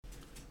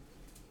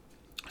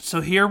So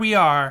here we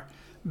are,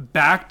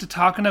 back to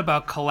talking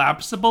about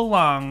collapsible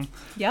lung.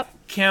 Yep.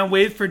 Can't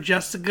wait for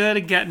Jessica to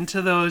get into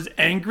those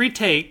angry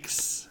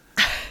takes.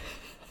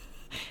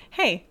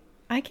 Hey,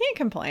 I can't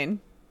complain.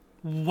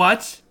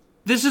 What?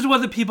 This is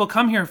what the people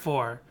come here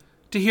for.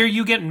 To hear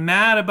you get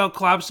mad about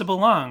collapsible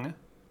lung.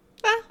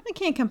 I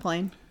can't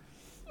complain.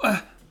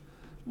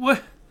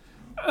 What?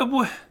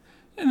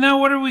 Now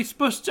what are we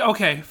supposed to...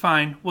 Okay,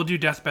 fine. We'll do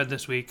deathbed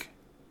this week.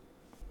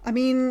 I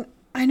mean,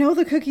 I know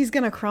the cookie's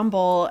gonna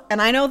crumble,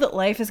 and I know that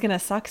life is gonna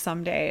suck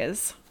some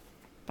days.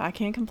 But I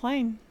can't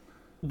complain.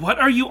 What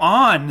are you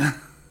on?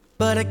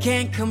 But I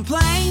can't complain.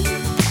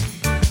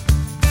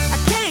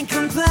 I can't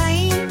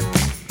complain.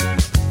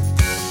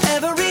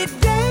 Every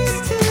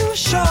day's too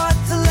short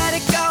to let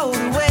it go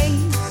to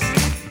waste.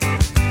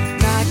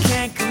 Now I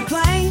can't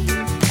complain.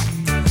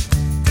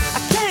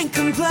 I can't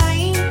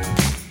complain.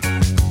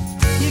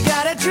 You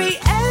gotta treat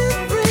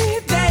every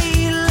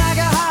day like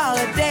a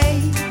holiday.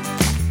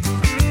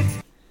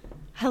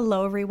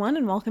 Hello, everyone,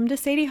 and welcome to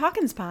Sadie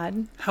Hawkins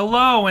Pod.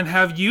 Hello, and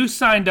have you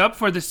signed up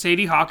for the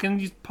Sadie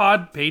Hawkins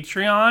Pod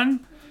Patreon?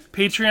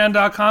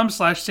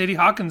 Patreon.com/Sadie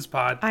Hawkins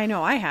Pod. I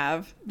know I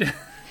have.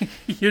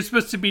 You're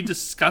supposed to be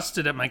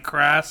disgusted at my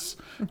crass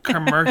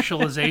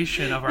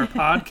commercialization of our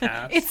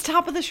podcast. It's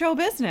top of the show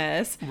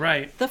business.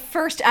 Right. The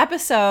first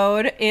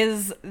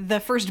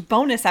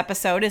bonus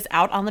episode is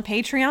out on the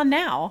Patreon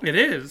now. It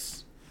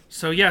is.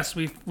 So yes,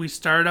 we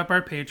started up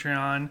our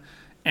Patreon,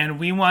 and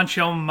we want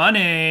your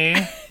money.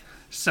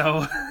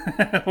 So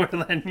we're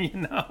letting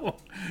you know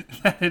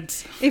that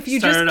it's If you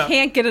just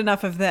can't get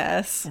enough of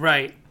this.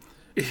 Right.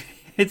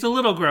 It's a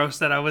little gross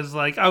that I was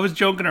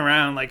joking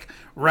around like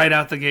right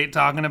out the gate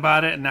talking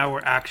about it, and now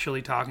we're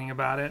actually talking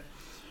about it.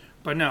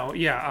 But no,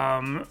 yeah,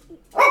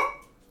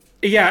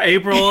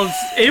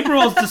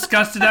 April's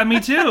disgusted at me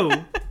too.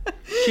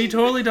 She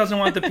totally doesn't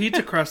want the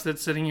pizza crust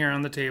that's sitting here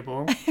on the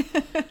table.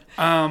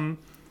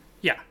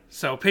 Yeah.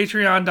 So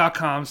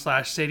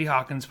patreon.com/Sadie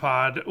Hawkins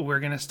Pod.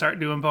 We're gonna start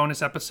doing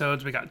bonus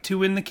episodes. We got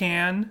 2 in the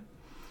can,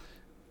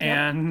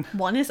 and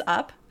one is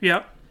up.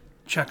 Yep.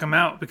 Check them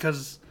out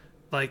because,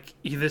 like,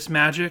 this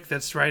magic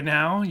that's right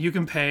now, you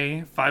can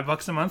pay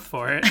 $5 a month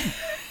for it.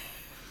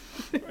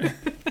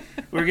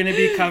 We're going to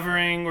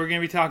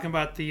be talking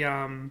about the,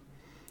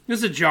 this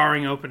is a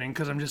jarring opening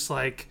because I'm just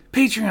like,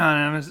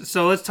 Patreon.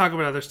 So let's talk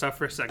about other stuff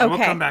for a second. Okay.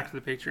 We'll come back to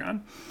the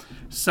Patreon.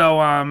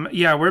 So,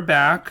 yeah, we're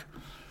back.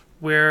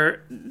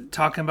 We're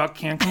talking about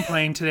Can't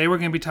Complain. Today we're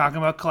going to be talking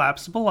about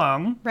Collapsible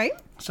Lung. Right.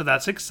 So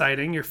that's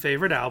exciting. Your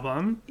favorite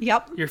album.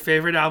 Yep. Your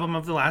favorite album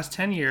of the last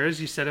 10 years.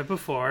 You said it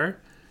before.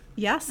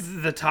 Yes.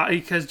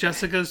 Because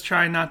Jessica's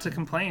trying not to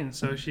complain.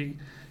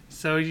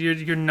 So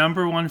your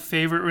number one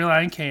favorite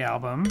Relient K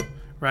album,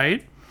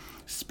 right?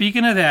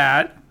 Speaking of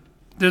that,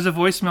 there's a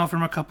voicemail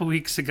from a couple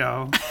weeks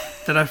ago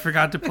that I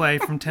forgot to play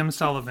from Tim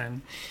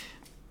Sullivan.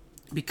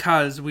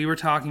 Because we were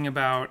talking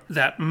about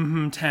that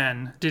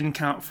 10 didn't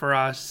count for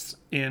us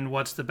in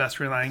what's the best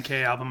Relient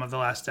K album of the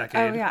last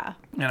decade. Oh, yeah.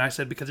 And I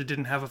said because it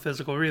didn't have a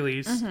physical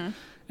release. Mm-hmm.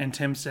 And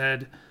Tim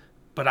said,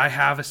 but I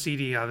have a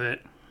CD of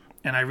it,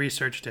 and I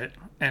researched it.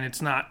 And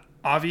it's not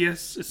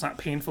obvious, it's not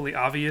painfully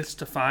obvious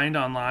to find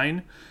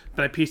online.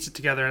 But I pieced it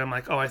together, and I'm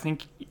like, oh, I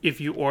think if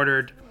you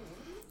ordered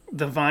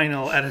the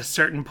vinyl at a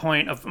certain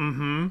point of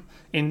in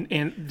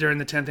during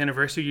the 10th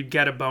anniversary, you'd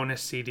get a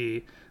bonus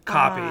CD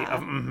copy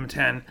of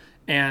 10.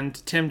 And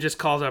Tim just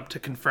calls up to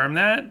confirm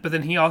that, but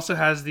then he also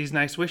has these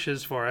nice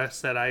wishes for us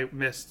that I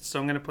missed, so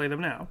I'm going to play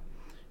them now.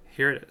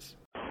 Here it is.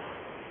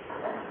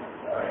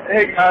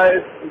 Hey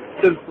guys,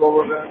 it's Tim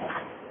Sullivan.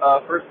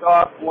 First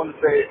off, I want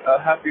to say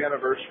happy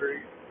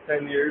anniversary,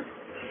 10 years.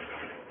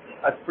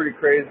 That's pretty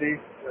crazy.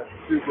 That's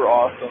super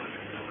awesome.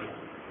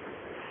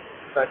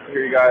 Nice to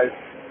hear you guys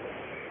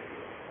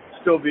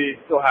still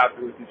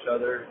happy with each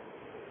other.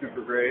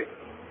 Super great.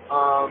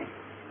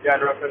 Yeah,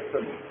 in reference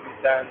to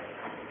 10.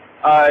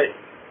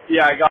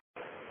 Yeah, I got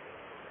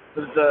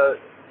the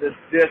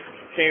disc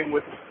came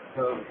with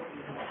the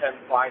 10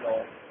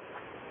 vinyl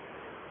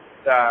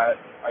that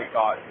I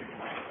got in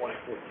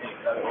 2014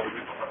 that I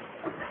ordered.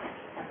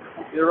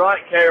 Either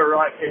Relient K or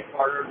Relient K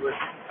partnered with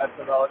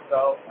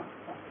SMLXL.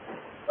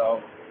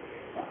 So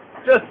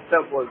just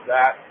simple as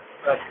that.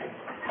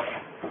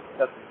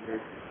 That's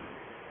weird.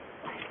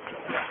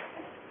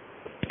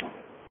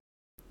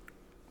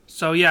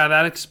 So yeah,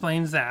 that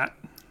explains that.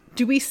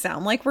 Do we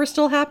sound like we're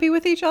still happy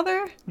with each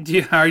other?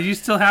 Are you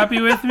still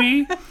happy with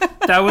me?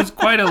 That was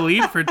quite a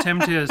leap for Tim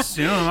to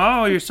assume.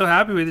 Oh, you're so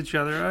happy with each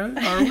other,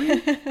 are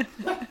we?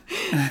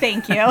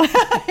 Thank you.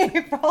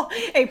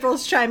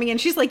 April's chiming in.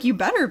 She's like, you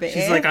better be.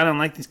 She's like, I don't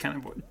like these kind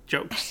of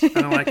jokes. I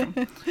don't like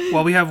them.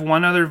 Well, we have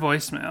one other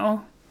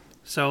voicemail,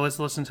 so let's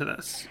listen to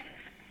this.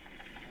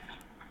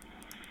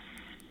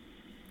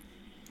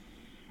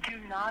 Do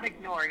not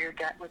ignore your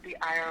debt with the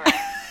IRS.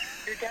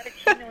 Your debt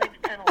accumulates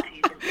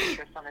penalties and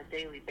interest on a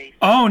daily basis.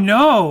 Oh,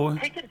 no.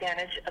 Take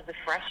advantage of the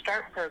Fresh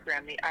Start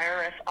program the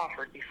IRS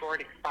offered before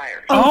it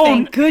expires. Oh,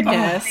 thank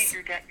goodness. Eliminate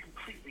your debt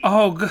completely.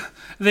 Oh,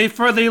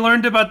 they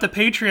learned about the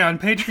Patreon,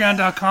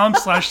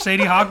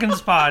 patreon.com/Sadie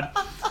Hawkins Pod.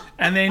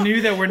 And they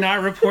knew that we're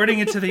not reporting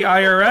it to the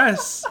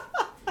IRS.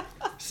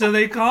 So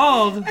they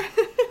called.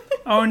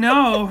 Oh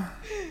no.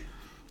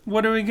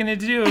 What are we going to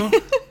do?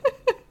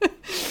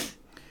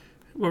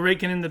 We're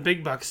raking in the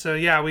big bucks. So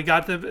yeah,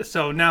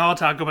 so now I'll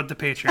talk about the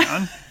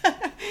Patreon.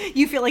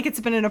 You feel like it's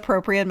been an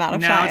appropriate amount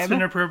of time. Now it's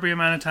been an appropriate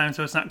amount of time,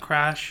 so it's not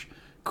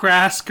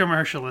crass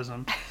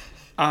commercialism.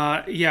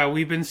 Yeah,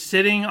 we've been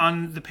sitting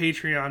on the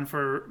Patreon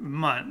for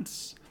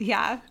months.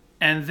 Yeah.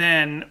 And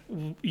then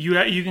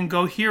you can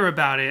go hear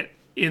about it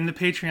in the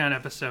Patreon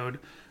episode,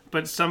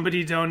 but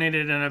somebody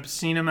donated an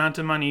obscene amount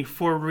of money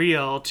for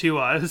real to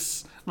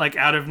us, like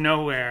out of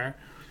nowhere,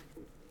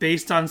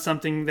 based on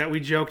something that we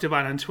joked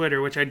about on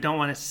Twitter, which I don't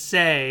want to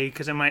say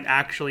because it might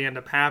actually end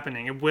up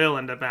happening. It will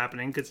end up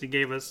happening because he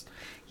gave us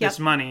this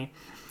money.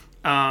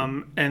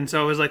 And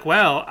so it was like,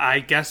 well, I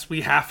guess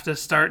we have to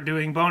start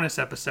doing bonus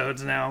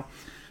episodes now.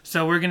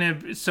 So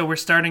we're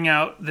starting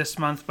out this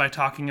month by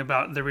talking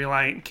about the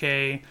Relient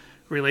K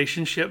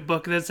relationship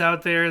book that's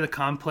out there, The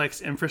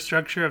Complex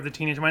Infrastructure of the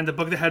Teenage Mind, the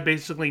book that had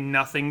basically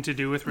nothing to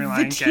do with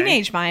Relient K. The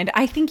Teenage Mind.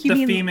 I think you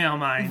mean the female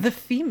mind. The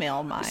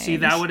female mind. See,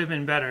 that would have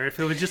been better if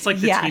it was just like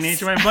the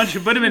Teenage Mind bunch.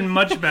 It would have been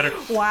much better.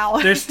 Wow.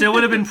 There still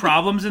would have been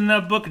problems in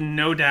that book,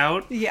 no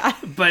doubt. Yeah.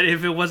 But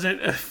if it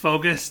wasn't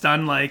focused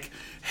on like,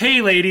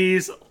 hey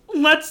ladies,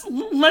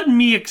 let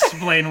me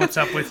explain what's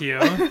up with you.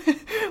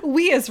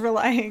 We as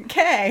Relient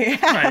K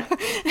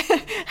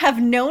have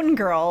known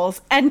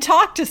girls and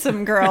talked to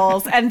some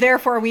girls, and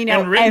therefore we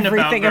know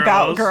everything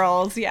about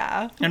girls.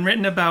 Yeah. And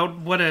written about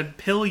what a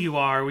pill you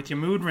are with your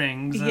mood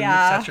rings and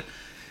etc.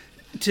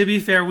 To be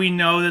fair, we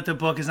know that the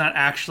book is not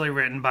actually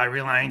written by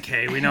Relient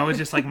K. We know it's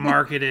just like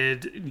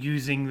marketed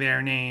using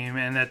their name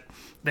and that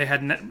they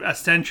had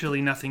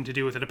essentially nothing to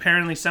do with it.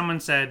 Apparently someone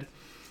said,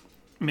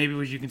 maybe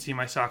you can see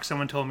my socks.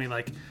 Someone told me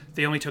like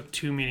they only took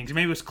 2 meetings.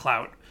 Maybe it was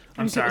Clout.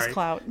 I'm sorry. It was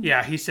Clout.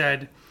 Yeah, he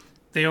said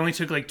they only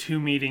took like 2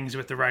 meetings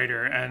with the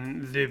writer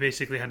and they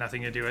basically had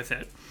nothing to do with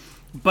it.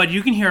 But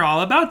you can hear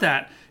all about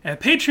that at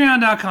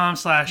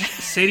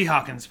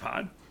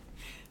patreon.com/SadieHawkinspod.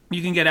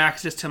 You can get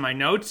access to my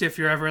notes if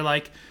you're ever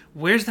like,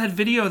 where's that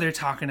video they're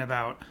talking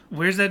about?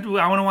 Where's that?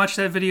 I want to watch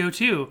that video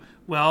too.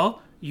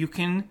 Well, you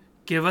can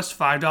give us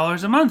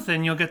 $5 a month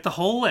and you'll get the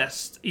whole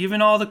list,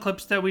 even all the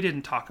clips that we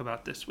didn't talk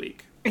about this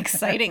week.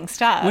 Exciting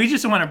stuff. We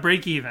just want to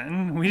break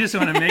even. We just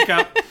want to make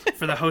up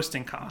for the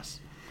hosting costs.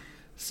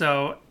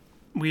 So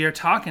we are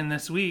talking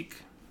this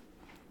week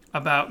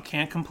about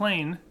Can't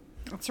Complain.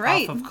 That's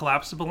right. Off of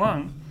Collapsible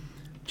Lung.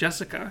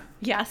 Jessica.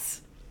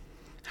 Yes.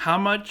 How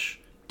much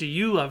do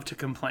you love to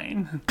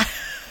complain?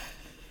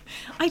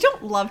 I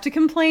don't love to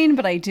complain,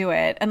 but I do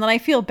it. And then I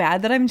feel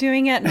bad that I'm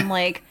doing it. And I'm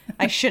like,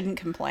 I shouldn't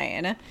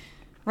complain.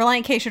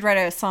 Relient K should write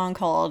a song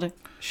called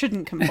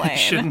Shouldn't Complain.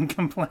 Shouldn't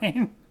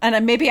Complain.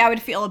 And maybe I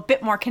would feel a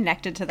bit more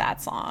connected to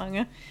that song.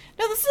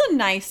 No, this is a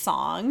nice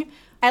song.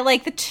 I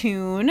like the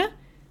tune.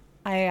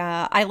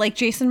 I like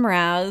Jason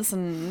Mraz,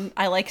 and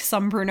I like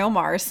some Bruno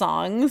Mars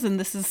songs, and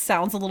this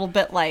sounds a little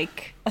bit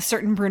like a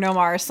certain Bruno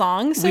Mars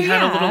song. So we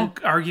had a little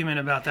argument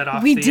about that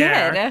off the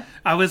air.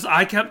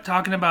 I kept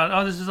talking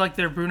about, this is like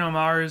their Bruno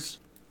Mars.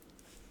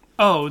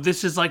 Oh,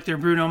 this is like their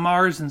Bruno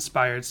Mars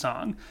inspired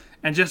song.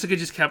 And Jessica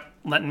just kept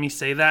letting me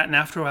say that. And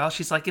after a while,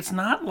 she's like, it's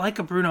not like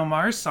a Bruno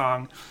Mars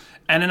song.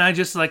 And then I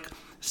just like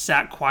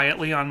sat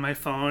quietly on my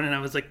phone and I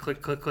was like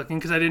clicking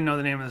because I didn't know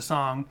the name of the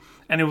song.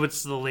 And it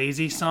was the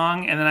Lazy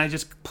song. And then I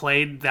just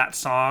played that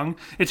song.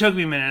 It took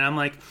me a minute. I'm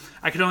like,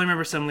 I could only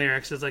remember some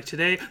lyrics. It's like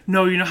today.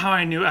 No, you know how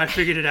I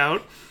figured it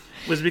out?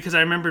 Was because I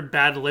remembered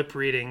Bad Lip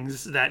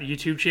Readings, that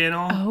YouTube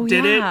channel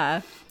did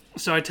it.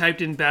 So I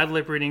typed in Bad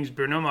Lip Readings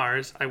Bruno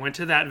Mars. I went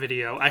to that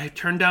video. I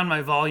turned down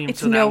my volume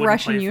so that wouldn't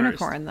Russian play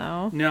Unicorn, first.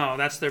 Though. No,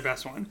 that's their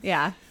best one.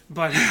 Yeah.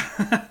 But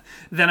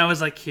then I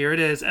was like, here it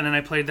is. And then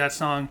I played that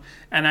song.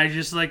 And I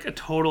just, like a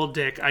total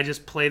dick, I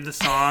just played the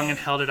song and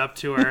held it up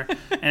to her.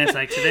 And it's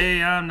like,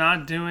 today I'm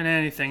not doing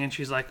anything. And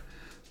she's like,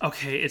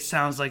 okay, it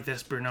sounds like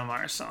this Bruno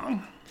Mars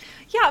song.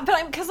 Yeah, but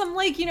I'm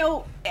like,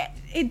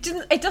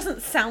 it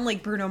doesn't sound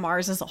like Bruno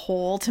Mars as a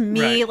whole to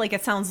me. Right. Like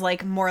it sounds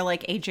like more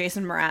like a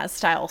Jason Mraz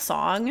style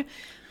song.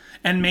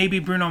 And maybe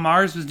Bruno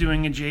Mars was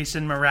doing a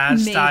Jason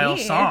Mraz style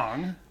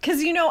song. Because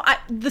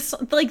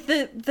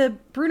the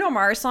Bruno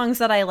Mars songs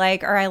that I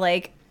like are I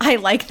like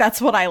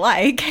That's What I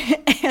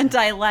Like, and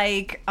I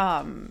like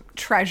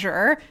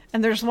Treasure,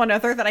 and there's one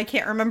other that I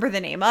can't remember the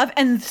name of.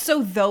 And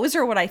so those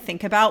are what I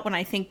think about when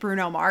I think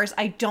Bruno Mars.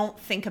 I don't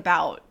think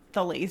about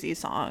the Lazy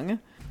song.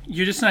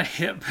 You're just not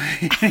hip.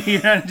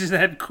 You're not just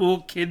that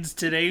cool Kids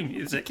Today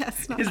music.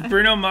 Guess not. Is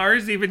Bruno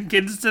Mars even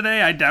Kids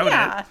Today? I doubt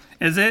it.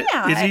 Is it?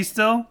 Yeah. Is he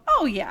still?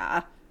 Oh,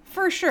 yeah.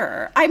 For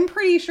sure. I'm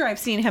pretty sure I've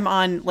seen him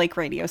on, like,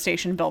 radio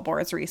station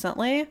billboards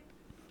recently.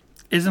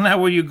 Isn't that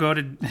where you go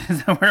to...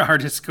 Is that where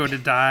artists go to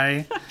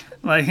die?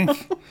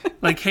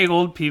 Like, hey,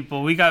 old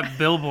people, we got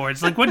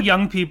billboards. Like, what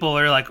young people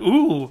are like,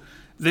 ooh,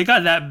 they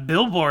got that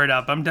billboard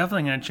up. I'm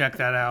definitely going to check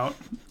that out.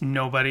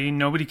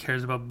 Nobody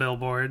cares about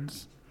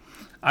billboards.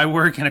 I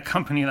work in a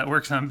company that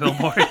works on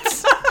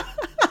billboards.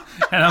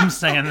 And I'm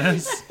saying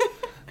this.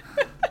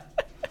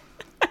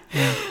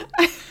 Yeah.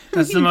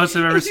 That's the most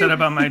I've ever said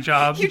about my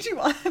job.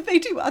 They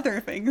do other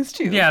things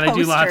too. Yeah, they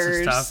do lots of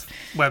Posters, stuff.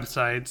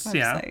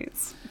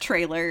 Websites.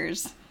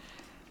 Trailers.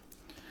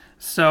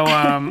 So,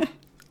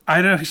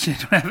 I don't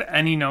have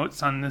any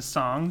notes on this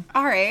song.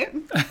 All right.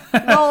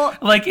 Well,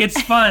 Like,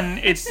 it's fun.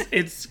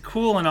 It's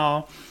cool and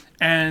all.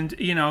 And,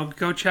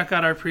 go check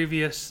out our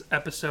previous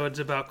episodes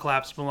about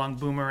Collapsible Lung,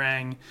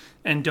 Boomerang,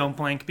 and Don't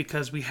Blink,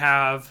 because we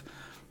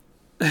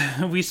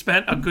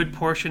spent a good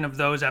portion of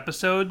those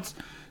episodes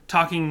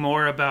talking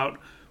more about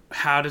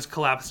how does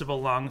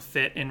Collapsible Lung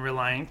fit in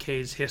Relient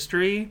K's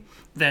history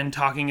than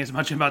talking as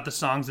much about the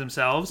songs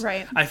themselves.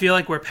 Right. I feel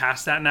like we're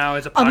past that now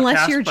as a podcast.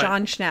 unless you're but-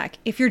 John Schneck.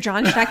 If you're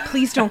John Schneck,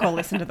 please don't go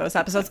listen to those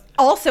episodes.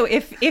 Also,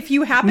 if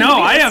you happen to No,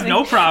 be I have listening-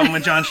 no problem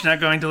with John Schneck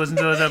going to listen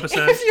to those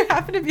episodes. If you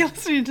happen to be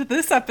listening to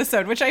this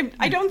episode, which I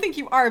don't think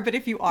you are, but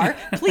if you are,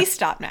 please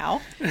stop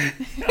now.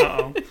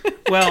 Uh-oh.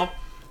 Well,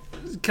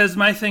 because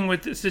my thing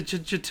with this, to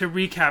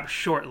recap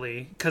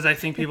shortly, because I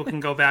think people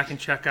can go back and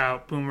check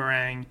out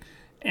Boomerang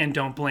and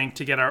Don't Blink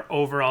to get our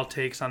overall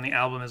takes on the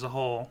album as a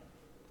whole.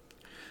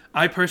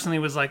 I personally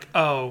was like,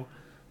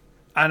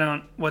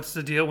 what's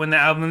the deal? When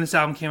this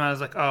album came out, I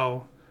was like,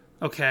 oh,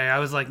 okay. I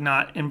was like,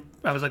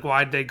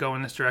 why'd they go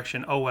in this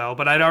direction? Oh, well.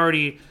 But I'd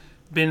already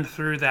been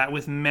through that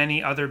with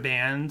many other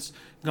bands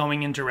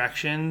going in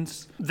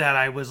directions that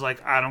I was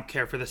like, I don't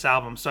care for this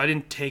album. So I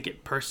didn't take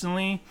it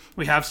personally.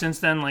 We have since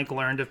then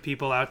learned of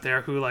people out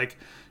there who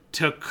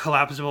took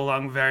Collapsible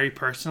Lung very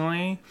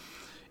personally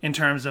in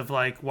terms of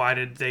why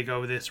did they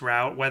go this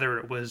route, whether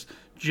it was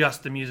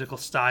just the musical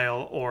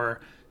style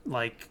or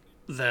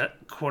the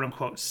quote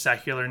unquote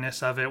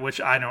secularness of it,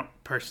 which I don't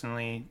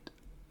personally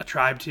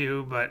ascribe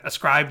to, but I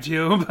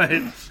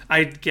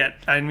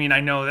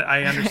know that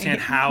I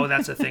understand how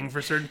that's a thing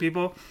for certain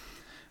people.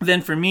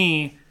 Then for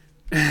me,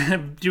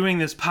 doing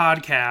this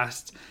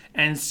podcast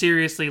and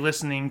seriously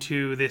listening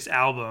to this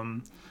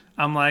album,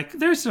 I'm like,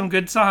 there's some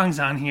good songs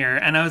on here.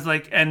 And I was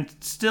like, and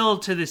still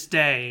to this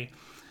day,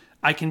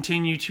 I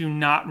continue to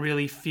not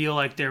really feel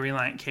like they're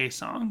Relient K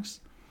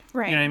songs.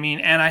 Right. You know what I mean?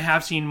 And I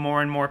have seen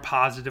more and more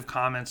positive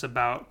comments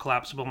about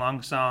Collapsible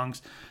Lung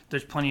songs.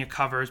 There's plenty of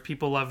covers.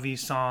 People love these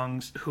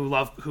songs who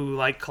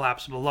like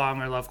Collapsible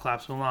Lung or love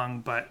Collapsible Lung.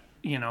 But,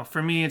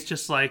 for me, it's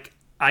just I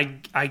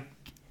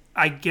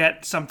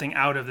get something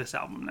out of this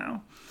album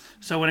now.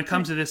 So when it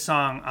comes to this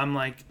song, I'm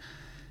like,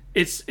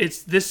 it's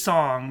this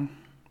song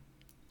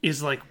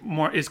is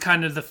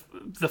kind of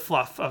the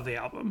fluff of the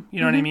album. You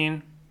know what I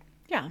mean?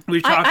 Yeah.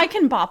 I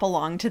can bop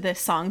along to this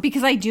song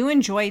because I do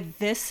enjoy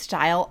this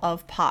style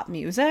of pop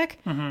music.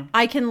 Mm-hmm.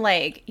 I can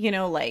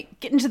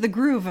get into the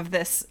groove of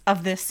this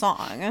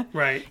song.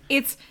 Right.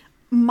 It's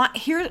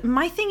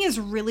my thing is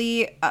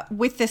really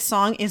with this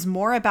song is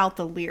more about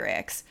the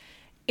lyrics.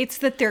 It's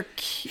that they're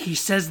cute. He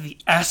says the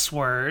S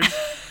word.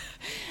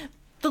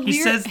 He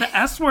says the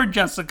S word,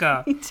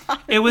 Jessica.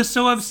 It was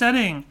so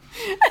upsetting.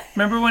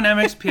 Remember when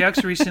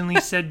MXPX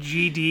recently said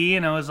GD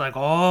and I was like,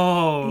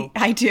 oh.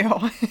 I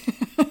do.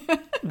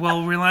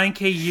 Well, Relient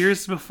K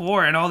years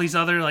before and all these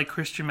other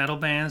Christian metal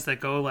bands that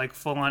go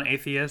full on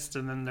atheist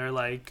and then they're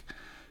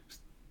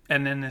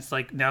and then it's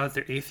now that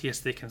they're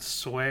atheists they can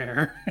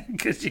swear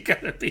because you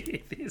gotta be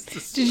atheist to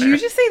swear. Did you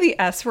just say the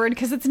S word?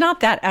 Because it's not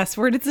that S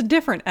word, it's a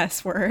different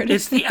S word.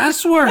 It's the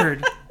S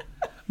word.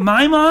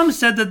 My mom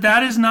said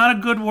that is not a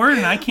good word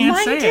and I can't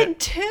say it. Mine did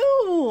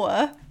too.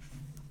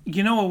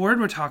 You know what word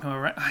we're talking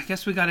about, right? I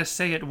guess we gotta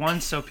say it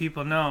once so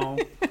people know.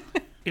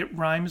 It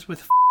rhymes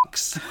with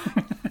fucks.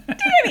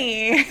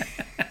 Danny.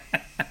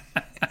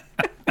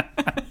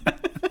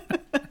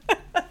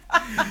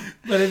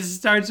 But it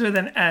starts with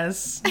an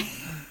S.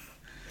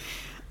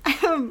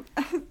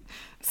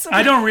 So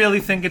I don't really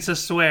think it's a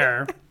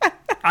swear.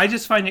 I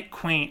just find it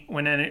quaint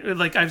when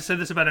I've said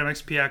this about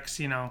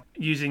MXPX,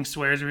 using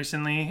swears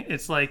recently.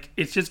 It's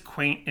it's just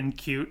quaint and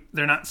cute.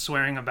 They're not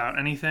swearing about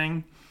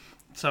anything.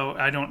 So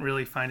I don't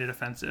really find it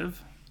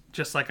offensive.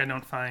 Just like I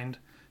don't find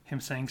him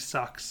saying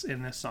sucks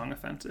in this song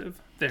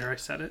offensive. There, I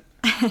said it.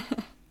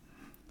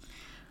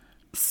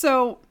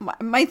 So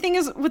my thing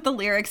is with the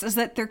lyrics is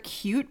that they're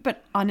cute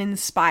but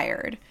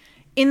uninspired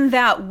in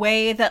that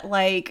way that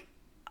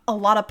a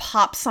lot of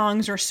pop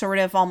songs are sort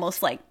of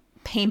almost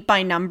paint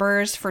by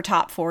numbers for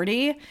top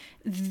 40.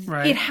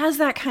 Right. It has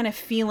that kind of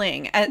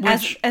feeling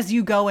as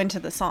you go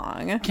into the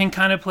song. Can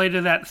kind of play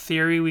to that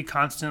theory we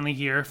constantly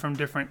hear from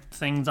different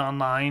things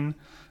online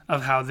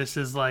of how this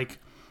is a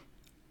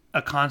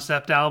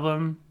concept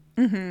album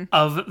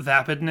of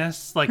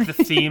vapidness. The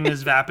theme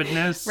is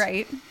vapidness.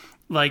 Right.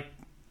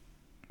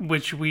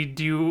 Which we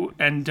do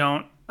and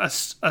don't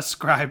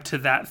ascribe to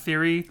that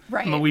theory.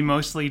 Right. But we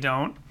mostly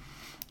don't.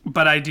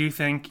 But I do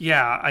think,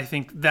 I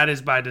think that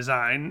is by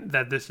design,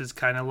 that this is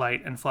kind of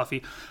light and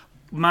fluffy.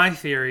 My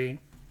theory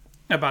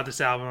about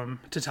this album,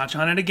 to touch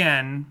on it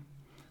again,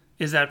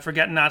 is that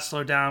Forget Not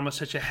Slow Down was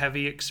such a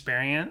heavy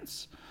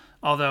experience.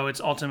 Although it's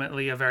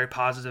ultimately a very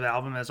positive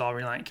album, as all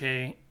Relient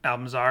K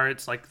albums are.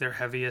 It's their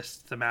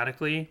heaviest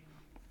thematically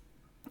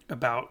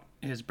about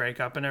his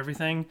breakup and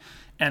everything.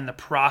 And the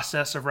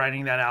process of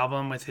writing that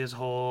album with his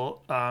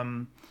whole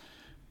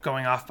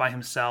going off by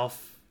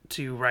himself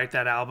to write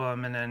that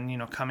album, and then, you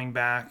know, coming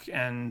back.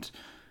 And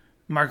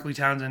Mark Lee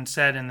Townsend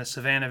said in the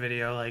Savannah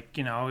video, like,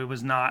 you know, it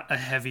was not a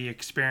heavy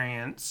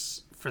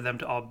experience for them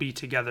to all be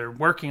together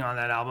working on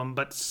that album,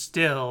 but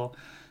still,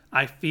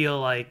 I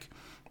feel like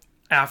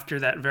after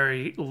that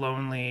very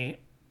lonely,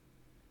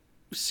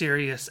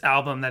 serious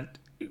album, that,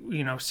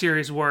 you know,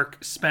 serious work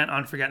spent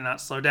on Forget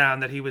Not Slow Down,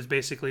 that he was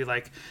basically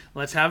like,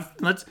 let's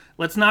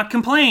not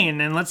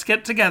complain, and let's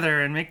get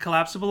together and make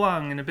Collapsible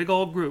Lung in a big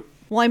old group.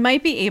 Well, I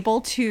might be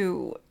able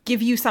to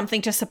give you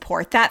something to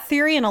support that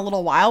theory in a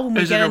little while when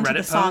we get into the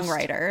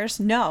songwriters.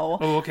 No.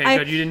 Oh, okay,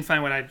 good. You didn't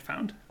find what I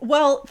found.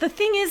 Well, the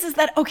thing is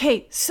that,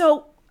 okay,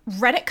 so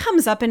Reddit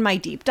comes up in my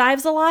deep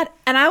dives a lot,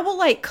 and I will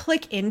like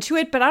click into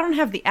it, but I don't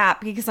have the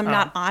app because I'm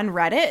not on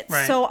Reddit.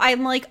 Right. So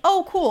I'm like,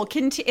 oh, cool.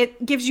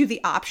 It gives you the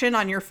option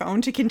on your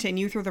phone to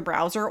continue through the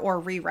browser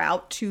or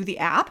reroute to the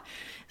app.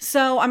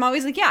 So I'm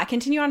always like, yeah,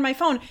 continue on my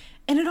phone.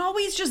 And it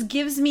always just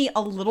gives me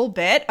a little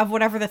bit of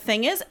whatever the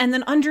thing is. And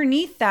then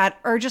underneath that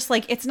are just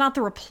like, it's not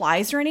the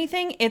replies or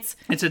anything. It's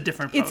a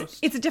different post.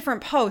 It's a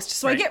different post.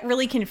 So Right. I get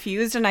really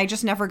confused and I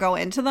just never go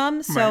into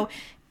them. So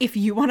if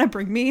you want to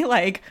bring me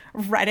like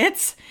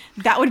Reddits,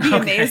 that would be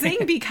amazing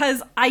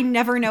because I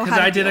never know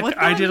how to deal with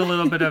them. I did a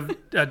little bit of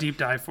a deep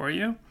dive for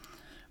you.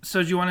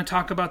 So do you want to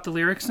talk about the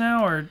lyrics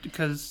now, or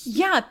because...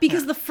 Yeah,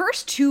 because the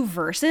first two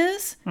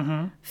verses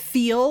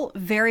feel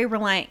very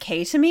Relient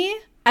K to me,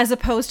 as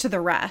opposed to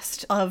the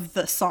rest of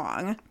the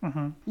song.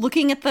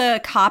 Looking at the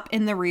cop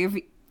in the rear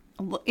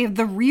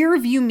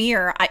view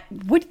mirror,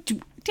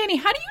 Danny,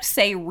 how do you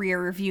say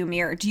rear view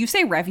mirror? Do you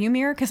say review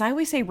mirror? Because I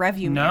always say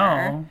review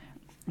mirror. No.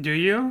 Do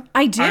you?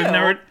 I do.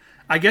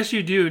 I guess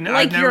you do.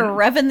 Like you're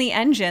revving the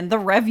engine, the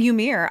review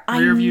mirror. I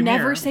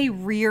never mirror. say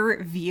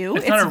rear view.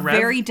 It's It's not a rev-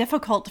 very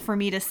difficult for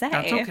me to say.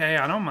 That's okay.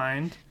 I don't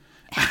mind.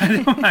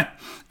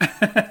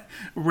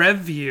 Rev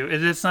view.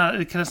 It's not,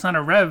 because it's not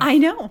a rev. I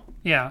know.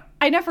 Yeah.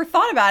 I never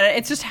thought about it.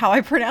 It's just how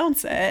I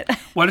pronounce it.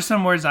 What are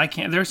some words I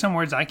can't... There are some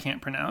words I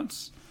can't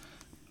pronounce.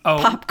 Oh.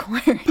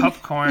 Popcorn.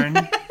 Popcorn.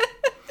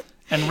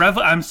 And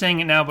I'm saying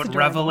it now, but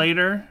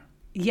Revelator.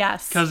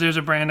 Yes. Because there's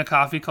a brand of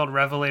coffee called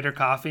Revelator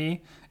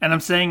Coffee. And I'm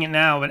saying it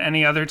now, but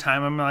any other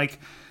time I'm like,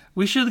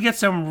 we should get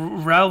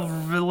some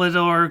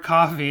Revelator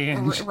coffee.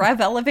 And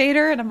Rev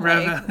Elevator, and I'm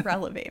like,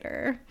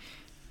 Relevator.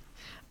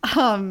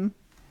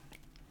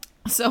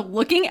 So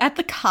looking at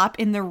the cop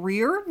in the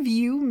rear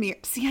view mirror.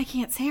 See, I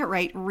can't say it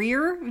right.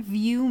 Rear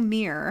view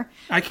mirror.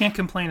 I can't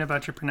complain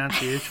about your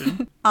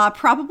pronunciation.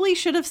 Probably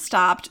should have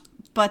stopped,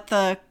 but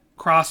the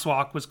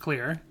crosswalk was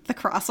clear. The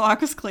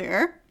crosswalk was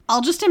clear.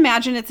 I'll just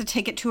imagine it's a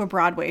ticket to a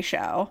Broadway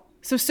show.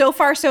 So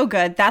far, so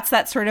good. That's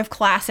that sort of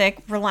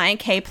classic Relient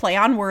K play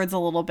on words a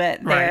little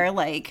bit there. Right.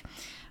 Like,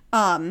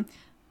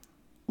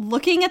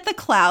 looking at the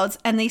clouds,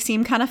 and they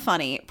seem kind of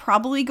funny.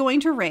 Probably going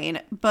to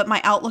rain, but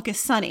my outlook is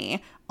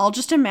sunny. I'll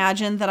just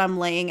imagine that I'm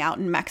laying out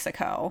in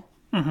Mexico.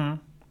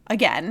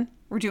 Again,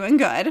 we're doing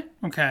good.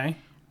 Okay.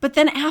 But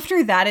then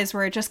after that is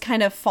where it just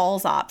kind of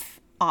falls off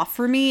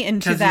for me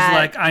into that. Because he's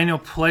like, I know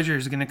pleasure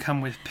is going to come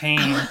with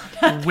pain.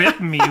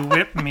 Whip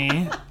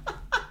me.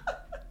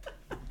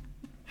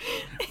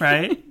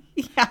 Right?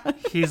 Yeah.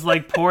 He's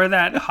like, pour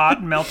that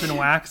hot melted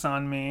wax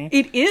on me.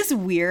 It is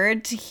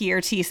weird to hear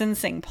Thiessen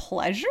sing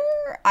pleasure.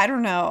 I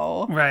don't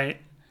know. Right.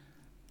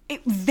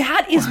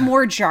 That is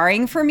more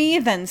jarring for me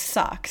than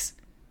sucks.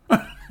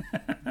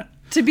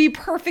 To be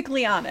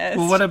perfectly honest.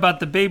 Well, what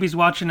about the babies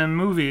watching a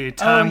movie?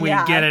 Time we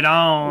get it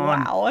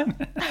on. Wow.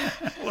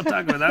 We'll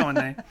talk about that one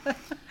day.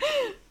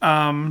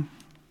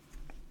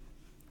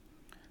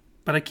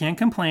 But I can't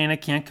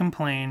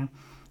complain.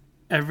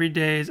 Every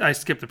day's... I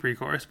skipped the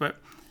pre-chorus, but...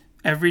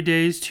 Every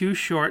day's too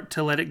short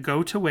to let it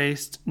go to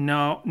waste.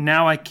 No,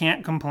 now I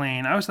can't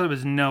complain. I always thought it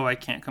was no, I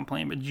can't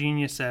complain, but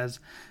Genius says,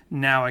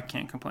 now I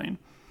can't complain.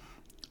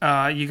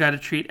 You got to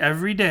treat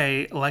every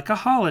day like a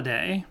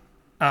holiday.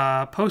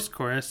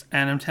 Post-chorus,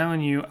 and I'm telling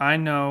you, I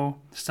know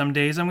some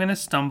days I'm going to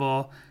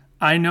stumble.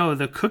 I know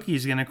the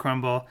cookie's going to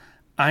crumble.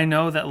 I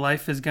know that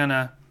life is going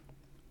to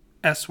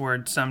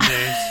S-word some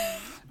days,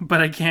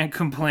 but I can't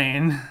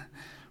complain.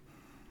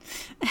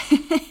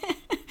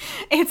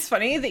 It's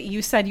funny that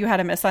you said you had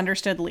a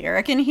misunderstood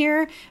lyric in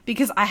here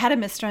because I had a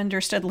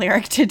misunderstood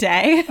lyric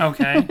today.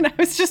 Okay. When I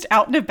was just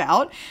out and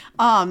about.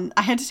 I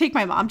had to take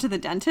my mom to the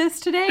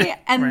dentist today,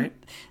 and Right.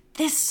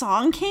 this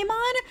song came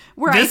on.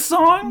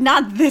 Song?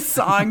 Not this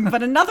song,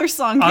 but another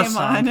song A came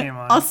song on. came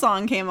on. A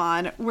song came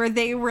on where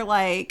they were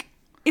like,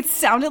 it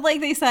sounded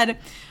like they said,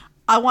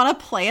 I want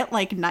to play it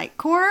like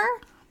Nightcore.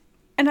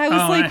 And I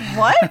was like,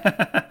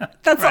 what?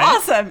 That's Right.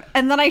 awesome.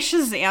 And then I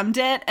Shazammed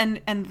it,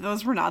 and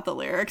those were not the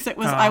lyrics. It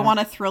was, I want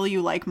to thrill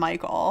you like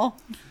Michael.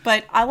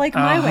 But I like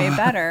my way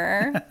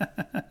better.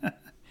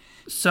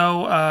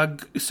 So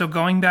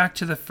going back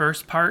to the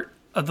first part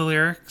of the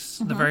lyrics,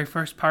 the very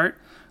first part,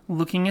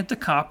 looking at the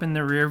cop in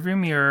the rearview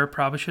mirror,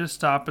 probably should have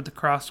stopped, but the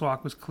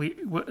crosswalk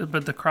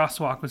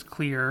was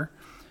clear.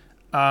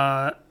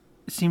 It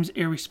seems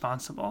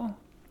irresponsible.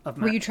 of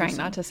Were you Matt trying Thiessen.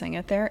 not to sing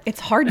it there? It's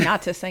hard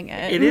not to sing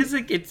it. It is.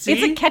 It's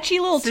a catchy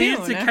little tune.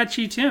 It's a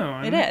catchy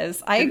tune. It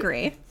is. I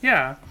agree.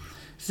 Yeah.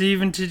 So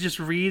even to just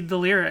read the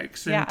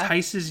lyrics Yeah.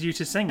 entices you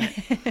to sing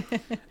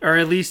it, or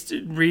at least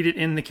read it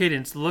in the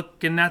cadence.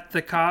 Looking at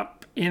the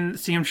cop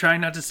see him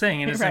trying not to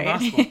sing, and it's Right.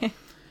 impossible.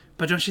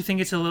 But don't you think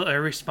it's a little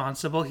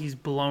irresponsible? He's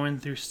blowing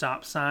through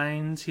stop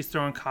signs. He's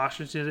throwing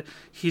caution to it.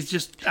 He's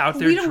just out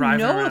there We don't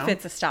driving know around. if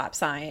it's a stop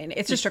sign.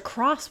 It's just a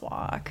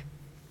crosswalk.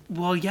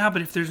 Well, yeah,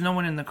 but if there's no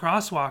one in the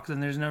crosswalk, then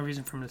there's no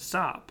reason for him to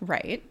stop.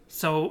 Right.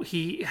 So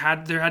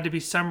there had to be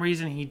some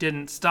reason he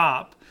didn't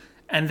stop,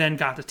 and then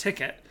got the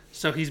ticket.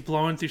 So he's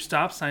blowing through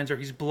stop signs, or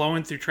he's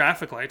blowing through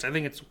traffic lights. I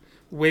think it's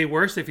way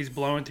worse if he's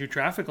blowing through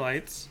traffic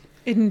lights.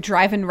 And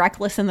driving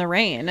reckless in the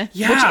rain.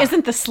 Yeah. Which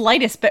isn't the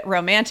slightest bit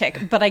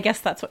romantic, but I guess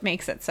that's what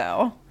makes it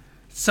so.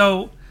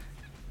 So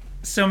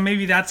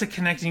maybe that's a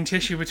connecting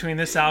tissue between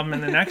this album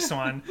and the next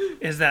one,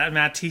 is that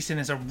Matt Thiessen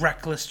is a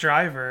reckless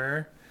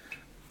driver.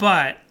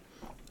 But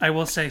I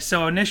will say,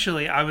 so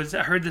initially I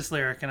heard this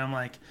lyric and I'm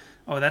like,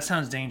 oh, that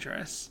sounds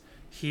dangerous.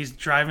 He's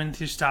driving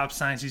through stop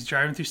signs, he's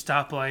driving through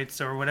stoplights,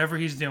 or whatever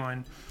he's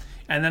doing.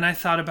 And then I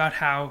thought about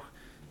how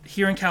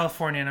here in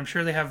California, and I'm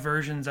sure they have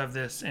versions of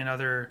this in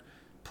other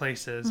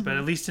places, but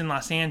at least in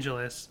Los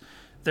Angeles,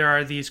 there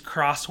are these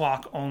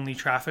crosswalk only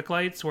traffic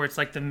lights where it's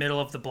like the middle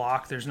of the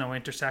block, there's no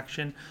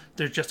intersection,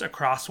 there's just a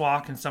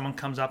crosswalk and someone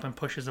comes up and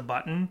pushes a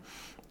button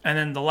and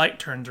then the light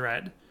turns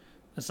red.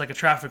 It's like a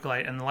traffic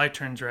light and the light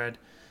turns red.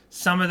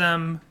 Some of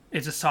them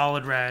it's a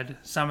solid red,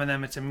 some of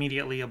them it's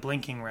immediately a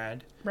blinking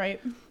red. Right.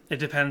 It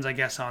depends, I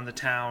guess, on the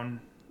town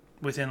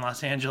within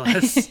Los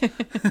Angeles. They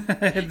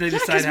decide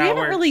Because we how it haven't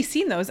works. really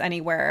seen those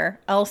anywhere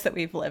else that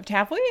we've lived,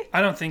 have we?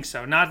 I don't think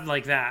so. Not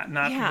like that.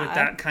 Not with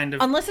that kind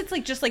of... Unless it's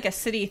like just like a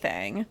city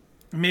thing.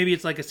 Maybe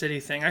it's like a city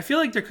thing. I feel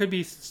like there could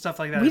be stuff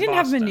like that We in didn't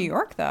have them in Boston. New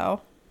York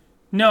though.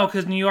 No,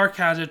 because New York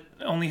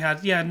only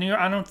has... Yeah,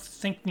 I don't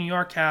think New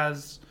York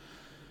has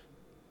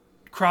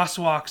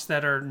crosswalks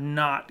that are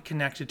not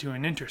connected to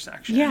an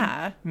intersection.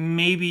 Yeah.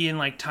 Maybe in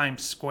like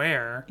Times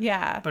Square.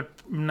 Yeah. But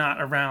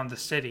not around the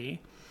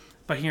city.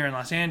 But here in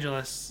Los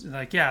Angeles,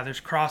 like, yeah,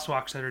 there's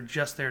crosswalks that are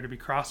just there to be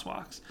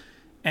crosswalks.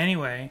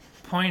 Anyway,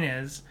 point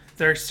is,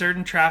 there are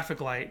certain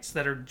traffic lights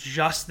that are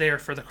just there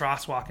for the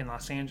crosswalk in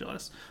Los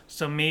Angeles.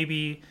 So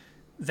maybe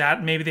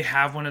they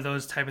have one of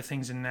those type of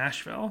things in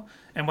Nashville.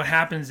 And what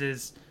happens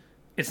is,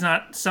 it's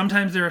not,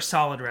 sometimes they're a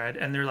solid red,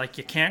 and they're like,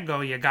 you can't go,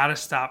 you gotta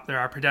stop, there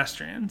are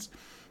pedestrians.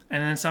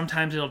 And then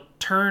sometimes it'll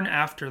turn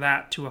after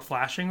that to a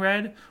flashing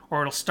red,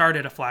 or it'll start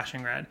at a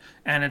flashing red,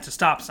 and it's a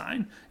stop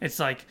sign. It's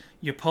like,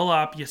 you pull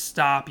up, you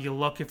stop, you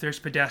look if there's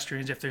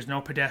pedestrians. If there's no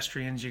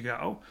pedestrians, you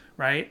go,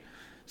 right?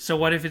 So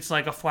what if it's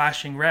like a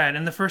flashing red?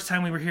 And the first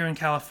time we were here in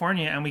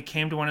California and we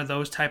came to one of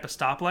those type of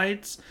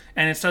stoplights,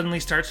 and it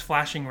suddenly starts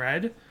flashing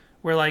red,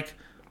 we're like,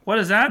 what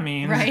does that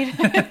mean? Right.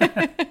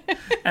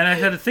 And I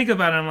had to think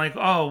about it. I'm like,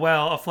 oh,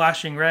 well, a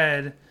flashing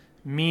red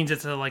means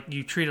it's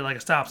you treat it like a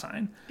stop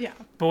sign. Yeah.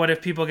 But what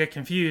if people get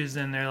confused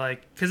and they're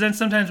like, because then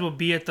sometimes we'll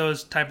be at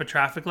those type of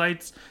traffic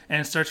lights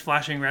and it starts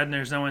flashing red and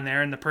there's no one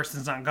there and the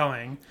person's not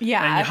going.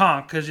 Yeah. And you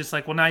honk because it's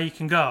like, well, now you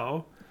can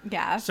go.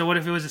 Yeah. So what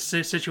if it was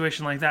a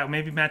situation like that?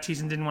 Maybe Matt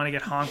Thiessen didn't want to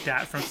get honked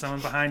at from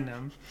someone behind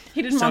him.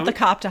 He didn't want the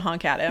cop to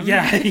honk at him.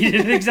 Yeah,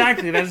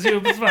 exactly. That's who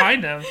was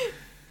behind him.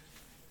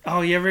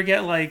 Oh, you ever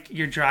get like,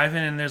 you're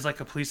driving and there's like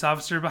a police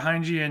officer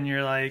behind you and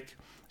you're like,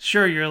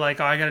 sure, you're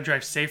like, oh, I got to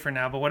drive safer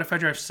now. But what if I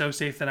drive so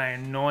safe that I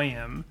annoy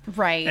him?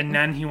 Right. And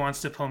then he wants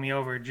to pull me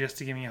over just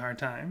to give me a hard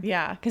time.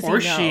 Yeah, because Or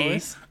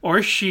he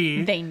knows.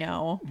 she. They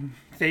know.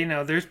 They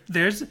know.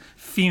 There's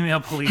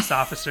female police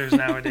officers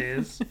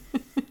nowadays.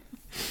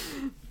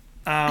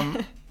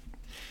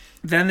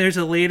 Then there's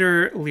a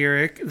later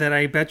lyric that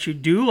I bet you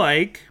do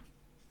like.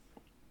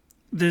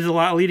 There's a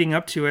lot leading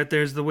up to it.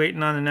 There's the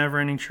waiting on the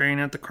never-ending train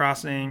at the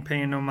crossing,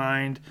 paying no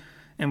mind,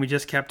 and we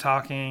just kept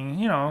talking.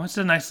 You know, it's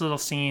a nice little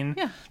scene.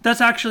 Yeah.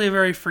 That's actually a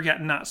very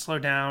Forget Not Slow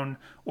Down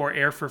or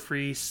Air for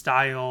Free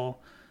style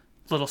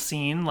little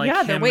scene. Like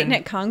Yeah, they're him waiting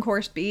and- at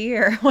Concourse B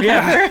or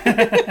whatever.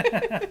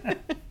 Yeah.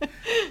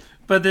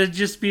 But they're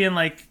just being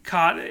like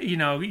caught, you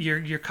know,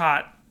 you're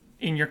caught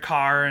in your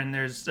car and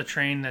there's a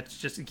train that's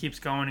just, it keeps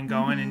going and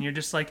going and you're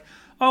just like,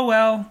 oh,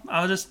 well,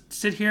 I'll just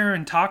sit here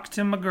and talk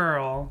to my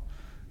girl.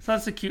 So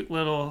that's a cute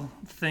little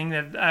thing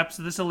that, this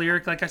is a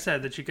lyric, like I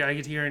said, that you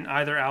could hear in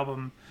either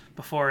album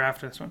before or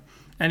after this one.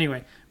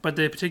 Anyway, but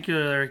the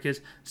particular lyric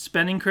is,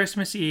 spending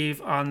Christmas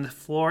Eve on the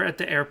floor at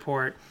the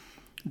airport,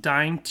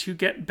 dying to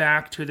get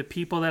back to the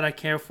people that I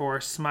care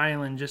for,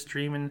 smiling, just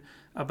dreaming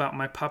about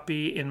my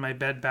puppy in my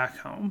bed back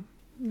home.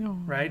 Oh.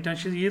 Right?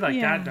 Don't you like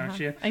Yeah, that, don't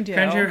you? I do.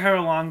 Kind of have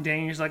a long day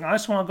and you're just like, I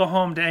just want to go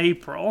home to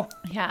April.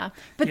 Yeah.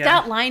 But Yeah.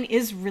 that line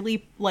is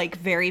really like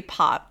very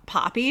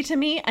poppy to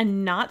me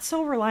and not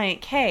so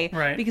Reliant K.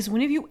 Right. Because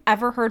when have you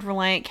ever heard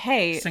Reliant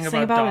K Sing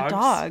sing about about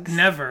dogs. dogs?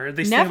 Never.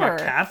 They sing Never.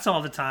 about cats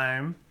all the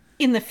time.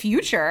 In the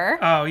future.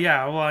 Oh,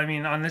 yeah. Well, I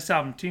mean, on this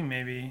album too,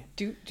 maybe.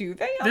 Do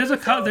they?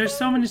 There's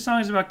so many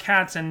songs about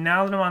cats, and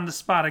now that I'm on the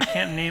spot, I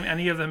can't name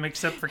any of them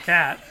except for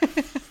cat.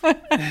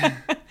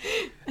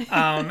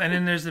 And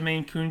then there's the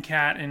Maine Coon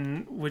cat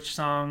in which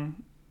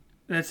song?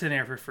 That's in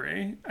Air for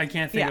Free. I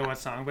can't think of what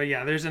song, but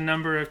yeah, there's a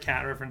number of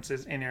cat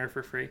references in Air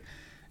for Free.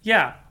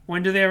 Yeah,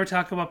 when do they ever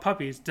talk about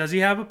puppies? Does he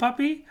have a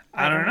puppy?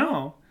 I don't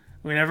know.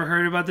 We never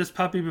heard about this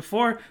puppy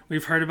before.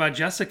 We've heard about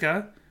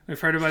Jessica. We've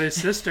heard about his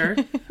sister.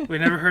 We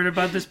never heard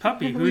about this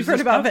puppy. Who's We've heard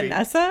this about puppy?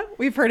 Vanessa.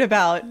 We've heard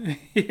about,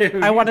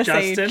 I want to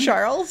say Justin.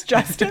 Charles.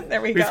 Justin.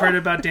 There we go. We've heard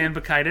about Dan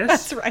Bacchitis.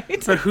 That's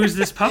right. But who's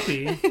this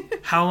puppy?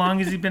 How long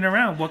has he been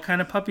around? What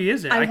kind of puppy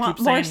is it? I want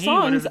keep more saying he,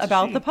 what songs if it's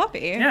about she? the puppy.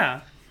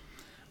 Yeah.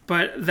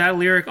 But that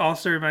lyric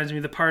also reminds me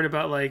of the part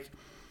about like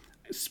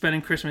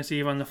spending Christmas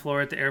Eve on the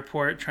floor at the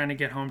airport trying to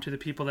get home to the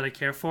people that I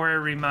care for. It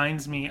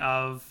reminds me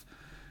of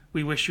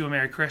We Wish You a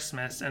Merry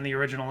Christmas and the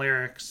original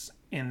lyrics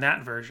in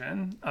that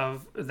version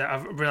of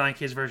Relient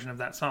K's version of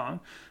that song,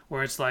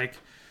 where it's like,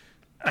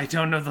 I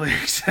don't know the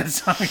lyrics to that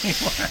song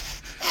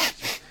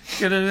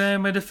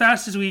anymore. But as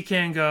fast as we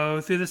can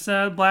go through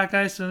the black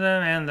ice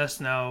and the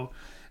snow.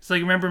 It's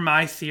like, remember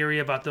my theory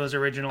about those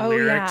original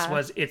lyrics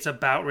was it's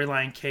about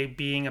Relient K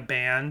being a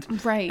band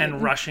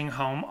and rushing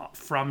home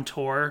from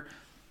tour.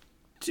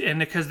 And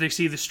because they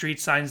see the street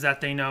signs that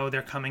they know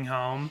they're coming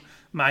home.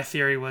 My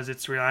theory was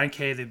it's Relient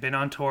K. They've been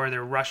on tour.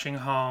 They're rushing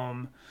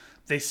home.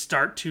 They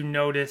start to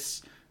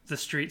notice the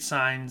street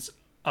signs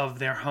of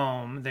their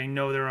home. They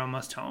know they're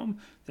almost home.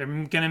 They're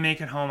going to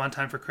make it home on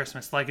time for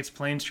Christmas. Like it's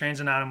Planes, Trains,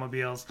 and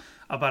Automobiles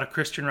about a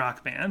Christian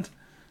rock band.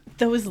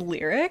 Those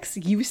lyrics,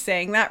 you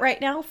saying that right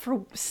now,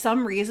 for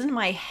some reason,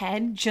 my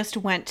head just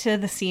went to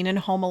the scene in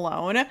Home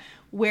Alone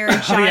where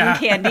John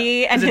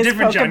Candy and his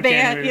polka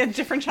band,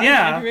 different John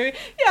Candy movie.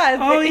 Yeah,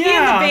 he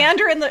and the band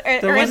are in the.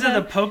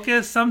 The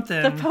polka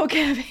something. The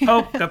polka.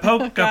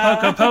 Polka.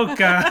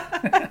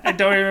 I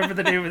don't remember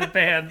the name of the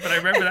band, but I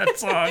remember that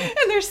song. And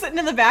they're sitting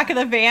in the back of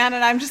the van,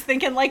 and I'm just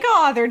thinking, like,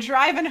 oh, they're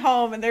driving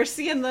home and they're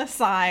seeing the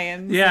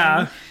signs.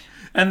 Yeah,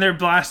 and they're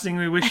blasting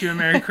 "We Wish You a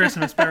Merry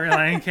Christmas" by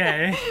Relient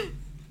K.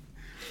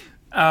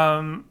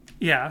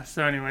 Yeah,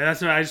 so anyway, that's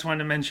what I just wanted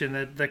to mention,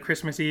 that the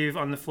Christmas Eve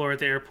on the floor at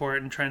the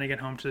airport and trying to get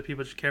home to the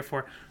people that you care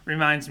for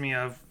reminds me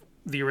of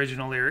the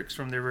original lyrics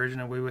from their version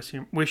of We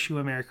Wish You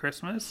a Merry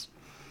Christmas.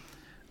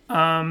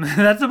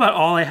 That's about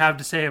all I have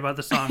to say about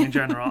the song in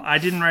general. I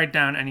didn't write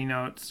down any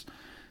notes.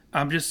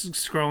 I'm just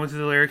scrolling through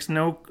the lyrics.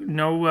 No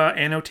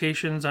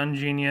annotations on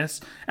Genius.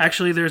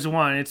 Actually, there's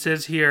one. It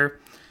says here,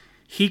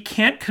 he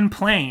can't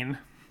complain.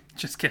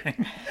 Just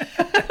kidding.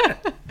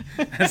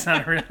 That's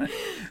not really...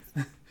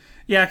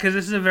 Yeah, because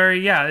this is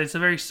it's a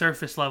very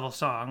surface level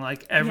song.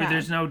 Like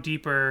there's no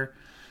deeper.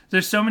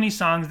 There's so many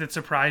songs that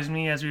surprise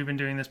me as we've been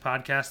doing this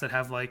podcast that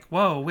have like,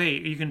 whoa,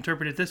 wait, you can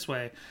interpret it this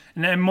way,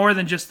 and more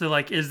than just the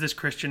like, is this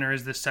Christian or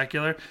is this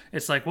secular?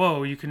 It's like,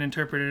 whoa, you can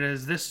interpret it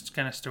as this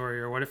kind of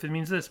story, or what if it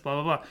means this, blah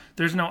blah blah.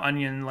 There's no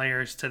onion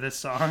layers to this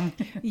song.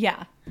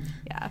 Yeah.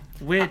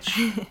 Which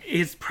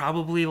is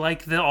probably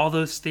like all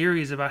those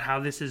theories about how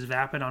this is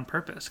vapid on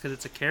purpose, because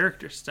it's a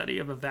character study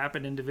of a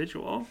vapid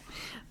individual.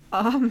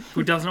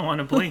 Who doesn't want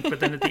to blink, but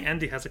then at the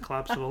end he has a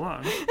collapse of a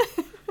lung.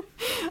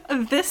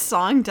 This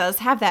song does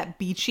have that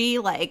beachy,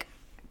 like,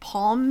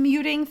 palm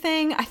muting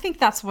thing. I think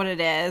that's what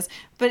it is.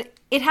 But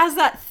it has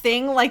that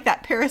thing like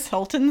that Paris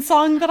Hilton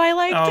song that I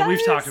like. Oh,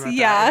 we've talked about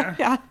that.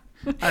 Yeah.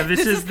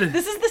 This is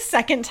the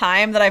second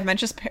time that I've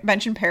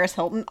mentioned Paris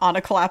Hilton on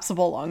a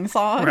collapsible lung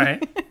song.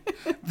 Right.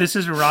 This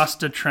is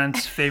Rasta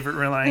Trent's favorite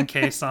Relient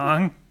K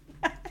song.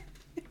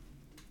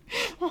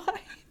 What?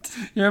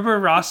 You remember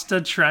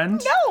Rasta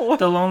Trent? No.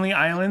 The Lonely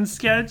Island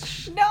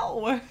sketch?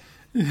 No.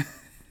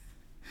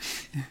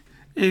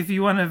 If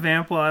you want to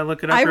vamp while I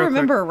look it up I real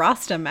remember quick.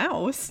 Rasta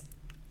Mouse.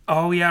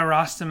 Oh, yeah,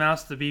 Rasta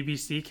Mouse, the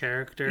BBC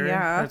character.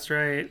 Yeah. That's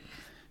right.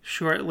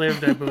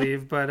 Short-lived, I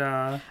believe, but...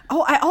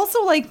 Oh, I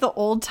also like the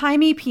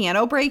old-timey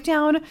piano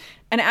breakdown.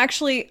 And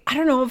actually, I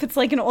don't know if it's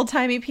like an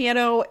old-timey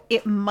piano.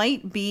 It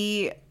might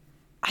be...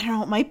 I don't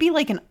know, it might be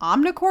like an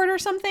omnichord or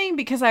something,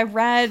 because I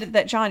read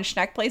that John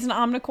Schneck plays an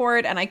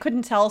omnichord and I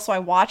couldn't tell, so I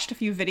watched a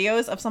few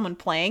videos of someone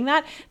playing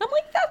that. And I'm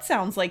like, that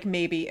sounds like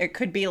maybe it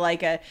could be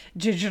like a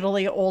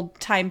digitally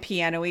old-time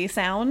piano-y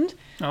sound.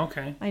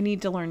 Okay. I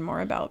need to learn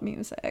more about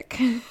music.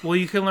 Well,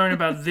 you can learn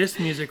about this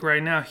music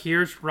right now.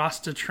 Here's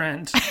Rasta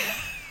Trent.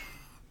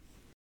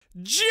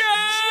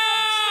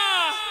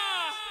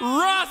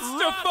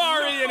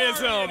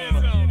 Rastafarianism!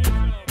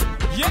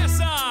 Yes,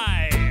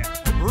 I,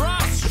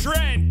 Ross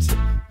Trent.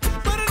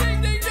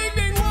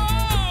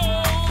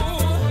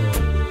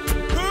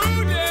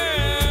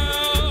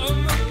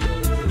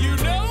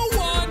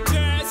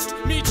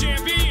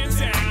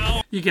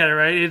 You get it,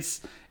 right? It's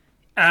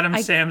Adam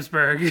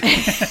Samsberg.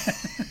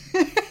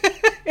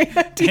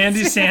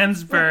 Andy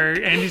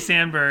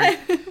Sandberg.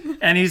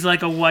 And he's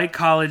like a white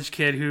college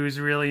kid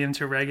who's really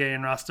into reggae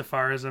and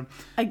Rastafarism.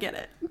 I get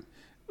it.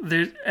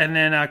 And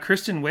then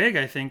Kristen Wiig,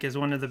 I think, is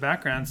one of the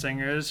background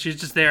singers. She's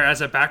just there as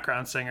a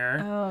background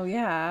singer. Oh,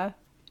 yeah.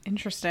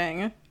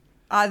 Interesting.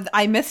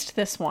 I missed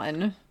this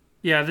one.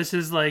 Yeah, this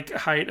is like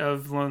height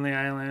of Lonely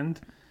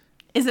Island.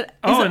 Is it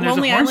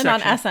Lonely Island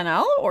on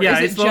SNL? Or yeah,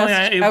 is it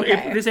just...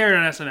 It aired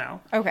on SNL.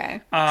 Okay.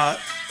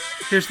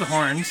 Here's the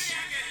horns.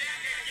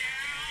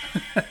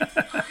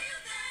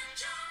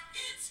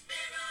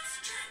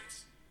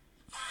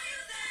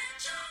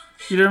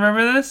 You don't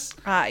remember this?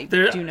 I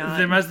do not.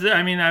 There must.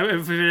 I mean,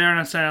 if we were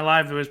on Saturday Night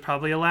Live, there was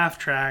probably a laugh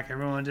track.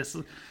 Everyone just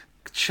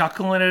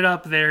chuckling it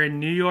up there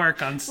in New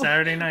York on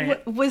Saturday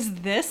night. Was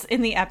this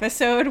in the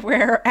episode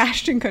where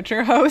Ashton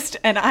Kutcher host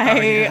and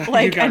I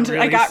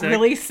I got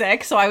really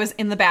sick, so I was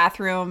in the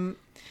bathroom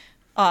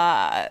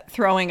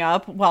throwing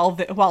up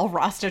while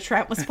Rasta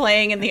Trent was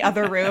playing in the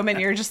other room,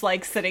 and you're just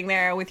like sitting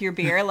there with your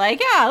beer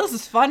like, yeah, this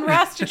is fun,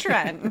 Rasta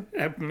Trent.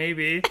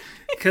 Maybe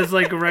because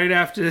like right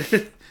after,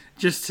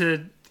 just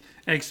to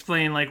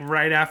explain, like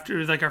right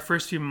after like our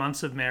first few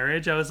months of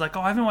marriage, I was like,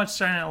 oh, I haven't watched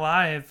Saturday Night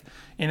Live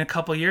in a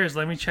couple years,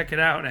 let me check it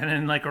out. And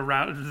then like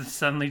around,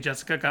 suddenly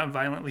Jessica got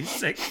violently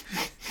sick.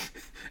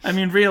 I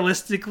mean,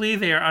 realistically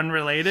they are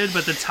unrelated,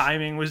 but the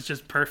timing was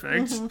just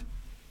perfect. It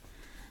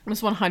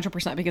was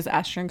 100% because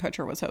Ashton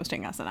Kutcher was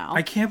hosting SNL.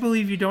 I can't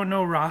believe you don't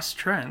know Ross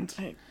Trent.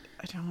 I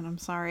don't, I'm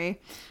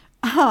sorry.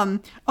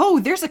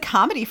 There's a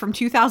comedy from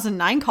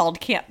 2009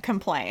 called Can't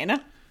Complain.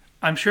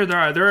 I'm sure there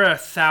are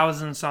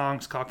 1,000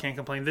 songs called Can't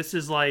Complain. This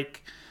is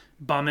like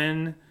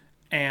Bummin'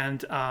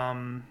 and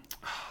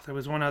there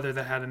was one other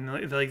that had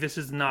this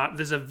is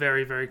a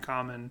very, very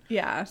common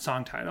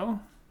song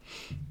title.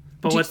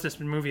 But what's this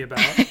movie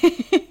about?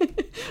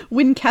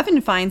 When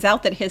Kevin finds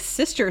out that his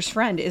sister's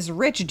friend is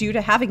rich due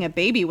to having a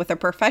baby with a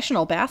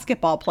professional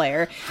basketball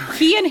player,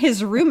 he and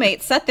his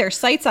roommate set their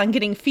sights on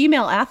getting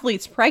female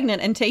athletes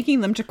pregnant and taking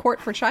them to court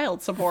for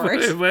child support.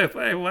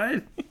 Wait,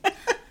 what?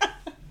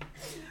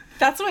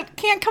 That's what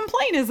Can't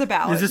Complain is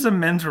about. Is this a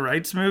men's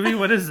rights movie?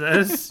 What is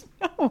this?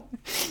 No.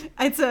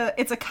 It's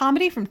a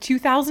comedy from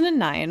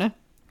 2009.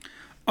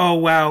 Oh,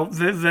 wow.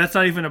 That's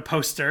not even a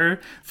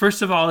poster.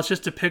 First of all, it's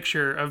just a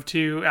picture of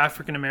two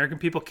African-American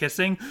people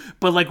kissing,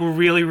 but like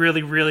really,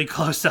 really, really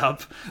close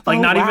up. Like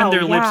not even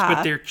their lips,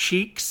 but their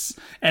cheeks.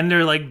 And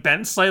they're like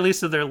bent slightly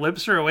so their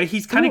lips are away.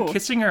 He's kind of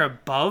kissing her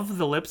above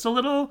the lips a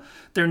little.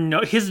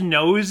 His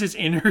nose is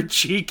in her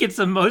cheek. It's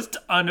the most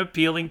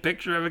unappealing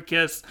picture of a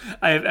kiss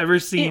I have ever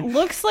seen. It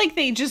looks like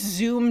they just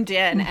zoomed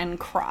in and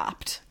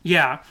cropped.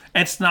 Yeah,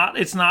 it's not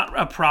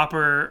a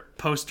proper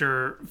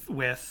poster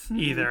width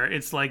either.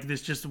 It's like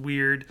this just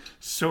weird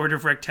sort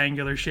of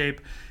rectangular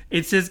shape.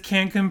 It says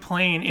Can't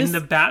Complain in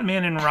the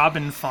Batman and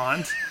Robin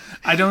font.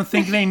 I don't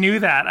think they knew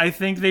that. I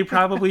think they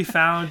probably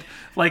found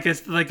like a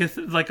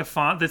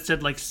font that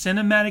said like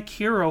Cinematic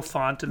Hero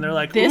font, and they're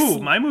like, ooh,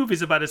 my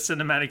movie's about a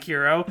cinematic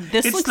hero.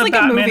 It's looks the like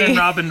Batman a movie. And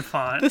Robin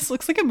font. This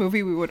looks like a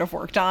movie we would have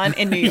worked on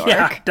in New York.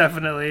 Yeah,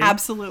 definitely.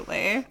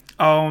 Absolutely.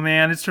 Oh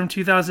man, it's from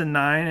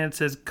 2009 and it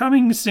says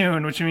coming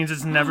soon, which means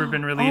it's never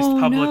been released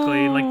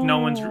publicly. No. Like no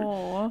one's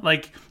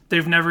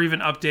they've never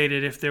even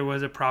updated if there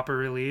was a proper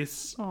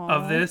release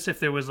of this. If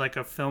there was like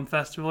a film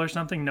festival or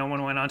something, no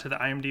one went onto the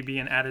IMDb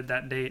and added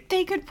that date.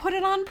 They could put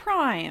it on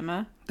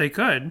Prime. They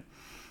could.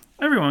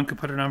 Everyone could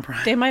put it on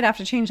Prime. They might have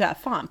to change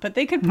that font, but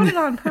they could put it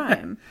on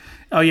Prime.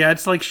 Oh yeah,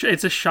 it's like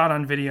it's a shot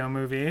on video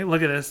movie.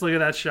 Look at this. Look at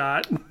that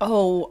shot.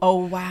 Oh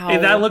wow. Hey,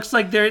 that looks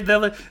like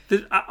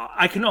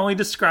I can only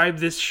describe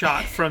this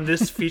shot from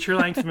this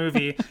feature-length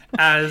movie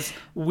as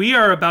we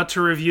are about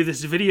to review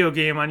this video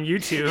game on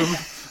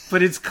YouTube,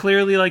 but it's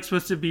clearly like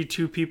supposed to be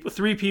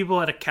three people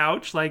at a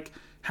couch, like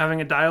having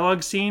a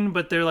dialogue scene,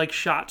 but they're like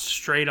shot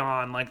straight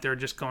on, like they're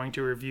just going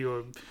to review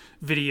a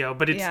video.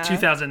 But it's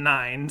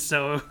 2009,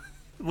 so it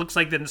looks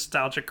like the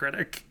Nostalgia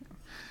Critic.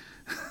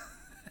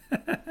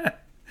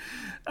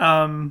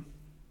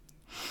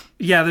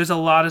 Yeah, there's a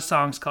lot of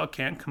songs called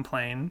Can't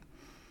Complain.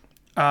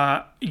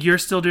 You're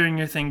still doing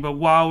your thing, but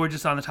while we're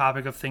just on the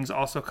topic of things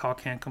also called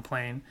Can't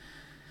Complain,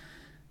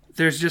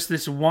 there's just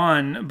this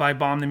one by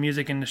Bomb the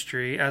Music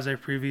Industry, as I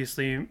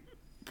previously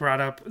brought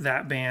up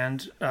that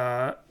band,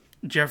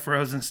 Jeff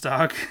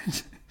Rosenstock,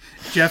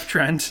 Jeff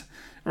Trent,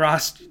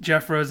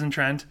 Jeff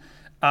Rosentrent,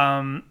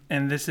 and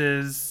this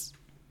is,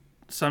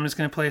 so I'm just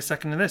going to play a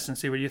second of this and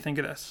see what you think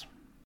of this.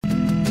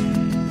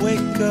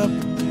 Wake up,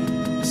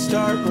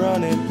 start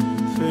running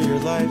for your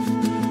life.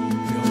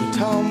 Fill a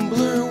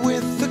tumbler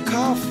with the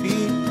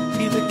coffee,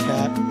 feed the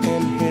cat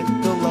and hit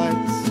the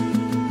lights.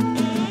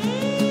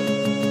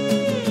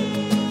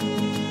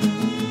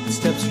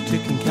 Steps are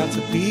ticking, counts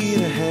a beat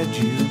ahead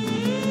you.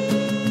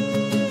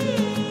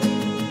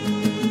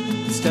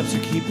 Steps are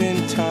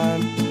keeping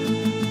time,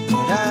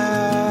 but I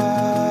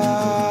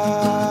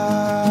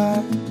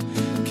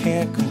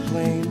can't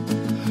complain.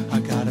 I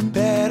got a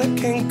bed I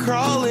can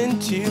crawl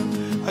into.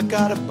 I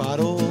got a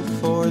bottle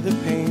for the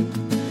pain.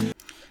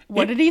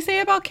 What did he say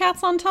about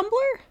cats on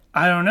Tumblr?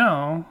 I don't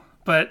know,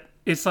 but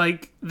it's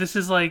like, this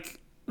is like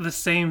the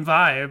same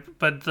vibe,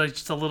 but like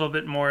just a little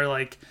bit more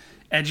like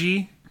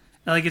edgy.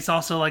 Like it's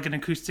also like an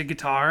acoustic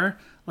guitar.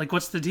 Like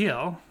what's the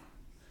deal?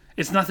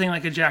 It's nothing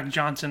like a Jack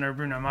Johnson or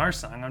Bruno Mars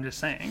song, I'm just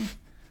saying.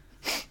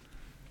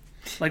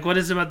 Like what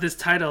is it about this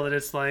title that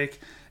it's like,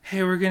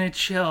 hey, we're gonna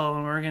chill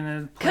and we're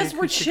gonna play because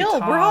we're acoustic chill.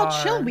 guitar. We're all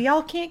chill. We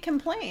all can't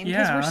complain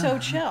because we're so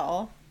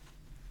chill.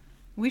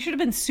 We should have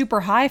been super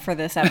high for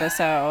this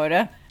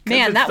episode.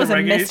 Man, that was a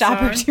missed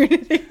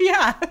opportunity.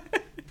 Yeah.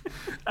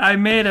 I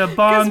made a Because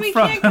bong we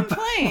from can't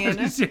complain.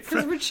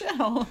 Because we're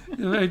chill.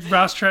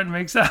 Ross Trent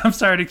makes. I'm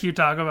sorry to keep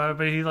talking about it,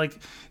 but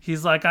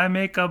he's like, I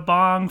make a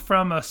bong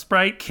from a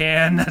Sprite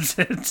can. That's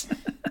it.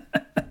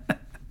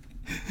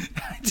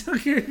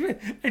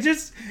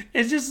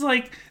 It's just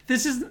like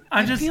this is.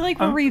 I feel like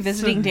we're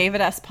revisiting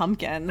David S.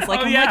 Pumpkins. Like,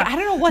 I'm like, I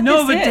don't know what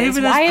no, this but is.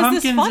 David Why S. is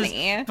Pumpkins this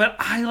funny? but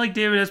I like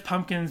David S.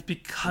 Pumpkins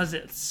because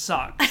it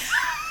sucks.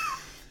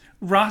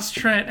 Ross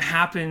Trent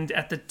happened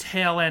at the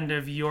tail end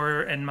of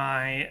your and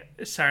my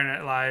Saturday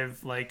Night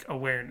Live like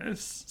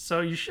awareness,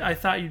 so I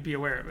thought you'd be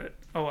aware of it.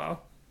 Oh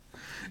well.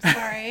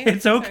 Sorry.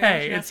 It's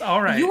okay. It's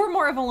all right. You were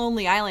more of a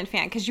Lonely Island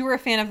fan because you were a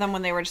fan of them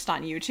when they were just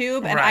on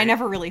YouTube, and I Right.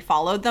 never really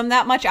followed them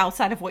that much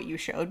outside of what you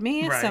showed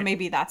me. So Right.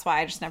 maybe that's why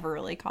I just never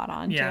really caught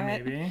on to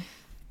it. Maybe.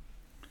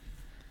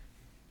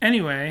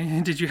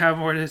 Anyway, did you have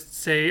more to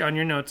say on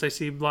your notes? I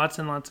see lots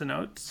and lots of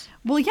notes.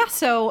 Well, yeah.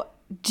 So,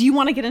 do you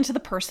want to get into the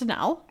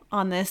personnel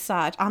on this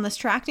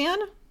track, Dan?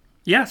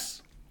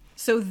 Yes.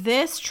 So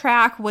this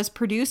track was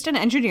produced and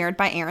engineered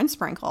by Aaron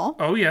Sprinkle.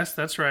 Oh, yes,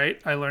 that's right.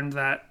 I learned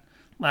that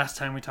last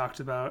time we talked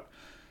about.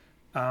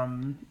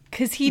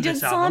 Because he did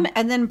This some, album?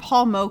 and then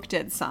Paul Moak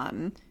did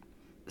some.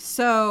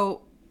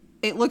 So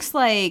it looks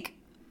like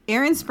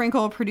Aaron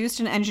Sprinkle produced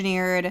and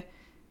engineered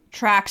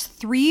tracks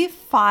 3,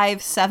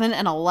 5, 7,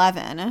 and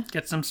 11.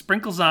 Get some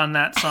sprinkles on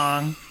that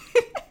song.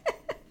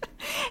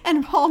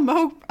 And Paul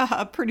Moak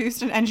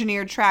produced and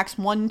engineered tracks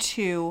 1,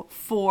 2,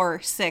 4,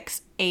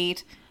 6,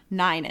 8,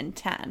 9, and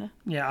 10.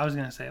 Yeah, I was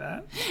going to say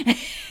that.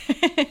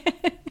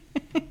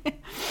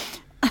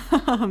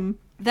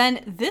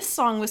 Then this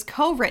song was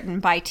co-written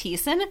by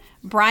Thiessen,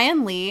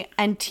 Brian Lee,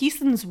 and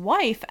Thiessen's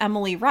wife,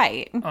 Emily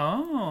Wright,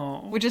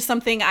 Oh. which is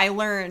something I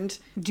learned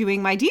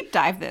doing my deep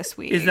dive this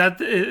week. Is that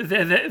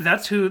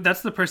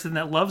that's the person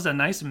that loves a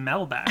nice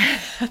Melback?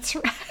 That's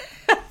right.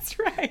 That's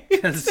right.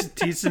 Because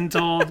Thiessen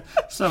told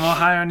some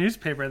Ohio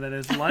newspaper that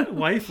his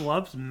wife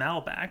loves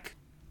Malbec.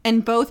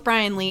 And both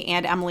Brian Lee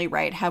and Emily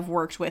Wright have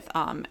worked with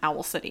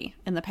Owl City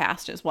in the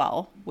past as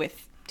well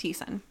with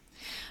Thiessen.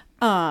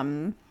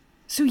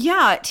 So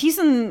yeah,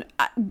 Thiessen,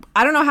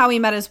 I don't know how he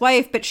met his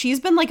wife, but she's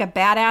been like a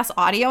badass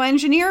audio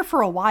engineer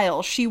for a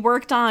while. She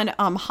worked on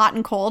Hot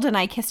and Cold and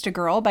I Kissed a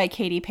Girl by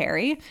Katy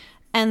Perry.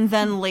 And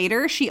then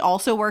later she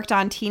also worked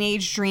on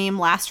Teenage Dream,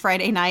 Last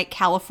Friday Night,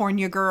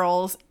 California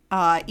Girls,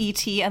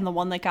 E.T. and The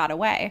One That Got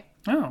Away.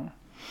 Oh.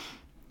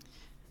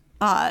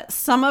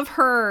 Some of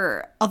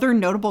her other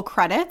notable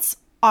credits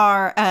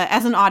are,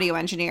 as an audio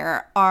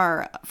engineer,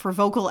 are for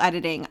vocal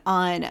editing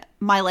on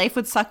My Life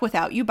Would Suck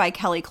Without You by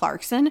Kelly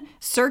Clarkson,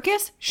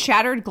 Circus,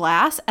 Shattered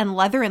Glass, and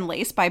Leather and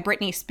Lace by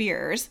Britney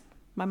Spears.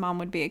 My mom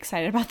would be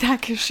excited about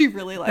that because she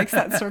really likes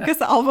that Circus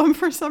album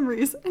for some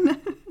reason.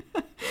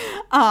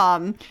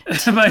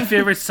 My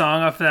favorite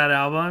song off that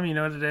album, you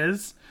know what it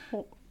is?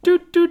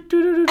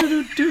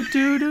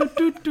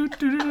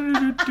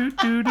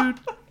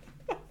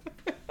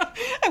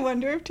 I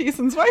wonder if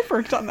Thiessen's wife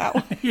worked on that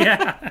one.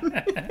 Yeah.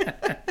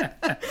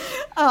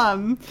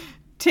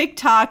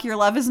 TikTok, Your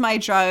Love Is My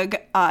Drug,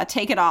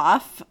 Take It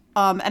Off,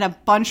 and a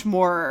bunch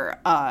more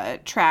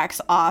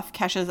tracks off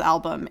Kesha's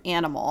album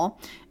Animal.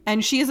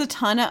 And she has a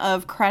ton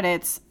of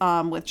credits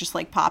with just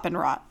like pop and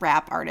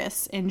rap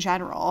artists in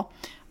general.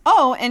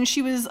 Oh, and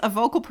she was a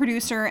vocal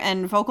producer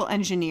and vocal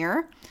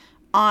engineer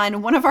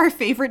on one of our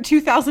favorite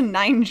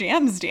 2009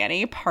 jams,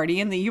 Danny, Party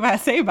in the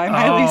USA by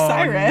Miley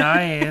Cyrus.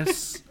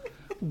 Nice.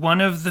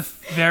 One of the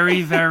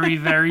very, very,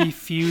 very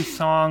few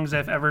songs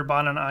I've ever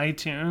bought on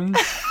iTunes.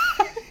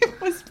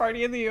 Was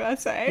Party in the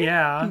USA?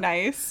 Yeah.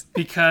 Nice.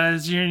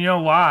 Because you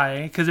know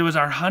why? Because it was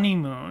our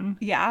honeymoon.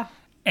 Yeah.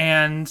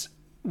 And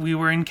we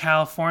were in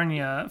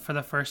California for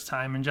the first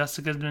time, and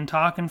Jessica's been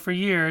talking for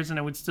years, and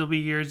it would still be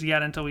years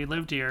yet until we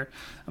lived here,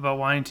 about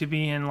wanting to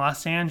be in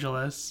Los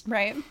Angeles.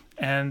 Right.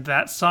 And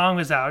that song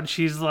was out.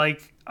 She's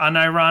like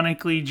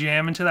unironically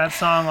jamming to that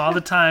song all the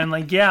time.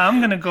 Like, yeah, I'm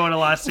going to go to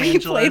Los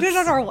Angeles. We played it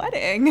at our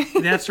wedding.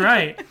 That's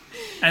right.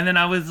 And then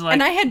I was like...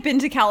 And I had been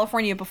to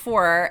California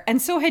before,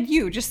 and so had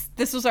you. Just,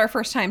 this was our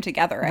first time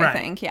together, I Right.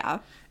 think. Yeah.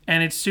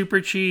 And it's super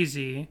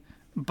cheesy,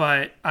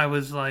 but I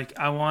was like,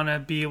 I want to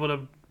be able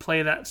to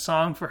play that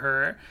song for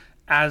her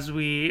as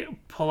we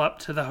pull up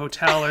to the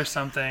hotel or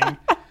something.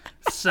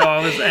 So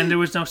I was, and there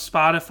was no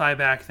Spotify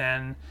back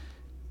then,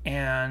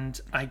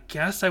 and I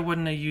guess I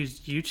wouldn't have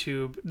used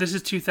YouTube. This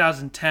is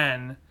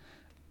 2010.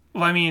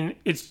 Well, I mean,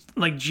 it's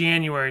like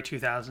January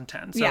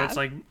 2010, so Yeah. it's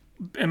like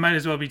it might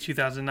as well be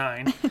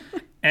 2009.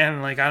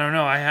 And like, I don't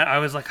know, I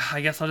was like,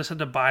 I guess I'll just have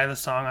to buy the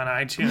song on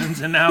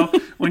iTunes. And now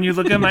when you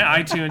look at my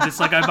iTunes, it's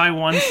like I buy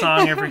one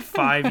song every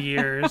 5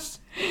 years.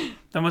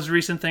 The most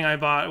recent thing I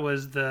bought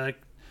was the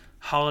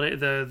holiday,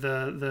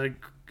 the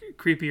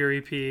Creepier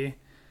EP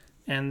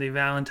and the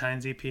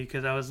Valentine's EP,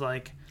 because I was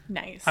like,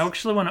 Nice. I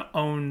actually want to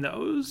own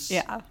those.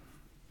 Yeah.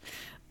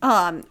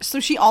 So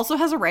she also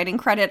has a writing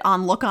credit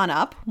on Look On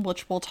Up,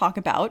 which we'll talk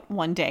about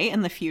one day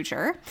in the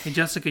future. Hey,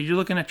 Jessica, you're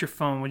looking at your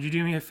phone. Would you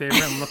do me a favor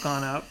and look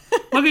on up?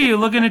 Look at you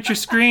looking at your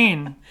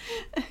screen.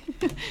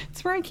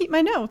 It's where I keep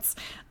my notes.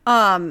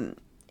 And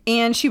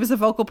And she was a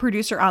vocal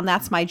producer on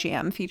That's My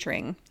Jam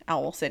featuring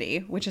Owl City,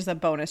 which is a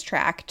bonus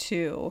track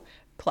to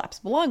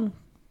Collapsible Lung.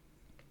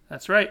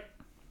 That's right.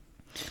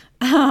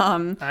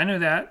 I knew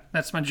that.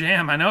 That's my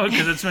jam. I know it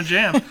because it's my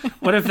jam.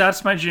 What if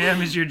That's My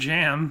Jam is your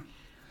jam?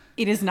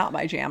 It is not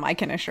my jam, I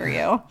can assure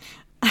you.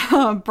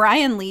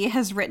 Brian Lee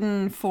has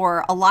written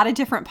for a lot of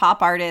different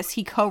pop artists.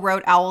 He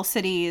co-wrote Owl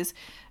City's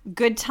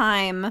Good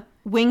Time,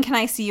 When Can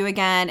I See You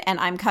Again, and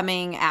I'm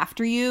Coming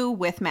After You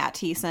with Matt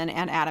Thiessen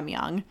and Adam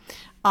Young.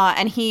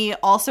 And he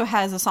also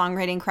has a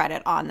songwriting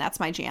credit on That's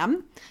My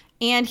Jam.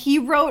 And he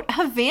wrote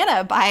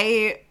Havana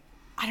by,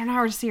 I don't know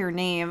how to say her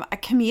name,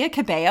 Camila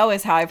Cabello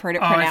is how I've heard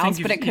it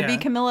pronounced, but it could be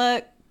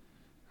Camila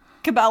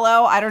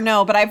Cabello. I don't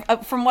know,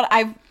 but from what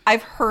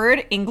I've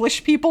heard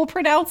English people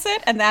pronounce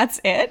it, and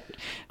that's it.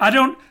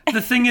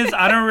 The thing is,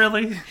 I don't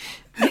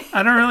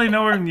really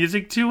know her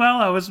music too well.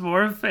 I was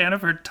more a fan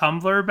of her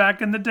Tumblr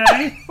back in the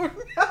day.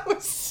 No,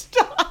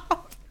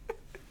 stop.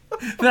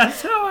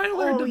 That's how I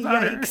learned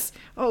about yikes.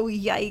 Oh,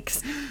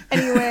 yikes.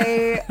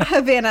 Anyway,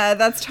 Havana,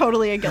 that's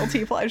totally a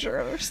guilty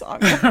pleasure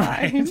song of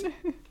mine.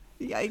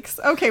 Yikes.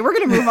 Okay, we're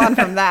going to move on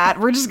from that.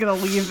 We're just going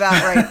to leave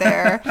that right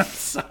there.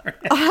 Sorry.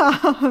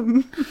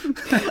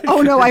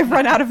 Oh, no, I've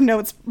run out of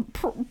notes,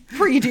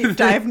 pre-deep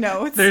dive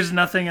notes. There's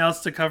nothing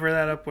else to cover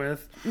that up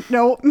with.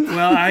 Nope.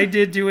 Well, I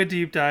did do a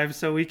deep dive,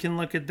 so we can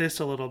look at this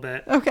a little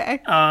bit.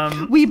 Okay.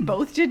 We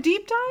both did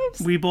deep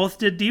dives? We both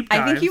did deep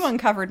dives. I think you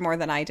uncovered more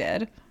than I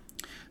did.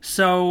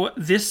 So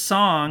this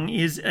song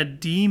is a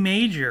D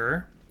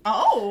major.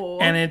 Oh.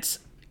 And it's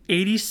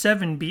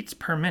 87 beats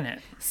per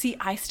minute. See,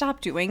 I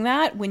stopped doing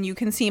that when You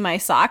Can See My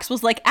Socks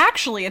was like,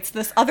 actually, it's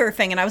this other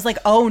thing. And I was like,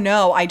 oh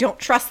no, I don't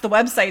trust the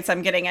websites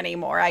I'm getting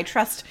anymore. I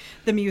trust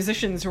the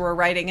musicians who are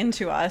writing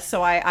into us.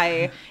 So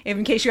I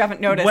in case you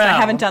haven't noticed, I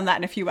haven't done that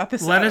in a few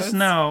episodes. Let us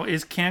know,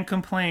 is Can't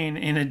Complain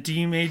in a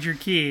D major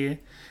key,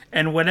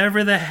 and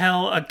whatever the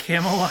hell a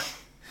Camelot,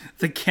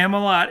 the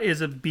Camelot is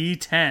a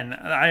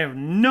B10. I have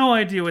no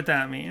idea what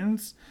that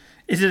means.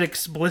 Is it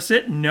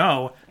explicit?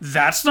 No,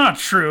 that's not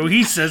true.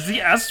 He says the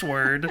S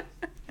word.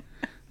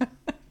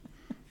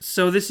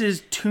 So this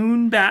is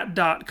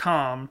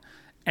tunebat.com,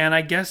 and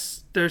I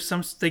guess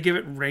they give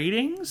it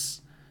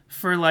ratings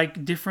for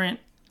like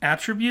different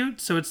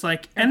attributes. So it's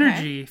like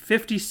energy,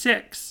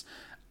 56.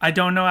 I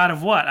don't know out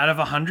of what? Out of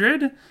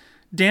 100?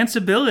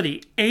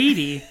 Danceability,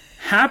 80.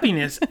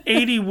 Happiness,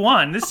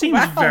 81. This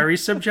seems very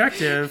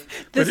subjective.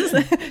 This is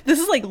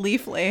like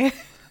Leafly.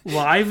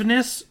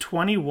 Liveness,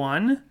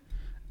 21.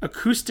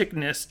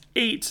 Acousticness,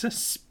 8.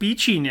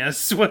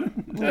 Speechiness, what?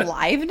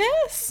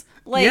 Liveness?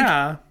 Like,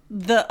 yeah.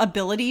 The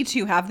ability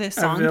to have this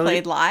song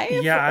played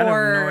live? Yeah, I have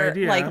no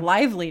idea. Like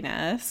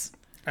liveliness?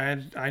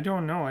 I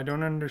don't know. I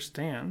don't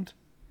understand.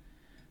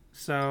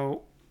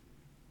 So,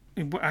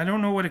 I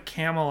don't know what a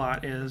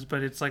Camelot is,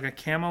 but it's like a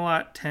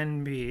Camelot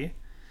 10B.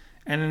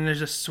 And then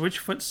there's a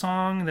Switchfoot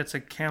song that's a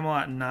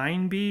Camelot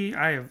 9B.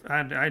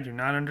 I do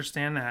not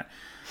understand that.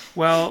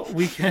 Well,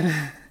 we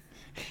can...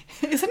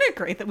 Isn't it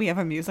great that we have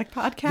a music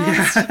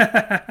podcast?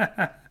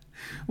 Yeah.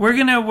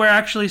 We're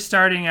actually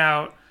starting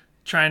out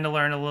trying to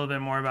learn a little bit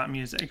more about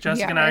music.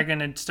 Jessica and I are going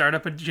to start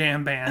up a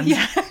jam band.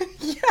 Yeah.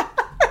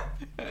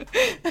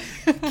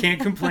 Can't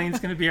Complain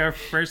is going to be our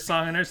first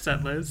song on our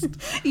set list.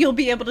 You'll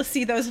be able to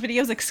see those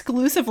videos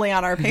exclusively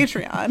on our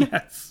Patreon.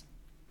 Yes.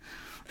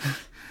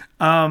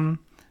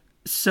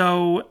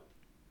 So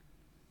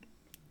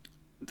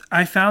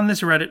I found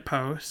this Reddit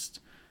post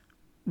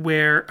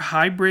where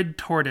Hybrid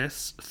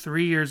Tortoise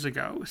 3 years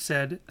ago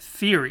said,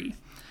 theory,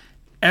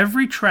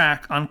 every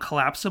track on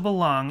Collapsible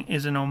Lung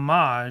is an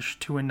homage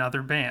to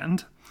another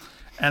band.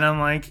 And I'm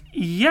like,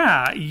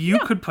 yeah, you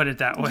could put it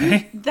that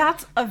way.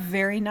 That's a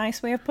very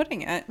nice way of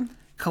putting it.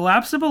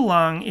 Collapsible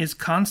Lung is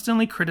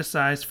constantly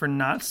criticized for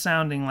not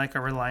sounding like a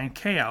Relient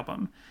K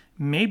album.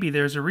 Maybe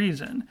there's a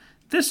reason.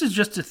 This is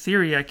just a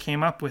theory I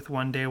came up with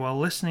one day while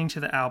listening to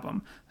the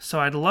album,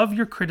 so I'd love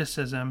your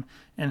criticism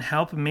and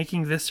help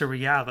making this a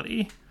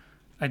reality.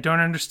 I don't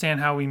understand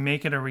how we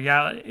make it a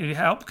reality.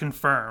 Help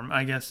confirm,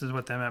 I guess is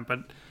what they meant, but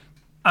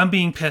I'm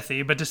being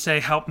pithy, but to say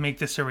help make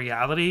this a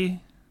reality,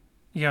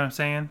 you know what I'm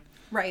saying?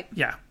 Right.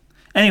 Yeah.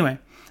 Anyway,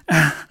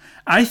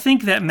 I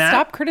think that Matt...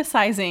 Stop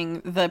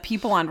criticizing the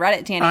people on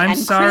Reddit, Danny, I'm and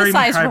sorry,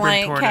 criticize Hybrid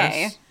Relient Tortoise.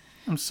 K.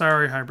 I'm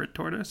sorry, Hybrid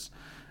Tortoise.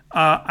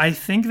 I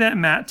think that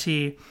Matt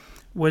T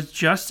was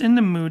just in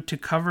the mood to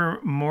cover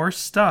more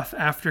stuff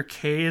after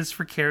K is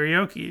for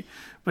Karaoke,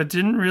 but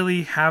didn't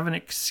really have an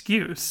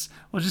excuse.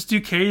 We'll just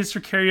do K is for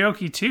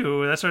Karaoke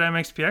too. That's what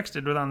MXPX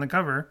did with On the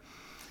Cover.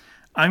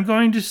 I'm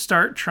going to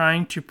start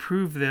trying to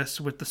prove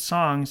this with the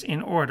songs in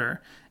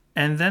order,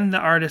 and then the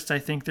artist I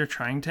think they're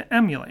trying to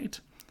emulate.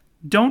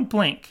 Don't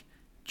Blink,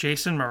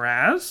 Jason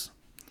Mraz?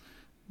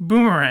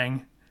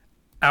 Boomerang,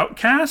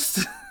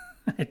 Outkast?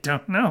 I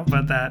don't know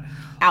about that.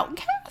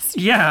 Outkast?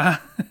 Yeah.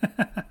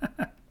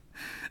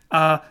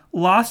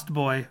 Lost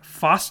Boy,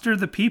 Foster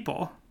the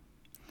People.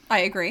 I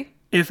agree.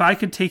 If I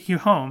Could Take You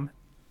Home,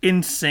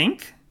 In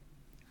Sync.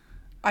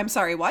 I'm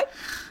sorry, what?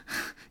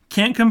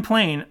 Can't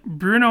Complain,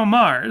 Bruno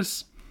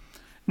Mars.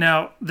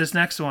 Now, this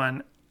next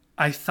one,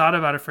 I thought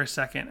about it for a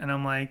second, and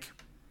I'm like,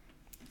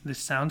 this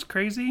sounds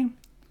crazy,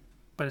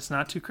 but it's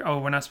not too. Oh,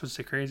 we're not supposed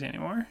to say crazy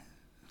anymore.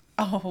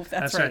 Oh,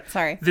 that's right.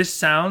 Sorry. This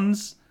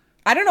sounds.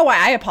 I don't know why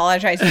I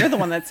apologize. You're the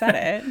one that said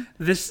it.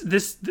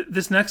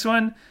 This next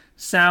one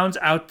sounds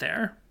out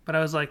there, but I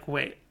was like,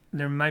 wait,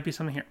 there might be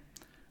something here.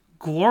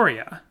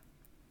 Gloria,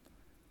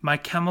 My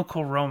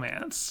Chemical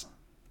Romance.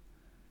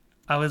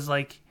 I was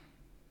like,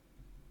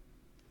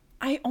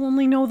 I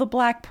only know the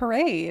Black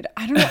Parade.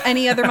 I don't know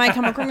any other My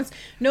Chemical Romance.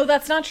 No,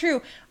 that's not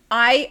true.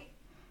 Back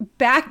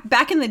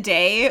in the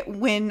day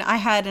when I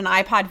had an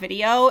iPod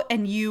video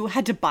and you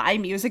had to buy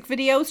music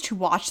videos to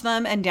watch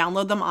them and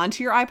download them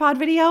onto your iPod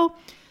video,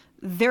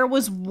 there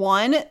was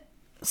one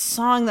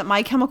song that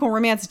My Chemical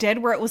Romance did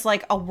where it was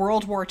like a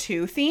World War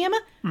II theme.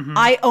 Mm-hmm.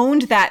 I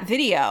owned that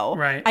video.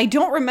 Right. I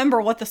don't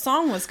remember what the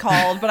song was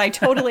called, but I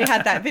totally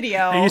had that video.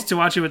 I used to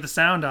watch it with the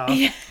sound off.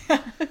 Yeah.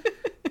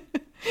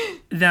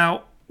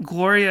 Now,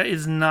 Gloria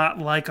is not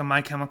like a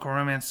My Chemical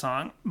Romance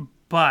song,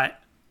 but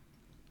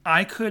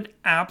I could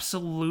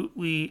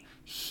absolutely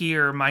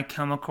hear My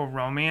Chemical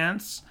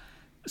Romance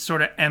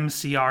sort of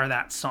MCR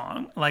that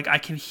song. Like, I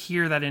can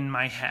hear that in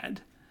my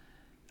head.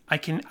 I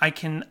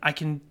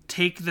can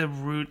take the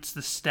roots,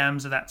 the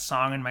stems of that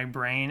song in my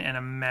brain and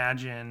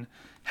imagine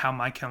how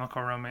My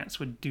Chemical Romance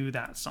would do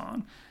that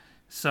song.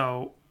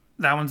 So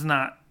that one's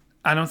not,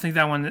 I don't think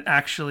that one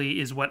actually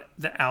is what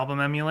the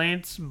album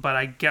emulates, but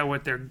I get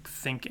what they're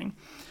thinking.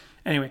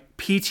 Anyway,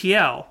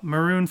 PTL,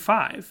 Maroon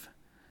 5,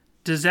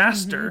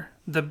 Disaster,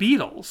 The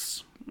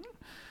Beatles,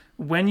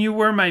 When You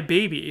Were My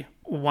Baby,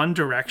 One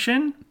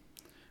Direction,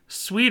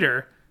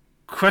 Sweeter,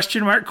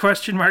 question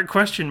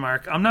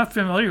mark. I'm not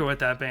familiar with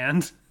that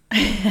band.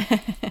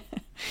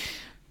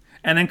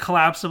 And then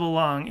Collapsible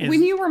Lung is...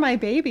 When You Were My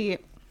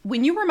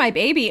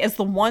Baby is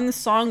the one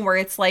song where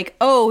it's like,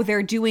 oh,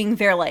 they're doing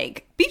their,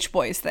 like, Beach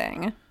Boys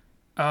thing.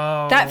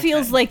 Oh, that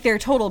feels like their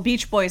total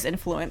Beach Boys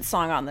influence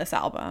song on this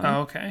album.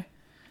 Oh, okay.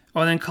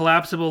 Well, then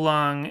Collapsible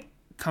Lung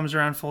comes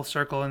around full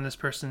circle in this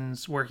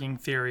person's working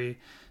theory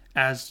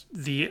as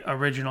the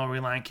original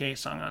Relient K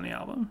song on the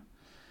album.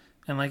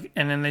 And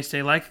then they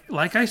say,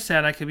 like I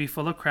said, I could be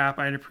full of crap.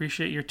 I'd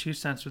appreciate your 2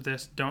 cents with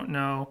this. Don't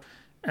know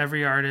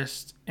every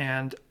artist,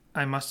 and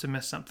I must have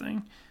missed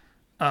something.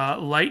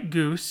 Light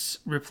Goose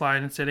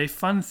replied and said, a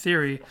fun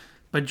theory,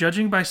 but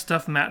judging by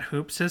stuff Matt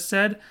Hoops has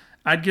said,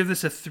 I'd give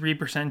this a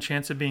 3%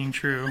 chance of being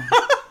true.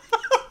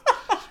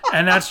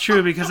 And that's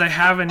true because I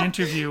have an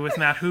interview with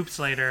Matt Hoops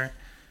later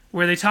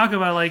where they talk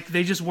about, like,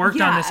 they just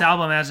worked on this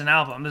album as an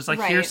album. There's,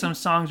 like, here's some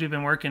songs we've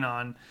been working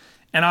on.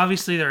 And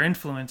obviously they're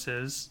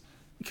influences,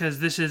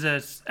 because this is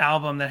an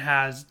album that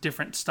has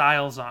different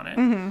styles on it.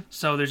 Mm-hmm.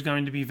 So there's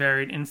going to be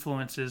varied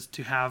influences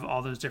to have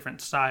all those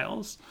different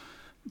styles.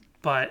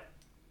 But,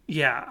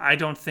 yeah, I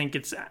don't think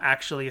it's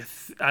actually...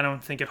 I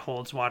don't think it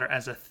holds water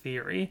as a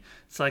theory.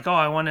 It's like, oh,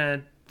 I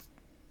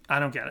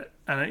don't get it.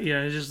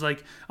 It's just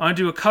like, I want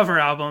to do a cover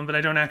album, but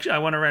I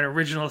want to write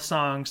original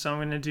songs, so I'm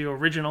going to do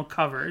original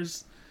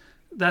covers.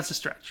 That's a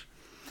stretch.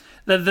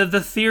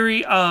 The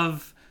theory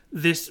of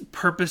this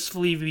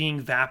purposefully being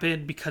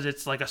vapid because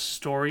it's like a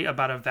story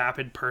about a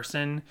vapid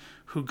person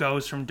who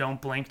goes from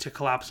Don't Blink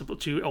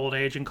to old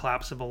age and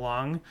collapsible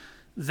lung,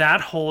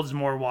 that holds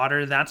more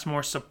water. That's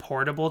more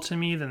supportable to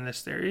me than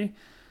this theory.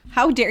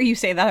 How dare you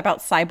say that about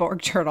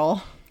Cyborg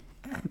Turtle?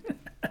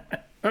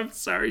 I'm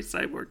sorry,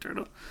 Cyborg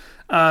Turtle.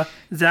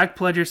 Zach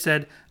Pledger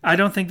said, I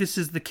don't think this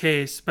is the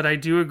case, but I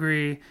do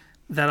agree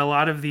that a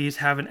lot of these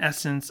have an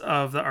essence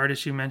of the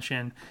artist you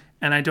mentioned.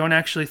 And I don't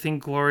actually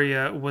think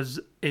Gloria was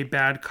a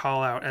bad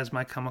call-out as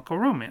My Chemical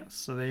Romance.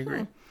 So they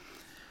agree.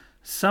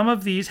 Some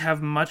of these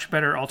have much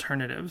better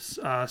alternatives,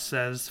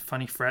 says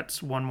Funny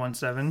Frets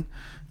 117.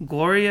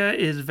 Gloria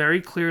is very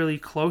clearly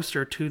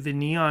closer to the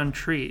Neon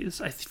Trees.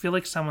 I feel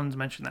like someone's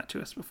mentioned that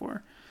to us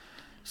before.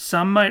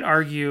 Some might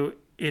argue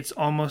it's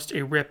almost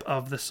a rip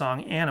of the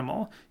song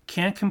Animal.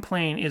 Can't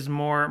Complain is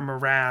more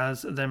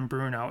Mraz than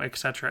Bruno,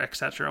 etc.,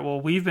 etc.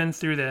 Well, we've been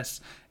through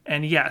this,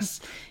 and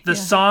yes, the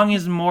song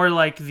is more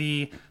like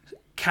the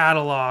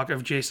catalog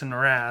of Jason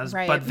Mraz,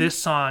 but this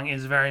song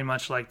is very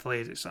much like the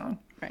Lazy Song.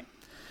 Right.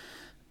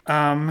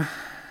 And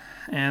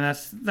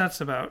that's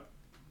about,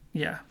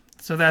 yeah.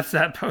 So that's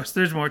that post.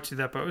 There's more to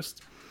that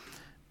post.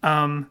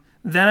 Then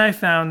I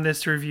found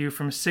this review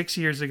from 6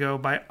 years ago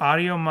by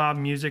Audio Mob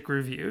Music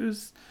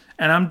Reviews.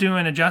 And I'm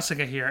doing a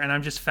Jessica here, and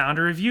I've just found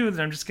a review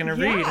that I'm just going to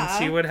read and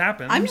see what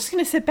happens. I'm just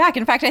going to sit back.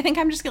 In fact, I think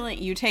I'm just going to let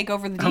you take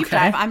over the deep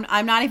dive.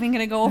 I'm not even going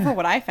to go over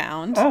what I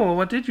found. Oh, well,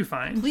 what did you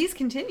find? Please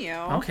continue.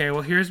 Okay,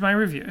 well, here's my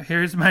review.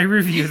 Here's my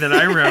review that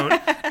I wrote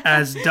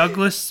as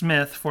Douglas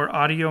Smith for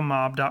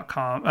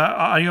audiomob.com,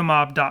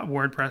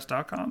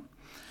 audiomob.wordpress.com.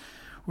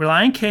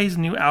 Relient K's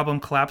new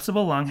album,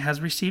 Collapsible Lung, has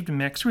received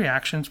mixed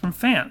reactions from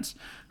fans,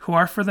 who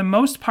are for the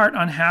most part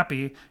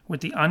unhappy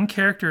with the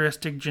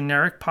uncharacteristic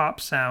generic pop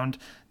sound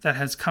that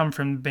has come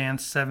from the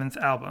band's 7th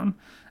album.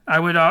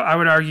 I would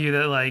argue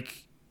that,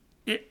 like,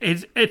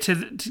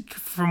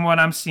 from what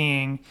I'm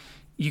seeing,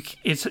 you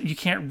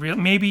can't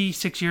really, maybe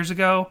 6 years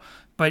ago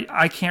but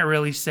I can't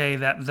really say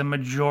that the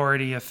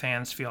majority of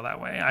fans feel that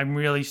way. I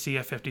really see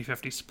a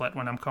 50-50 split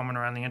when I'm combing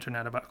around the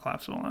internet about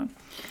Collapsible Lung.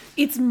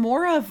 It's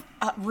more of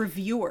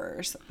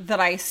reviewers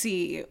that I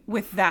see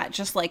with that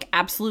just like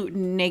absolute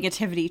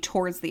negativity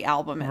towards the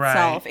album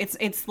itself. Right.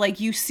 It's like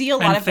you see a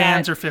lot of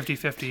fans that. are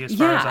 50-50 as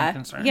far as I'm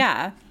concerned.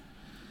 Yeah.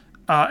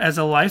 As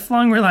a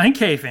lifelong Relient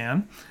K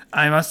fan,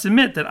 I must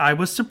admit that I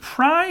was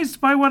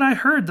surprised by what I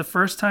heard the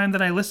first time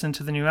that I listened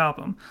to the new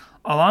album.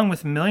 Along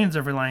with millions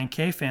of Relient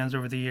K fans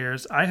over the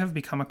years, I have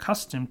become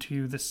accustomed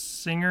to their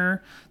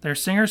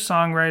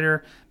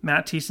singer-songwriter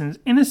Matt Thiessen's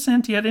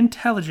innocent yet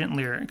intelligent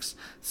lyrics.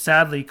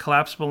 Sadly,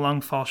 Collapsible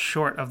Lung falls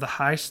short of the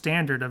high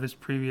standard of his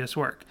previous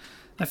work.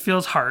 That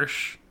feels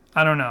harsh.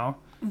 I don't know.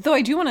 Though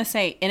I do want to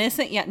say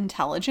innocent yet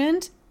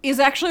intelligent is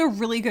actually a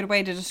really good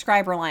way to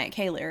describe Relient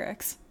K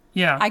lyrics.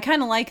 Yeah. I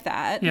kind of like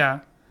that. Yeah.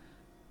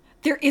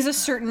 There is a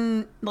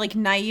certain like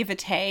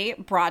naivete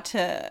brought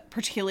to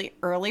particularly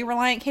early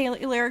Relient K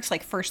lyrics,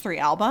 like first 3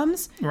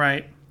 albums.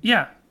 Right.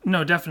 Yeah.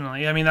 No,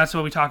 definitely. I mean, that's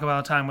what we talk about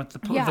all the time with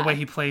the way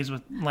he plays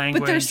with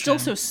language. But they're still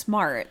so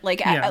smart.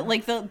 Like,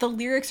 like the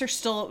lyrics are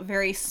still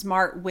very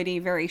smart, witty,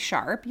 very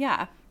sharp.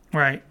 Yeah.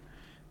 Right.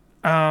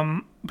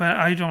 But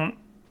I don't.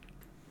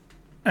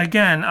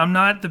 Again, I'm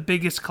not the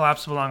biggest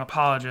Collapsible Lung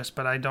apologist,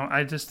 but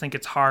I just think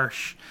it's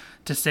harsh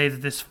to say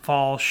that this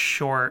falls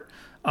short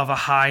of a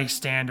high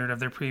standard of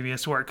their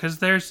previous work. Because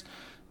there's,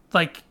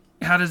 like,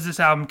 how does this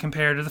album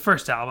compare to the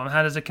first album?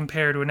 How does it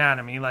compare to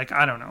Anatomy? Like,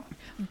 I don't know.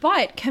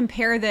 But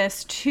compare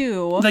this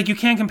to... Like, you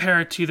can't compare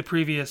it to the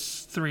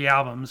previous 3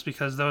 albums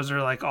because those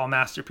are, like, all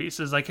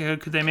masterpieces. Like, could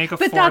they make a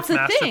fourth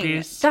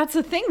masterpiece? That's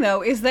the thing,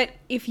 though, is that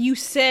if you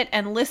sit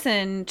and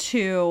listen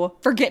to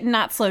Forget and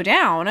Not Slow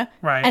Down,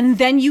 right, and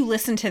then you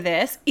listen to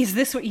this, is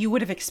this what you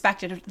would have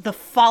expected the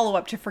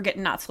follow-up to Forget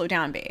and Not Slow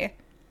Down be?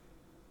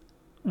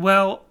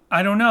 Well,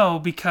 I don't know,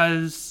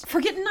 because...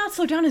 Forget and Not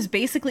Slow Down is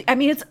basically... I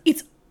mean,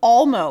 it's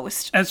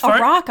almost a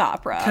rock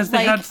opera. Because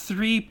they had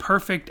 3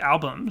 perfect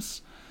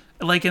albums.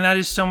 Like, and that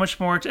is so much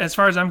more, as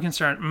far as I'm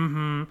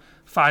concerned,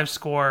 5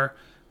 Score,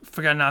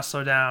 Forget Not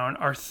Slow Down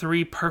are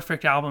 3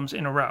 perfect albums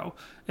in a row.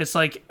 It's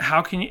like,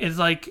 how can you, it's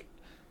like,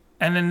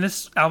 and then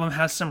this album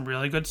has some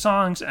really good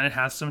songs, and it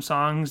has some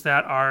songs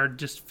that are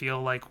just feel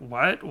like,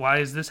 what? Why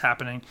is this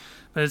happening?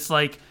 But it's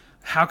like,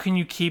 how can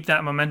you keep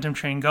that momentum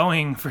train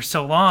going for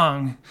so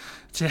long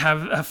to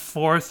have a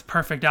 4th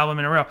perfect album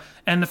in a row?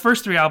 And the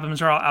first 3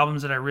 albums are all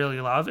albums that I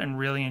really love and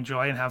really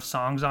enjoy and have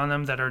songs on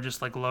them that are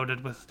just like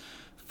loaded with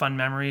fun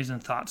memories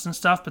and thoughts and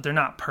stuff, but they're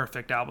not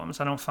perfect albums.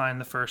 I don't find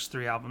the first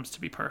 3 albums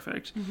to be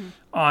perfect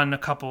on a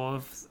couple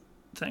of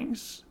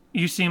things.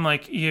 You seem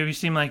like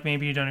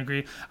maybe you don't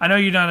agree. I know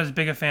you're not as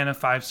big a fan of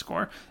 5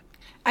 Score.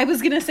 I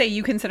was going to say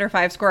you consider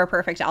 5 Score a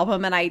perfect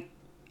album, and I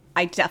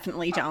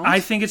definitely don't.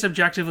 I think it's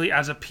objectively,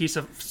 as a piece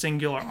of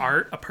singular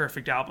art, a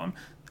perfect album.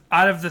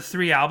 Out of the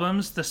 3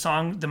 albums,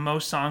 the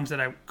most songs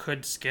that I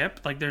could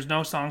skip, like there's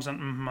no songs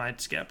on I'd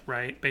skip,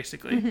 right?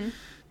 Basically.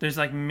 There's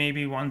like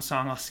maybe 1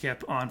 song I'll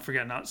skip on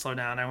Forget Not Slow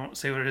Down. I won't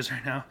say what it is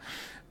right now.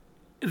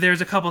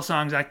 There's a couple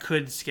songs I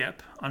could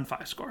skip on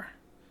 5 Score.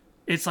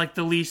 It's like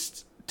the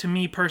least, to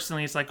me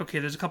personally, it's like, okay,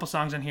 there's a couple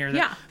songs on here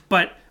that,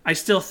 but I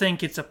still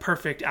think it's a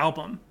perfect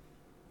album.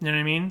 You know what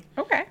I mean?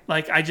 Okay.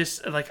 Like, I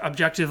just, like,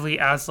 objectively,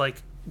 as,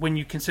 like, when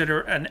you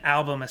consider an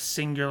album a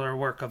singular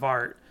work of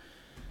art,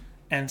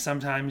 and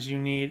sometimes you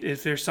need,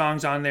 if there's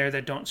songs on there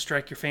that don't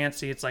strike your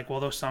fancy, it's like,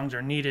 well, those songs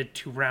are needed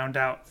to round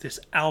out this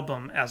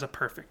album as a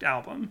perfect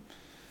album.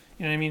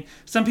 You know what I mean?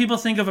 Some people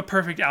think of a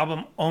perfect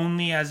album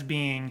only as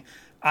being,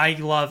 I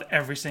love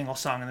every single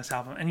song in this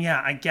album. And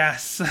yeah, I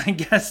guess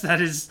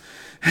that is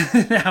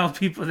how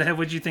people, that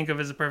what you think of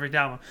as a perfect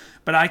album.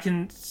 But I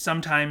can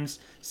sometimes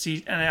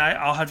see, and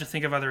I'll have to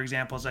think of other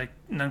examples, like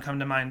none come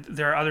to mind.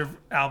 There are other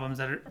albums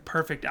that are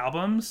perfect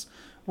albums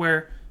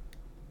where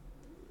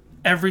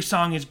every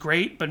song is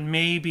great, but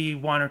maybe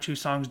 1 or 2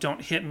 songs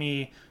don't hit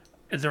me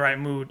in the right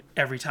mood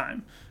every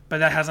time. But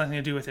that has nothing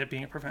to do with it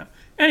being a perfect album.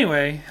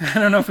 Anyway, I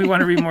don't know if we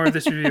want to read more of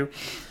this review.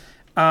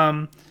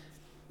 Then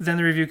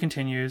the review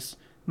continues.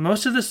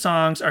 Most of the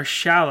songs are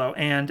shallow,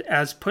 and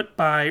as put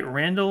by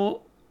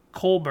Randall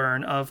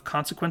Colburn of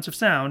Consequence of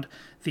Sound,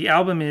 the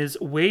album is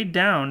weighed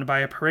down by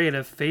a parade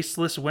of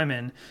faceless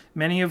women,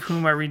 many of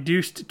whom are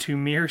reduced to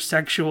mere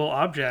sexual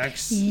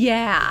objects.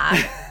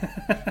 Yeah.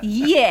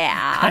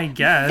 Yeah. I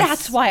guess.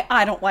 That's why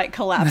I don't like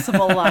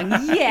Collapsible Lung.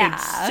 Yeah.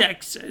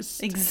 It's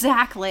sexist.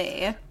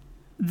 Exactly.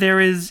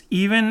 There is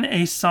even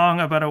a song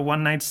about a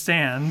one-night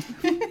stand,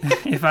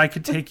 If I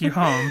Could Take You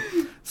Home,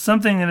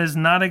 something that is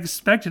not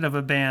expected of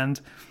a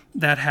band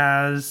that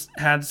has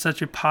had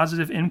such a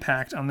positive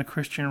impact on the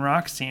Christian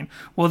rock scene.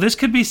 Well, this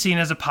could be seen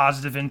as a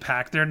positive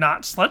impact. They're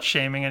not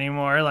slut-shaming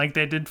anymore like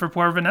they did for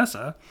poor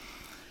Vanessa.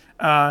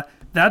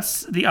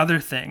 That's the other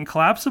thing.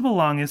 Collapsible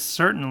Lung is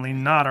certainly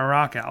not a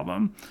rock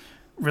album.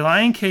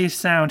 Relient K's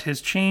sound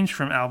has changed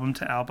from album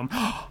to album.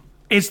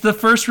 It's the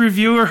first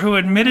reviewer who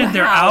admitted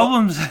their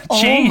albums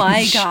changed. Oh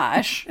my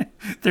gosh.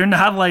 They're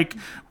not like,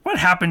 what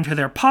happened to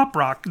their pop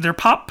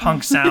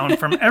punk sound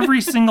from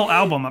every single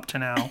album up to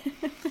now?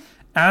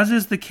 As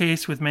is the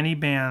case with many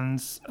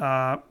bands,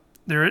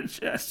 their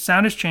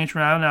sound has changed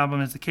from album to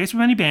album. Is the case with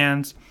many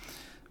bands,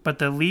 but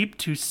the leap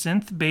to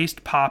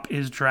synth-based pop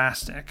is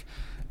drastic.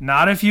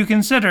 Not if you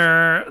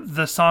consider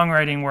the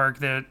songwriting work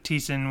that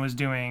Thiessen was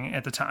doing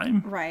at the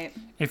time. Right.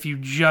 If you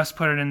just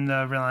put it in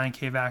the Relient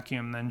K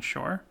vacuum, then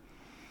sure.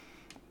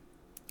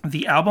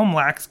 The album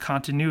lacks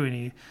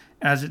continuity,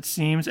 as it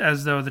seems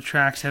as though the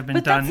tracks have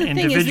been done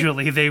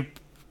individually.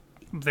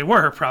 They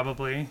were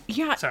probably.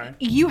 Yeah. Sorry.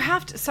 You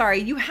have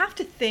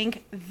to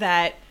think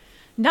that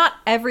not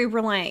every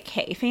Relient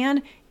K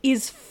fan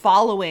is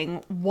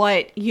following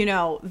what,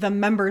 the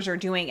members are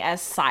doing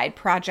as side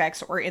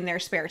projects or in their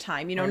spare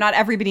time. Not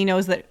everybody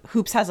knows that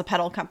Hoops has a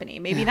pedal company.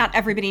 Maybe not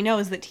everybody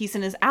knows that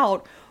Thiessen is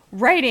out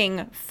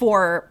writing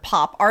for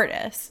pop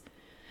artists.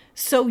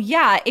 So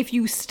yeah, if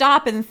you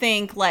stop and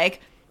think like,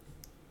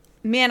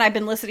 man, I've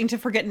been listening to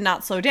Forget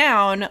Not Slow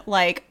Down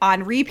like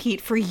on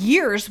repeat for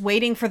years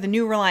waiting for the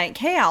new Relient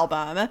K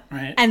album.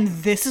 Right. And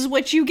this is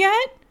what you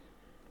get?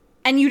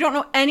 And you don't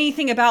know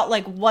anything about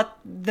like what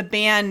the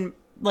band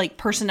like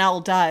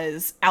personnel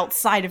does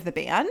outside of the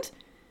band.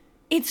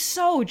 It's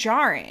so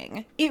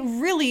jarring. It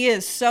really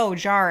is so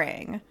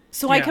jarring.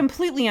 So I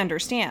completely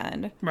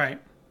understand. Right.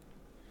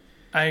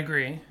 I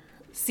agree.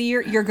 See,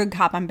 you're good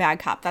cop, I'm bad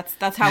cop.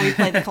 That's how we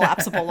play the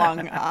collapsible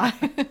long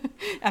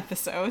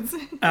episodes.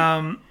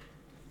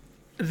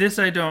 This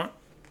I don't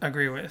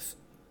agree with.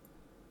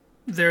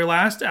 Their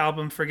last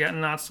album, Forget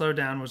Not Slow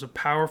Down, was a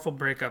powerful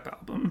breakup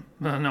album.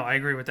 No, I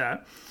agree with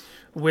that.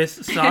 With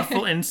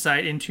thoughtful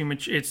insight into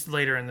it's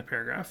later in the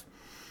paragraph.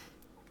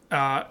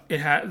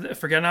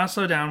 Forget Not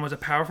Slow Down was a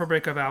powerful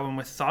breakup album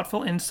with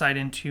thoughtful insight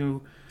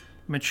into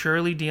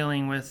maturely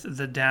dealing with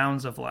the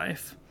downs of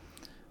life.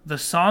 The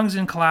songs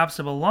in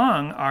Collapsible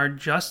Lung are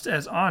just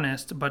as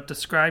honest, but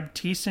describe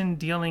Thiessen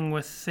dealing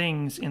with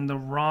things in the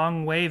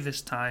wrong way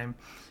this time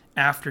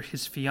after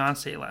his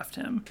fiancée left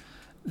him.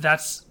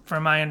 That's,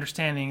 from my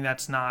understanding,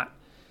 that's not...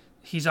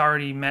 He's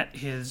already met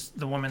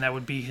the woman that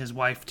would be his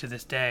wife to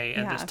this day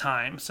at this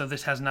time. So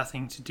this has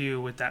nothing to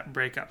do with that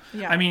breakup.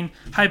 Yeah. I mean,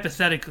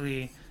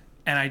 hypothetically,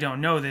 and I don't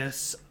know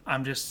this,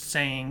 I'm just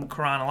saying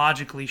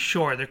chronologically,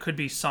 sure, there could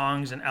be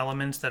songs and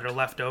elements that are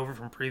left over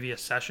from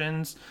previous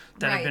sessions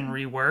that have been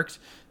reworked.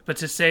 But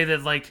to say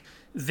that, like,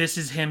 this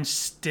is him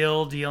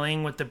still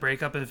dealing with the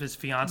breakup of his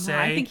fiancée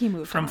I think he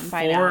moved from on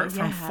by now.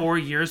 from 4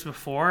 years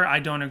before, I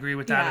don't agree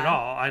with that at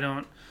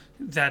all.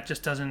 That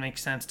just doesn't make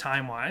sense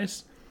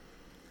time-wise.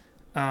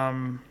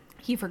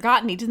 He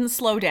forgot and he didn't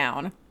slow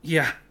down.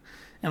 Yeah.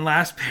 And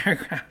last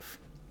paragraph.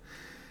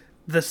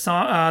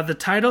 The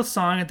title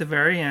song at the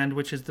very end,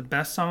 which is the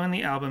best song on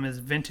the album, is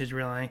Vintage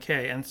Relient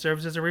K and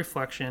serves as a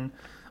reflection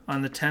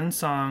on the 10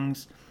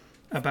 songs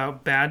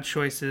about bad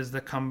choices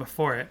that come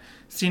before it.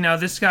 See, now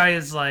this guy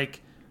is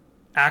like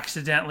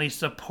accidentally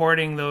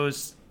supporting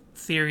those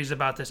theories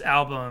about this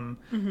album,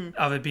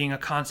 of it being a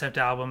concept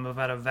album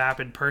about a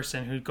vapid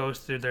person who goes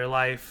through their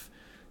life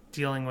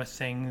dealing with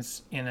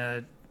things in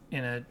a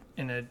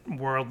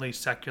worldly,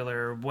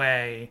 secular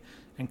way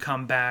and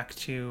come back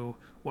to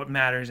what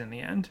matters in the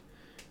end.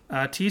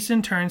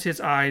 Thiessen turns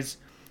his eyes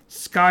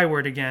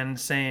skyward again,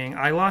 saying,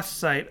 I lost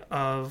sight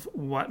of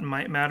what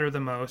might matter the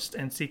most,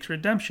 and seeks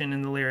redemption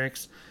in the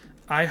lyrics,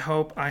 I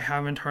hope I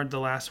haven't heard the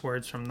last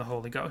words from the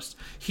Holy Ghost.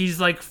 He's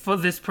like,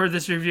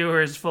 this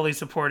reviewer is fully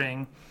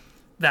supporting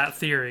that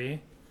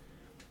theory.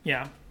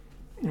 Yeah.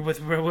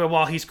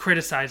 While he's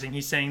criticizing,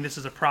 he's saying this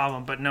is a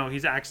problem, but no,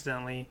 he's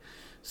accidentally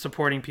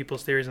supporting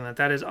people's theories on that.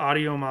 That is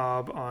Audio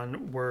Mob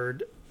on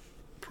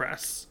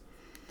WordPress.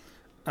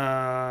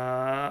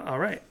 All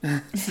right.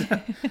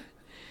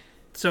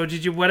 So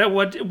did you what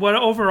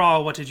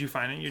overall what did you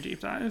find in your deep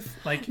dive?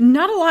 Like,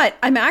 not a lot.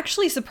 I'm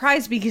actually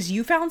surprised because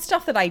you found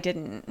stuff that I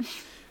didn't.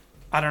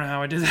 I don't know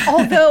how I did that.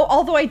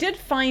 Although I did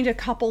find a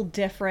couple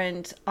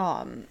different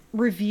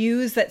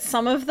reviews that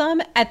some of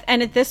them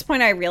and at this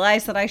point I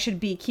realized that I should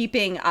be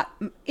keeping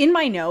in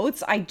my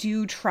notes. I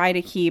do try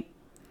to keep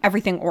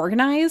everything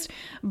organized,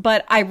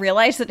 but I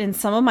realized that in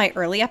some of my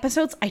early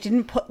episodes I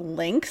didn't put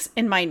links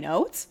in my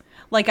notes.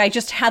 Like I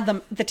just had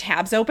the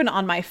tabs open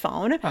on my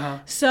phone.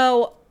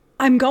 So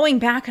I'm going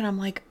back and I'm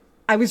like,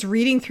 I was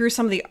reading through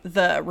some of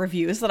the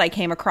reviews that I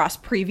came across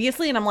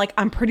previously, and I'm like,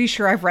 I'm pretty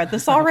sure I've read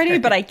this already,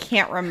 but I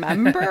can't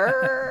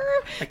remember.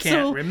 I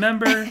can't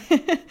remember.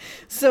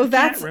 So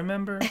that's... Can't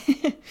remember.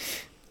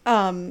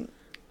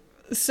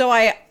 So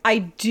I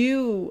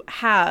do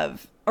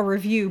have a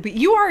review, but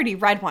you already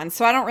read one,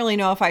 so I don't really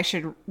know if I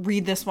should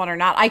read this one or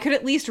not. I could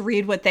at least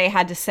read what they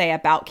had to say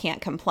about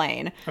Can't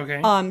Complain.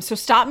 Okay. So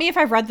stop me if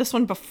I've read this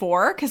one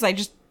before, because I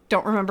just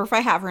don't remember if I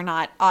have or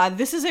not.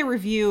 This is a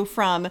review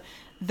from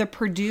the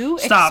Purdue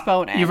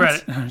Exponent. You read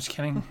it. I'm just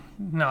kidding.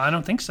 No, I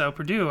don't think so.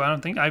 Purdue. I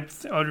don't think I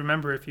would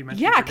remember if you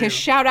mentioned Purdue. Yeah, because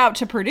shout out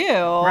to Purdue.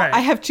 Right.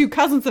 I have 2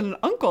 cousins and an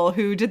uncle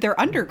who did their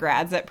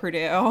undergrads at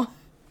Purdue.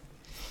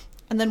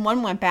 And then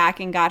one went back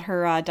and got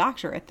her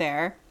doctorate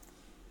there.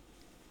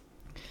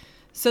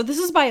 So this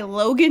is by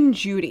Logan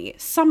Judy,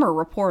 Summer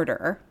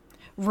Reporter.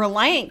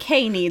 Relient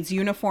K needs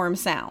uniform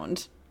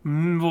sound.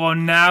 Well,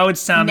 now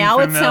it's sounding Now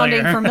familiar. it's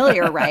sounding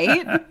familiar,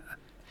 right?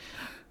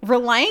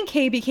 Relient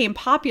K became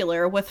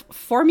popular with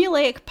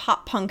formulaic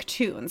pop-punk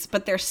tunes,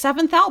 but their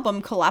 7th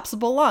album,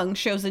 Collapsible Lung,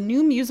 shows a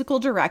new musical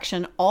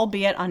direction,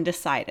 albeit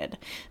undecided.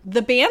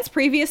 The band's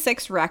previous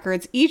 6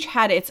 records each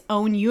had its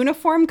own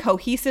uniform,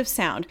 cohesive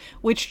sound,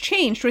 which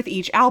changed with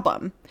each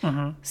album.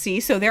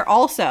 See, so they're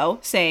also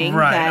saying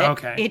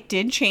that it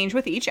did change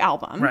with each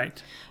album.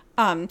 Right.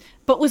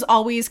 But was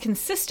always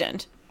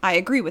consistent. I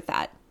agree with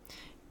that.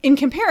 In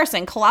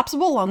comparison,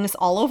 Collapsible Lung is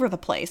all over the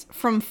place,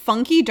 from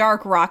funky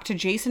dark rock to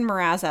Jason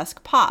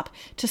Mraz-esque pop,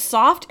 to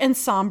soft and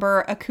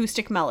somber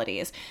acoustic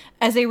melodies.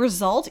 As a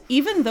result,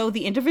 even though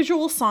the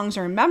individual songs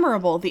are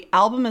memorable, the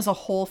album as a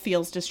whole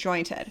feels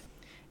disjointed.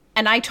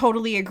 And I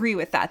totally agree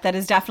with that. That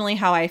is definitely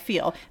how I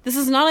feel. This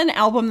is not an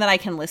album that I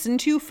can listen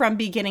to from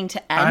beginning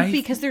to end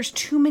because there's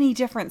too many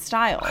different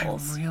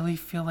styles. I really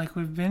feel like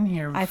we've been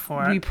here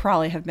before. We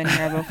probably have been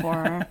here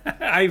before.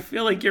 I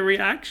feel like your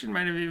reaction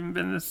might have even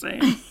been the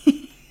same.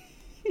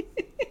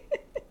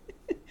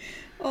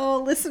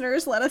 Oh,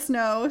 listeners, let us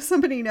know.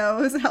 Somebody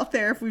knows out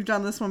there if we've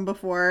done this one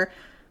before.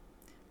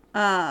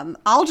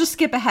 I'll just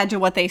skip ahead to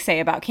what they say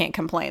about Can't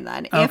Complain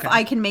then. Okay. If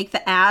I can make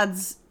the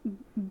ads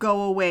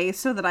go away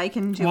so that I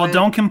can do it. Well,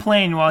 don't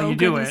complain while you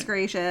do it. Goodness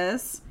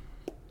gracious.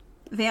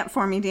 Vamp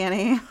for me,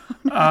 Danny.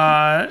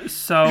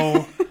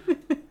 So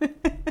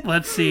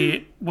let's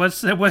see.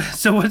 What's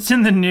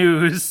in the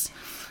news?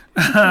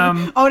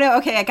 Oh, no.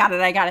 Okay, I got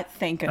it.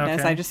 Thank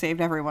goodness. Okay. I just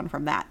saved everyone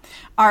from that.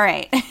 All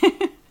right.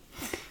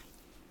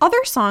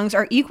 Other songs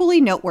are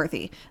equally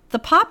noteworthy. The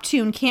pop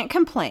tune Can't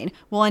Complain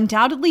will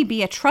undoubtedly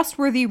be a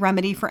trustworthy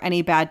remedy for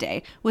any bad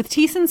day, with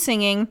Thiessen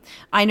singing,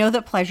 I know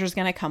that pleasure's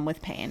gonna come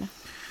with pain.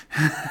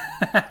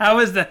 How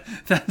is that?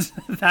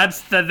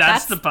 That's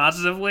the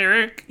positive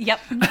lyric? Yep.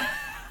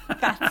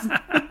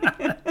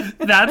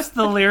 That's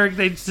the lyric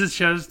they just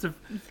chose to...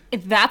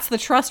 That's the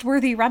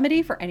trustworthy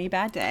remedy for any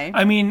bad day.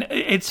 I mean,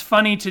 it's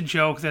funny to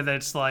joke that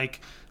it's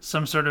like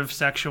some sort of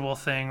sexual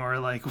thing or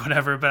like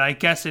whatever, but I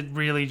guess it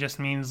really just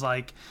means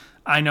like,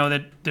 I know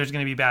that there's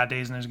going to be bad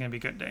days and there's going to be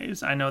good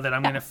days. I know that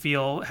I'm going to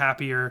feel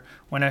happier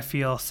when I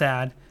feel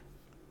sad.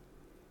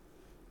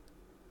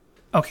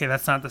 Okay,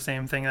 that's not the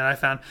same thing that I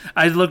found.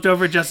 I looked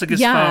over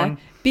Jessica's phone.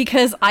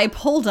 Because I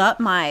pulled up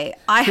I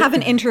have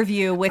an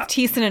interview with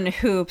Thiessen and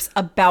Hoops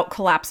about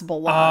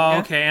Collapsible Lung. Oh,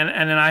 okay. And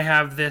then I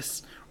have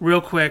this real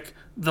quick.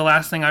 The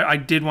last thing I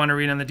did want to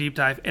read on the deep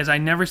dive is I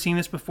never seen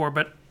this before,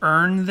 but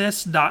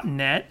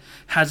earnthis.net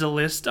has a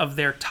list of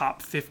their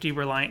top 50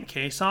 Relient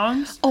K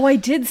songs. Oh, I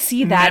did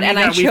see that, and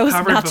I chose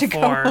not to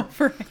go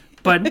over it.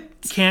 But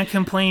Can't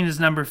Complain is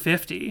number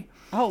 50.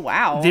 Oh,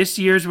 wow. This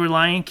year's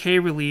Relient K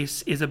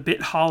release is a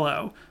bit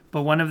hollow,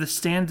 but one of the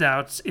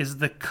standouts is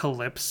the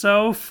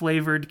Calypso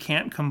flavored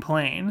Can't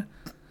Complain.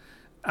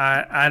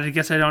 I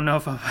guess I don't know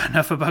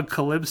enough about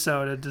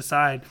Calypso to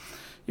decide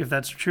if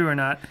that's true or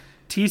not.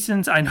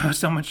 Thiessen's, I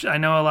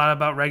know a lot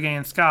about reggae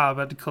and ska,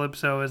 but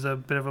Calypso is a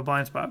bit of a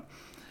blind spot.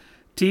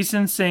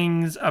 Thiessen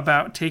sings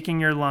about taking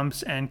your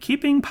lumps and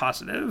keeping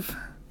positive.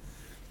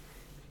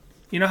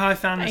 You know how I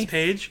found this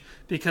page?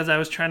 Because I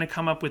was trying to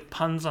come up with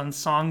puns on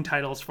song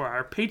titles for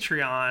our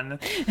Patreon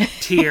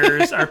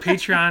tiers. Our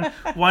Patreon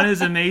one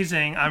is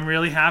amazing. I'm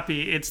really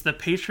happy. It's the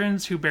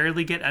patrons who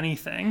barely get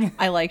anything.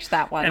 I liked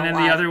that one. And then a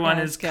lot. the other one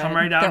That is was good. come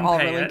right out They're and all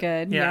pay really it.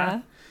 good.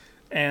 Yeah.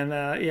 And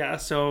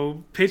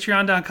so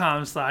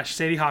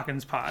patreon.com/Sadie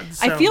Hawkins Pod.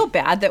 So, I feel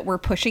bad that we're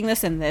pushing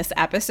this in this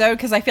episode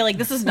because I feel like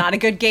this is not a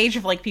good gauge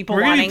of like people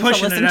We're gonna be wanting to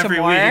pushing listen it to every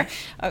more. week.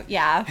 Oh,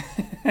 yeah.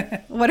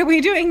 What are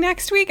we doing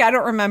next week? I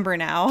don't remember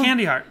now.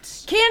 Candy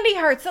Hearts. Candy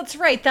Hearts. That's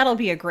right. That'll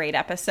be a great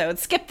episode.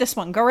 Skip this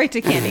one. Go right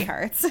to Candy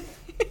Hearts.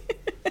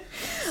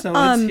 So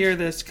let's hear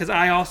this because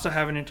I also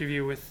have an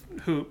interview with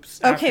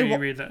Hoops after you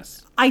read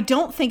this. I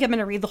don't think I'm going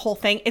to read the whole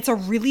thing. It's a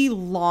really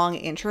long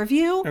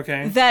interview.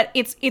 Okay. That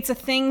it's a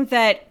thing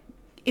that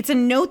it's a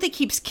note that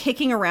keeps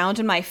kicking around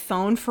in my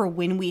phone for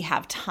when we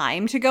have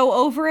time to go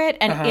over it.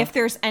 And if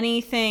there's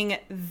anything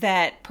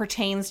that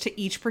pertains to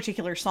each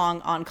particular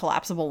song on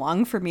Collapsible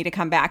Lung for me to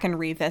come back and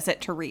revisit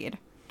to read.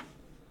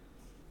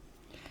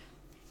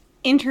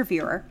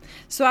 Interviewer.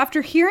 So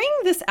after hearing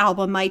this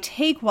album, my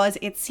take was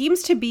it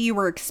seems to be you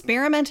were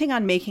experimenting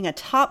on making a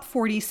top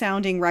 40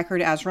 sounding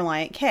record as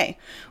Relient K.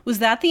 Was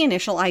that the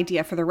initial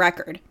idea for the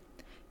record?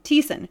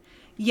 Thiessen.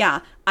 Yeah,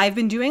 I've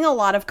been doing a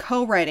lot of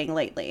co-writing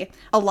lately.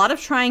 A lot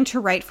of trying to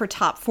write for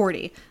top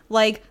 40.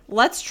 Like,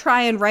 let's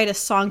try and write a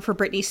song for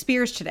Britney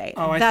Spears today.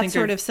 That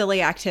sort of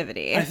silly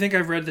activity. I think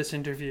I've read this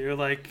interview,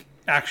 like,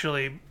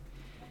 actually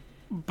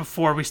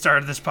before we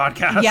started this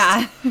podcast.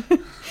 Yeah.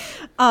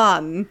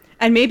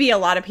 And maybe a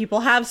lot of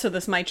people have, so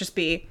this might just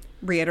be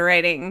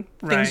reiterating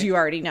things you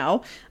already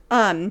know.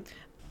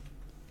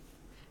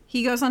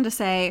 He goes on to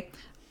say,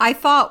 I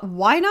thought,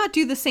 why not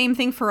do the same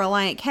thing for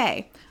Relient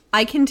K?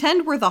 I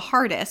contend we're the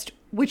hardest,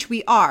 which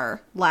we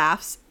are,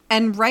 laughs,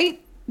 and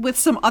write with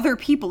some other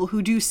people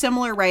who do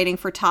similar writing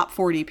for top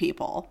 40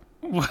 people.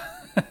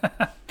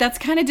 That's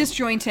kind of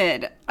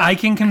disjointed. I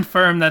can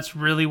confirm that's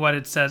really what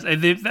it says. I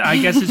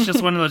guess it's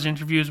just one of those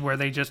interviews where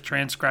they just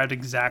transcribed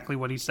exactly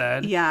what he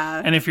said. Yeah.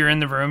 And if you're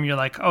in the room, you're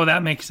like, oh,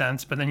 that makes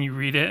sense. But then you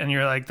read it and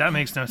you're like, that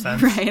makes no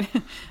sense. Right.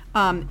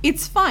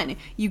 It's fun.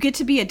 You get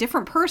to be a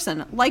different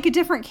person, like a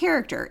different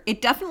character.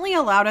 It definitely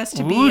allowed us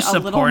to be a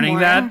little more... supporting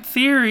that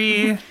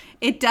theory.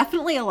 It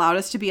definitely allowed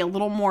us to be a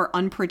little more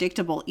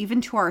unpredictable, even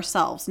to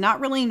ourselves,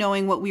 not really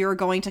knowing what we were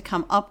going to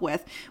come up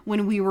with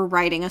when we were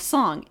writing a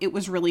song. It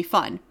was really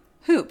fun.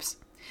 Hoops.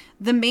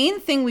 The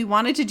main thing we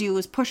wanted to do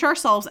was push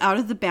ourselves out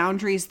of the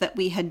boundaries that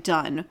we had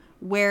done,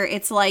 where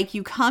it's like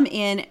you come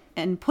in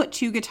and put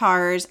 2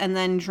 guitars and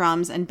then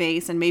drums and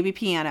bass and maybe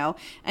piano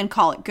and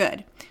call it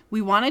good.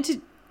 We wanted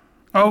to...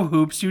 Oh,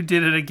 Hoops, you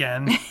did it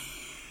again.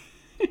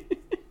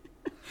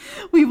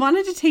 We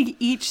wanted to take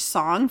each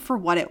song for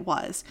what it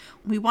was.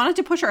 We wanted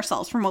to push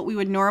ourselves from what we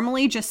would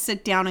normally just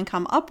sit down and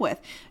come up with.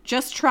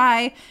 Just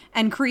try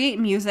and create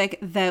music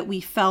that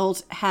we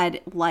felt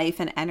had life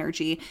and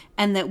energy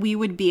and that we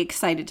would be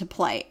excited to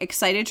play,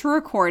 excited to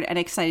record, and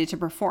excited to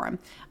perform.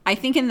 I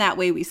think in that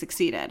way we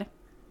succeeded.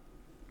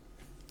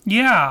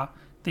 Yeah,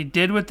 they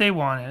did what they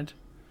wanted.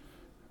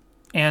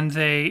 And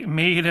they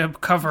made a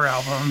cover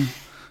album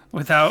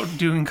without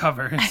doing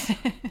covers.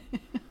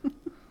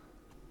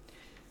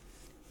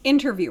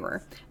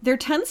 Interviewer. There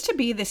tends to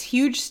be this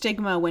huge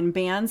stigma when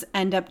bands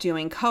end up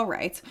doing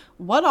co-writes.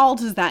 What all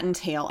does that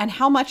entail, and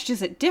how much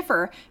does it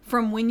differ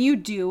from when you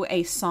do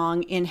a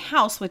song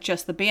in-house with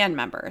just the band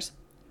members?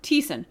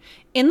 Thiessen.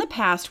 In the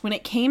past, when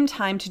it came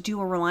time to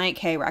do a Relient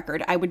K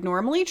record, I would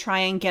normally try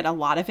and get a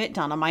lot of it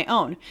done on my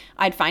own.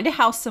 I'd find a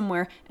house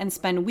somewhere and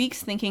spend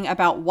weeks thinking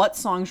about what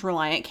songs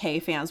Relient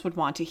K fans would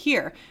want to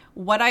hear.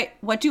 What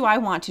do I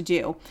want to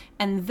do?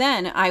 And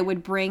then I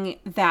would bring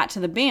that to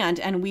the band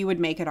and we would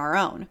make it our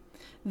own.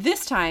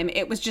 This time,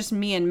 it was just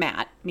me and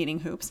Matt,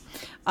 meaning Hoops.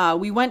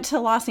 We went to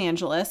Los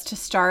Angeles to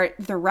start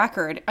the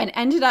record and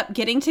ended up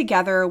getting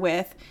together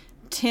with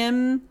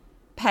Tim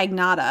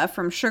Pagnotta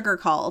from Sugar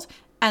Cult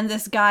and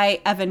this guy,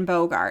 Evan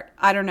Bogart.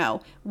 I don't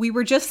know. We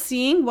were just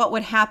seeing what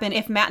would happen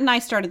if Matt and I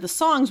started the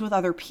songs with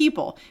other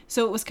people,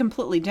 so it was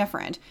completely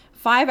different.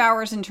 5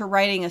 hours into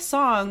writing a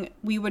song,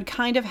 we would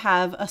kind of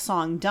have a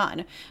song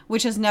done,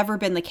 which has never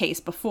been the case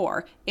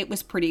before. It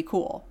was pretty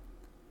cool.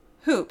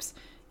 Hoops.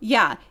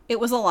 Yeah, it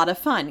was a lot of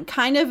fun,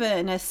 kind of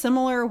in a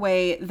similar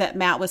way that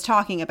Matt was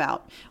talking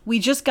about. We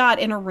just got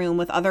in a room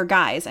with other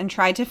guys and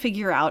tried to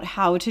figure out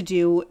how to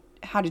do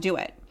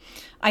it.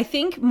 I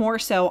think more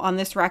so on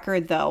this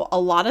record, though, a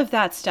lot of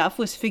that stuff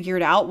was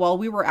figured out while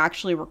we were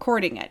actually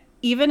recording it.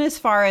 Even as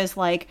far as,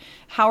 like,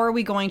 how are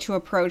we going to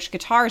approach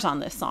guitars on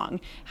this song?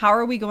 How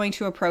are we going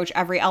to approach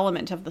every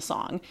element of the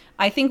song?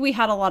 I think we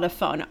had a lot of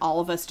fun,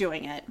 all of us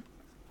doing it.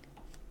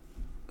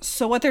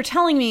 So what they're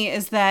telling me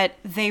is that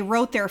they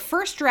wrote their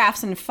first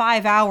drafts in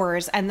 5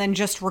 hours and then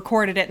just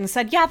recorded it and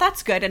said, yeah,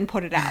 that's good, and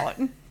put it out.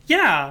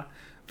 Yeah,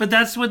 but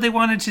that's what they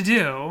wanted to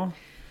do.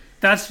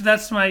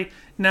 That's my...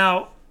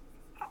 Now...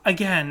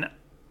 Again,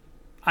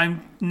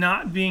 I'm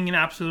not being an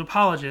absolute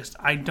apologist.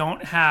 I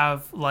don't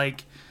have,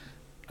 like,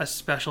 a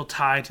special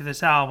tie to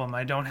this album.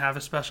 I don't have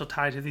a special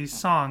tie to these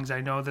songs. I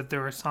know that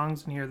there are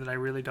songs in here that I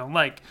really don't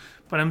like.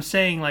 But I'm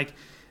saying, like,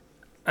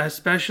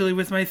 especially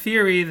with my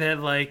theory that,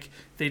 like,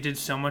 they did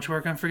so much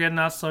work on Forget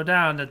Not Slow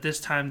Down that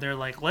this time they're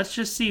like, let's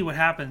just see what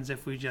happens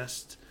if we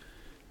just...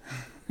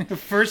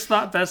 First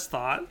thought, best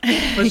thought.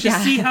 Let's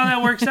just see how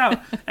that works out.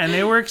 And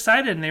they were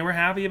excited and they were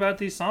happy about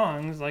these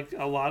songs. Like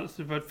about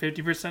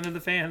 50% of the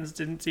fans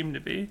didn't seem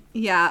to be.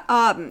 Yeah.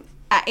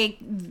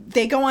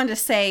 They go on to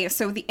say,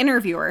 so the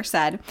interviewer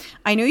said,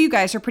 I know you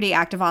guys are pretty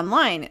active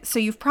online, so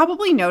you've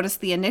probably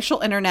noticed the initial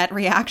internet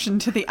reaction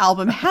to the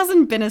album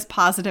hasn't been as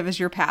positive as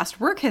your past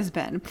work has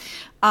been.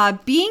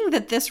 Being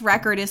that this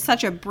record is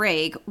such a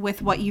break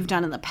with what you've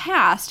done in the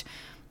past,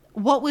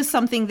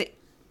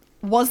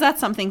 was that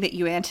something that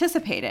you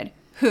anticipated?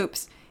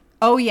 Hoops.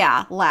 Oh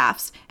yeah,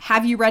 laughs.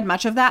 Have you read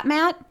much of that,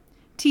 Matt?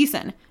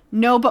 Thiessen.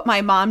 No, but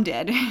my mom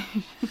did.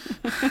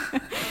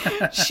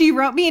 She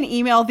wrote me an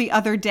email the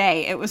other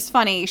day. It was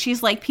funny.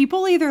 She's like,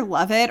 people either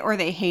love it or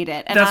they hate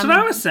it. And that's what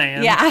I was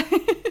saying. Yeah.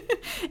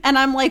 And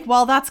I'm like,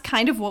 well, that's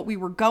kind of what we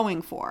were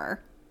going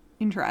for.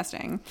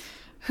 Interesting.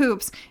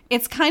 Hoops.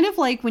 It's kind of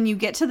like when you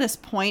get to this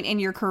point in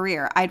your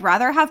career, I'd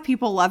rather have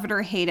people love it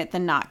or hate it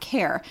than not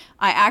care.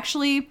 I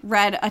actually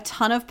read a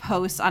ton of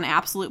posts on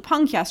Absolute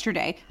Punk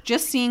yesterday,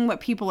 just seeing what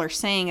people are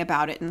saying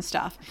about it and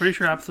stuff. Pretty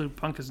sure Absolute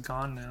Punk is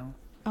gone now.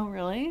 Oh,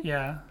 really?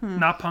 Yeah.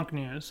 Not Punk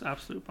News,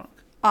 Absolute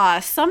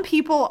Punk. Some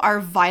people are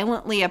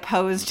violently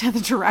opposed to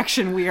the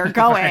direction we are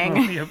going.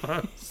 Violently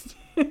opposed.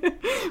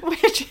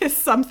 Which is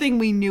something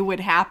we knew would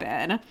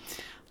happen.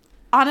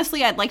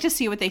 Honestly, I'd like to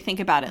see what they think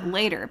about it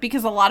later,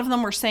 because a lot of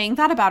them were saying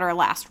that about our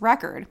last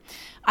record.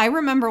 I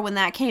remember when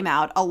that came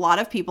out, a lot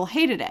of people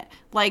hated it.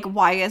 Like,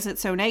 why is it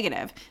so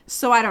negative?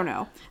 So I don't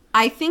know.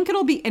 I think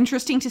it'll be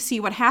interesting to see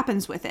what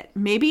happens with it.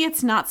 Maybe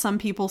it's not some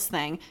people's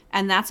thing,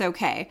 and that's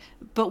okay.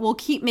 But we'll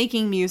keep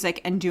making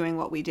music and doing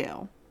what we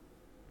do.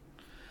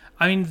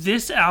 I mean,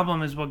 this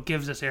album is what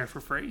gives us air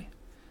for free.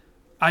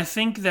 I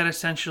think that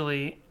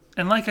essentially,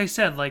 and like I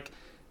said, like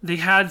they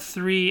had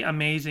 3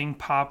 amazing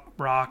pop,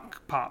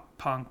 rock, pop,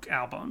 punk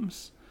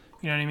albums.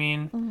 You know what I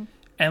mean? Mm-hmm.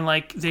 And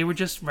like they were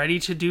just ready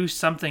to do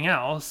something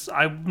else.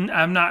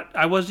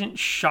 I wasn't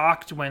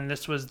shocked when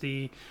this was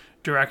the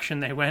direction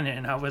they went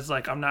in. I was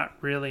like, I'm not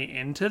really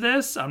into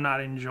this. I'm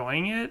not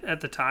enjoying it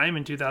at the time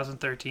in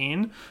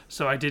 2013.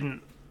 So I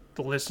didn't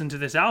listen to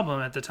this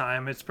album at the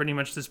time. It's pretty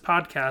much this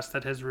podcast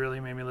that has really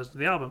made me listen to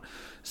the album.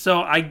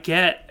 So I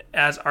get,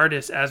 as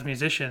artists, as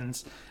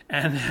musicians,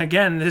 and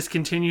again, this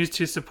continues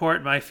to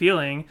support my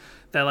feeling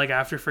that like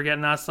after Forget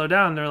Not Slow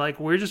Down, they're like,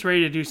 we're just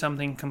ready to do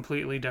something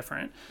completely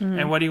different. Mm-hmm.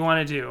 And what do you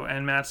want to do?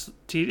 And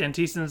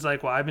Thiessen's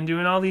like, well, I've been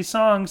doing all these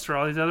songs for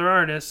all these other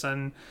artists,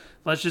 and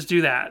let's just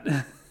do that.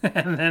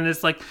 And then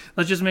it's like,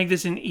 let's just make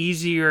this an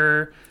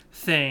easier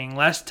thing,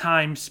 less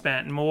time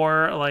spent,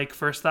 more like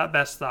first thought,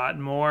 best thought,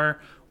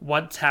 more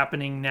what's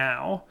happening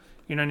now.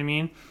 You know what I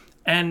mean?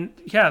 And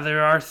yeah,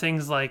 there are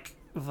things like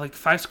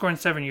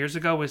 5 years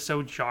ago was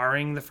so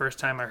jarring the first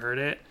time I heard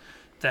it.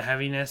 The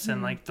heaviness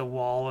and like the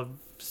wall of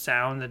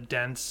sound, the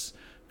dense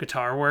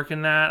guitar work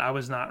in that. I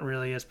was not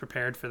really as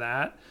prepared for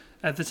that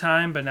at the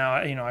time, but now,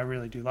 I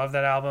really do love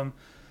that album.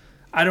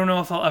 I don't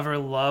know if I'll ever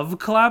love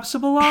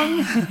Collapsible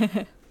Lung,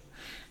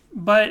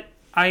 but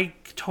I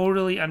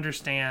totally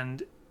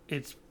understand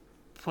its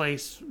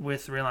place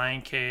with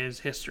Relient K's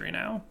history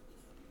now.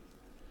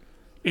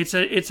 It's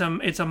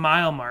a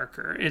mile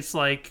marker. It's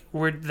like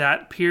where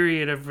that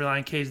period of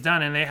Relient K's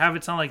done, and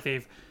it's not like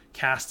they've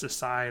cast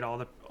aside all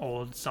the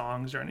old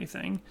songs or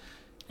anything.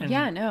 And,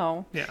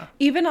 no. Yeah.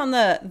 Even on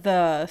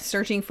the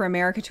Searching for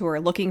America tour,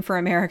 Looking for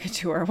America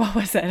tour, what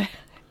was it?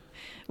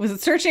 Was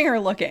it Searching or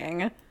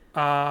Looking?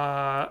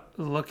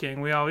 Looking.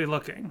 We always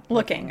looking.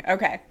 Looking.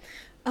 Okay.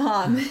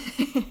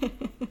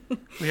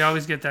 We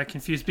always get that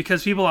confused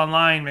because people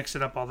online mix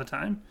it up all the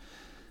time.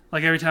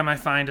 Like every time I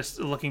find a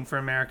Looking for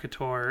America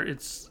tour,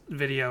 it's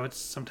video. It's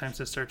sometimes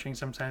it's Searching,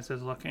 sometimes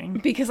it's Looking.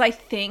 Because I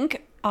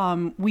think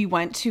we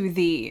went to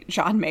the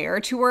John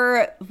Mayer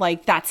tour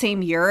like that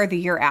same year or the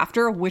year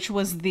after, which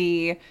was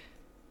the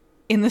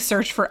In the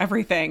Search for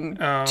Everything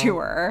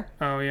tour.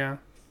 Oh, yeah.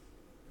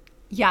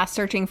 Yeah,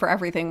 Searching for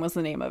Everything was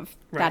the name of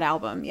that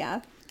album,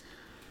 yeah.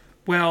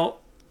 Well,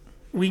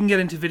 we can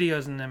get into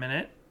videos in a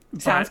minute.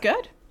 Sounds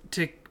good.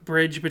 To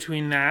bridge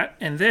between that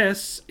and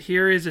this,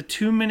 here is a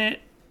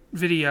 2-minute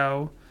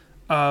video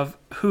of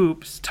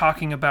Hoops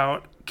talking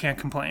about Can't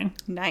Complain.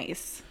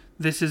 Nice.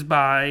 This is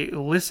by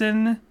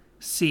Listen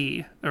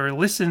Z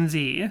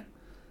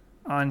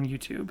on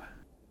YouTube.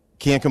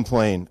 Can't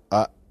Complain.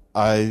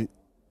 I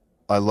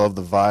love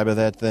the vibe of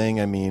that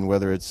thing. I mean,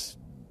 whether it's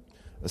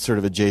a sort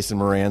of a Jason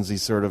Moranzi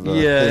sort of a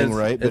thing,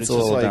 right? But it's a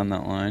little like, down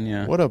that line,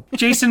 yeah. What a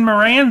Jason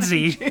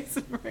Moranzi.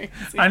 Jason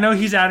Moranzi. I know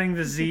he's adding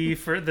the Z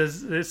for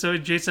this, so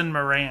Jason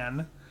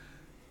Moran.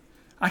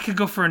 I could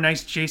go for a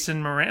nice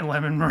Jason Moran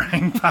lemon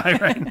meringue pie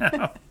right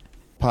now.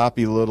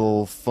 Poppy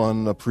little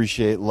fun,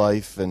 appreciate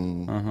life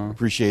and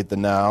appreciate the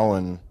now,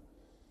 and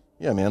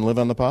yeah, man, live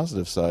on the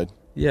positive side.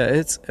 Yeah,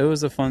 it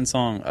was a fun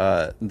song.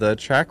 The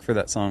track for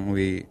that song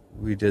we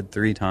did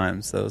 3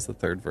 times. That was the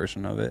 3rd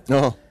version of it.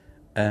 Oh.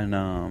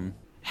 And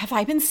have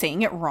I been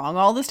saying it wrong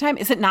all this time?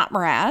 Is it not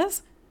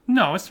Mraz?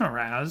 No, it's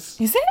Mraz.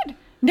 Is it?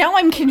 Now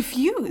I'm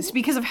confused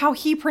because of how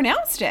he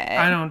pronounced it.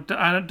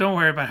 Don't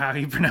worry about how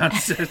he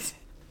pronounced it.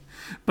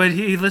 But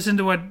he listened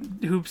to what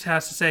Hoops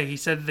has to say. He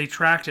said they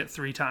tracked it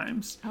 3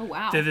 times. Oh,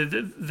 wow.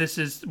 This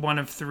is one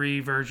of 3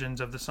 versions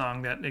of the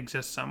song that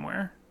exists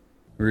somewhere.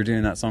 We were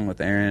doing that song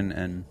with Aaron,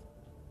 and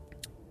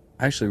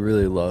I actually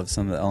really love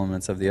some of the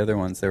elements of the other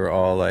ones. They were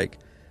all like,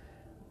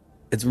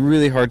 it's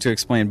really hard to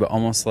explain, but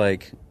almost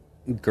like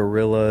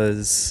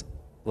Gorillaz,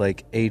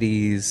 like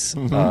 80s.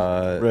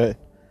 Right.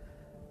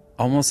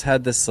 Almost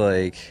had this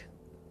like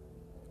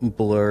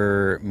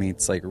Blur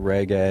meets like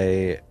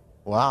reggae.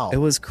 Wow. It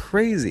was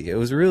crazy. It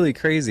was really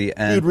crazy.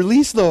 And dude,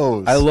 release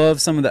those. I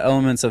love some of the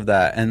elements of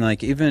that. And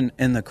like even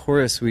in the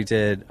chorus we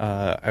did,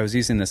 I was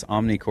using this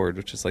Omnichord,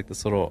 which is like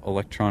this little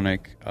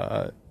electronic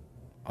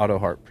auto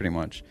harp pretty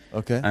much.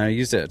 Okay. And I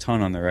used it a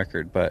ton on the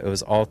record, but it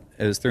was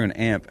through an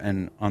amp,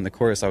 and on the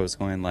chorus I was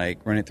going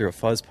like running through a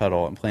fuzz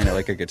pedal and playing it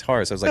like a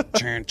guitar. So I was like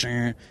churn,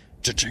 churn,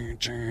 churn,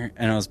 churn,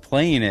 and I was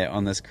playing it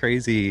on this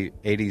crazy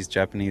 80s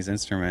Japanese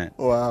instrument.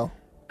 Wow.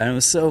 And it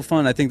was so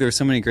fun. I think there were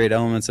so many great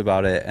elements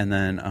about it. And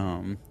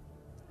then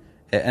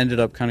it ended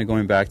up kind of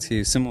going back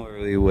to,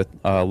 similarly with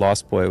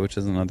Lost Boy, which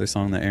is another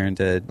song that Aaron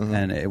did. Mm-hmm.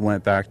 And it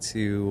went back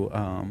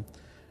to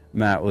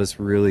Matt was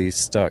really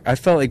stuck. I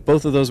felt like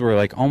both of those were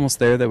like almost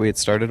there that we had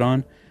started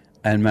on.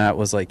 And Matt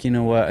was like, you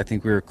know what? I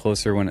think we were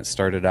closer when it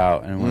started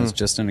out. And it was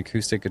just an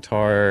acoustic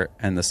guitar.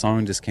 And the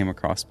song just came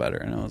across better.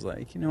 And I was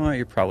like, you know what?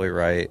 You're probably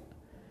right.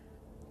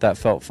 That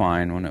felt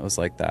fine when it was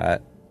like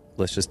that.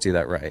 Let's just do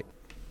that right.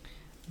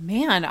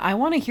 Man, I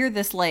want to hear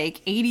this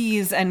like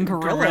 80s and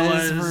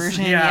Gorillaz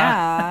version.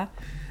 Yeah.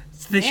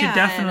 They should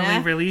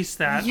definitely release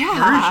that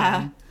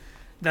version.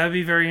 That would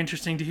be very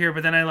interesting to hear.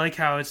 But then I like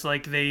how it's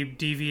like they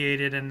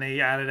deviated and they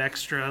added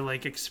extra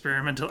like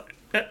experimental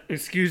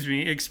excuse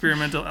me,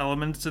 experimental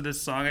elements to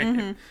this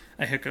song.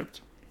 I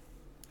hiccuped.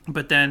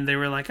 But then they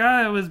were like,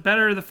 it was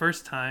better the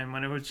first time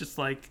when it was just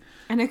like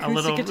An a acoustic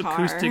little guitar.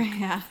 acoustic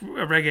Yeah.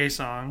 reggae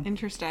song.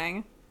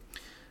 Interesting.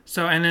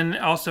 So, and then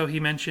also he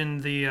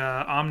mentioned the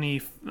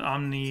the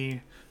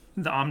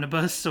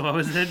omnibus. So what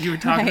was it you were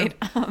talking Right.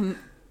 about?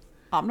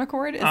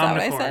 Omnichord? Is that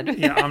what I said?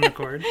 Yeah,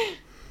 omnichord.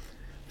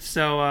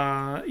 So,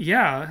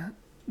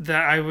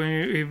 it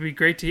would be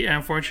great to.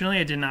 Unfortunately,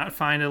 I did not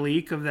find a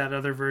leak of that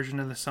other version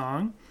of the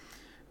song,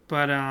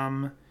 but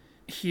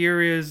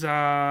here is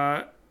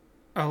a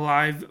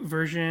live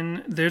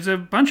version. There's a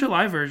bunch of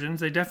live versions.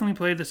 They definitely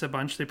played this a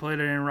bunch. They played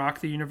it in Rock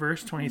the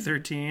Universe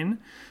 2013.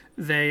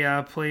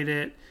 They played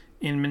it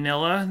in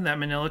Manila, that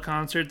Manila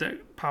concert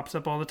that pops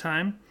up all the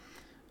time.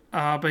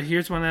 But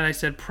here's one that I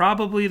said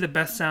probably the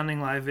best sounding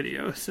live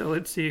video. So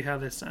let's see how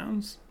this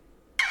sounds.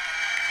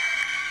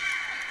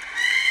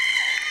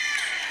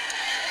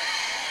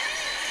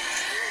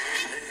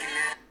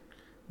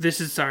 This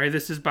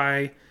is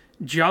by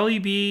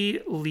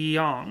Jollibee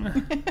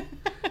Leong.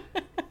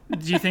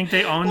 Do you think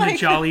they own the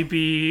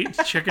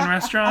Jollibee chicken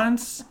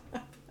restaurants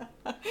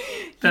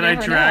that I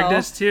dragged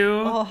us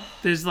to? Oh.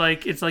 There's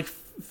it's like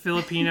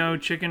Filipino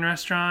chicken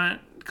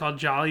restaurant called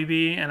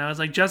Jollibee, and I was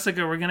like,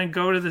 Jessica, we're gonna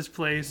go to this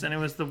place, and it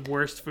was the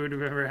worst food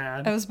we've ever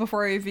had. It was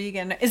before you were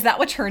vegan. Is that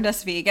what turned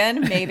us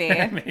vegan? Maybe.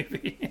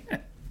 Maybe.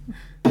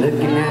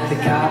 Looking at the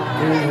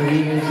cop in the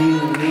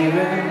rearview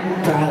mirror.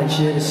 Probably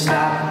should have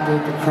stopped,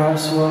 but the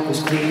crosswalk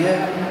was clear.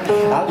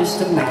 I'll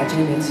just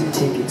imagine it's a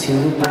ticket to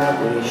a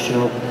Broadway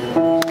show.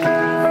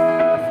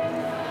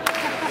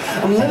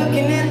 I'm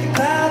looking at the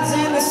clouds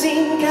and they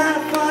seem kind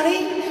of funny.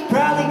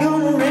 Probably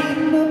gonna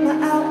rain, but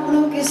my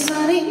outlook is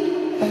sunny.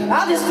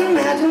 I'll just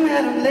imagine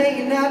that I'm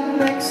laying out in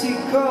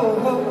Mexico.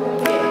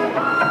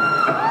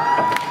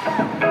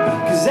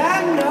 Cause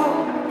I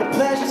know the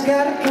pleasure's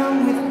gotta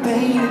come with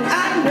pain. And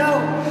I know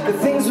that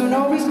things won't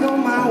always go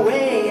my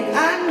way. And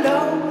I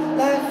know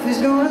life is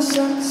gonna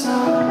suck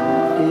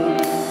someday.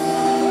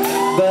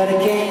 But I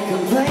can't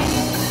complain.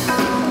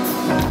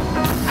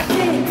 I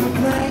can't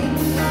complain.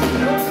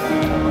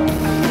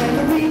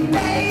 Every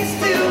day's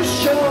too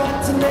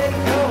short to let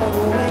it go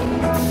away.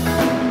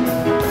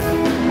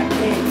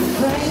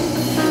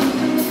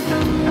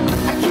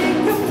 I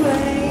can't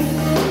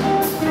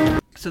complain.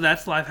 So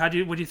that's live. What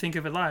do you think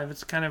of it live?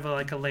 It's kind of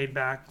like a laid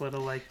back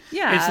little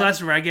Yeah. It's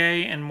less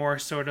reggae and more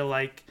sort of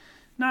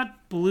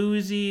not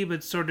bluesy,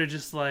 but sort of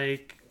just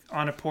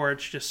on a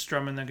porch, just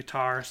strumming the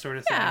guitar sort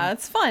of thing. Yeah,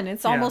 it's fun.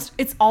 It's almost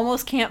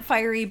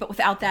campfirey, but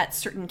without that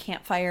certain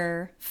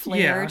campfire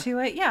flair to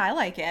it. Yeah, I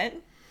like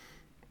it.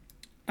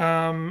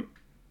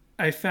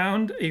 I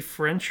found a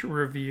French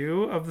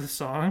review of the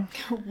song.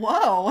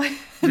 Whoa.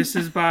 This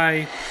is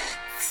by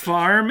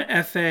Farm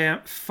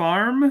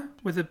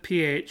with a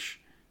PH,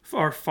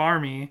 or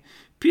Farmy.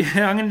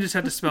 I'm going to just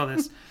have to spell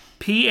this.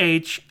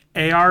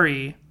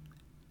 PHARE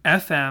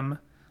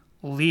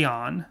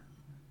Leon,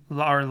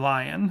 or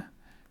Lion.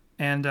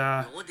 And,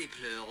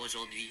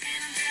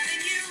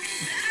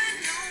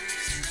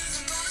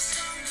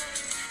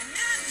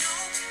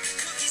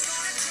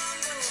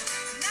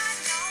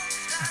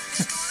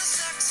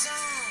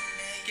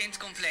 Can't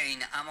Complain,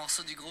 un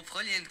morceau du groupe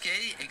Rolly &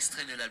 Kay,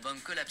 extrait de l'album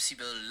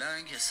Collapsible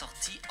Lung,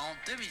 sorti en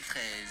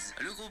 2013.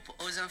 Le groupe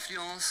aux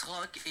influences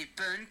rock et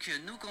punk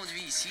nous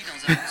conduit ici dans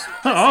un morceau...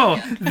 oh,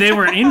 they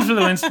were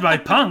influenced by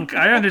punk.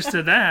 I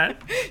understood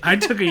that. I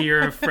took a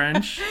year of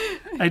French.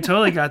 I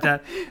totally got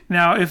that.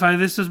 Now, if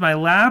this was my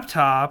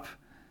laptop,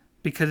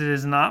 because it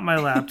is not my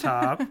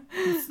laptop,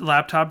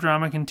 laptop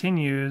drama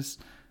continues,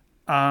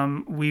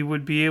 we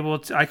would be able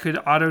to... I could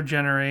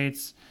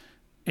auto-generate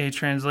a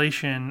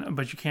translation,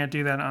 but you can't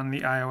do that on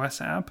the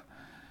iOS app.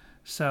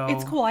 So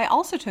it's cool. I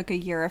also took a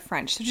year of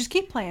French, so just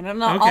keep playing,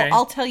 and Okay.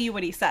 I'll tell you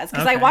what he says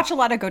because I Okay. watch a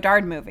lot of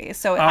Godard movies,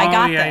 so I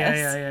got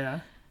this. Yeah.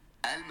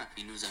 Calme.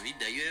 Il nous invite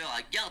d'ailleurs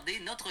à garder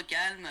notre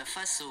calme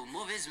face aux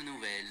mauvaises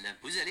nouvelles.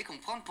 Vous allez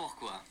comprendre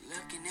pourquoi.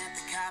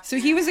 So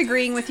he was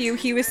agreeing with you.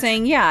 He was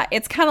saying, yeah,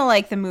 it's kind of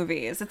like the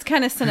movies. It's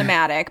kind of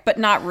cinematic, but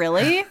not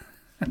really.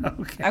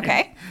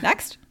 Okay,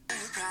 next.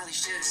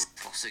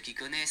 Pour ceux qui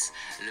connaissent,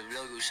 le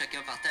blog où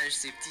chacun partage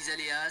ses petits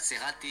aléas, c'est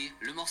raté.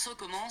 Le morceau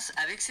commence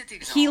avec cet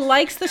exemple. He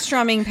likes the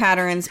strumming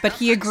patterns, but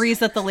he agrees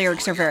that the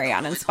lyrics are very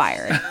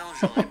uninspired.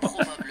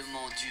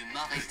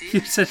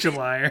 You're such a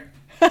liar.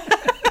 What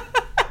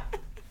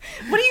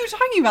are you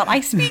talking about?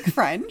 I speak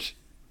French.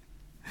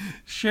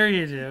 Sure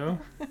you do.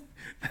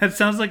 That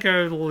sounds like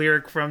a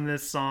lyric from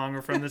this song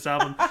or from this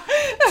album.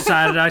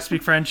 Decided I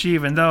speak French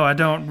even though I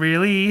don't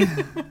really.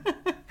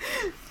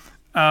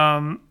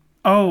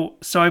 Oh,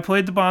 so I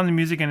played the Bomb the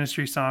Music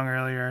Industry song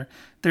earlier.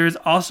 There's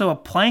also a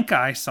Plank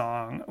Eye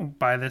song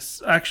by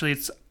this. Actually,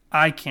 it's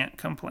I Can't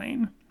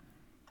Complain.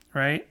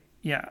 Right?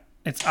 Yeah,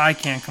 it's I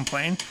Can't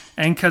Complain.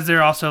 And because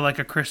they're also like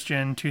a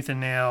Christian tooth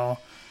and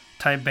nail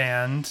type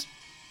band,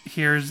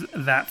 here's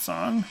that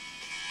song.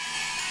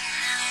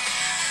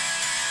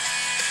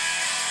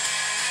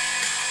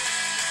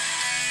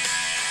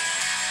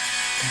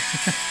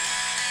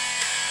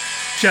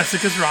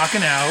 Jessica's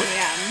rocking out.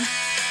 Yeah.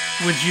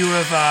 Would you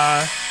have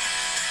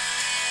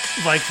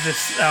liked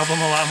this album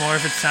a lot more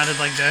if it sounded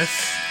like this?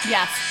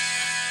 Yes.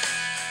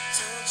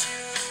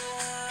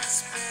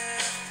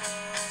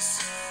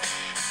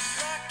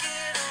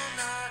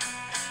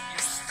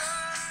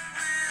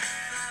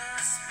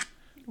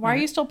 Why are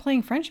you still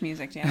playing French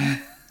music,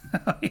 Dan?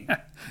 Oh,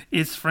 yeah.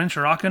 It's French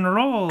rock and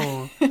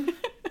roll.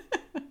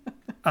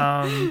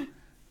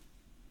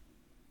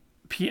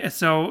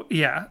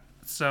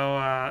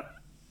 So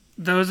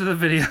those are the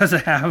videos I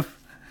have.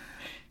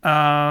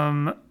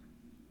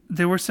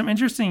 There were some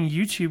interesting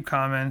YouTube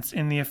comments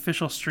in the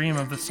official stream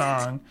of the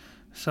song.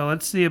 So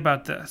let's see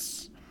about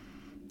this.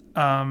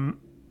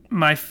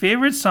 My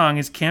favorite song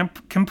is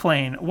Can't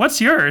Complain. What's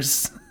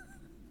yours?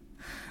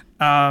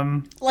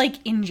 Like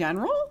in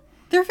general?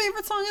 Their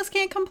favorite song is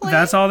Can't Complain?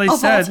 That's all they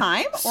said. Of all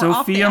time? Or Sophia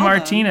off the album?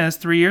 Martinez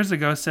 3 years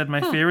ago said, my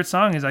favorite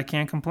song is I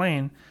Can't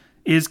Complain.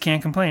 Is Can't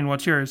Complain.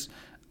 What's yours?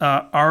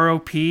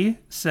 ROP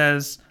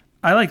says,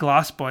 I like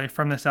Lost Boy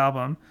from this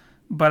album,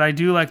 but I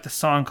do like the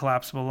song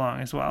Collapsible Lung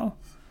as well.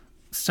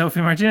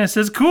 Sophie Martinez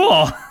says,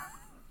 cool.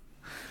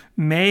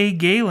 May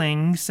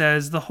Galing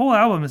says, the whole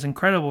album is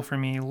incredible for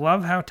me.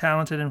 Love how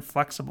talented and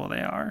flexible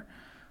they are.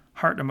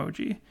 Heart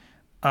emoji.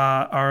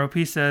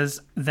 ROP says,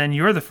 then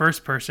you're the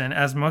first person,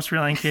 as most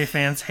Relient K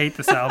fans hate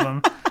this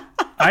album.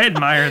 I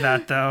admire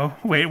that, though.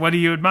 Wait, what do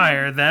you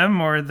admire?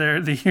 Them or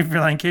the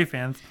Relient K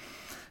fans?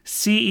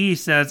 CE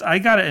says, I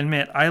gotta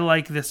admit, I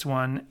like this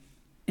one.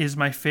 Is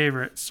my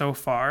favorite so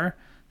far.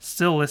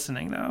 Still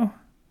listening, though.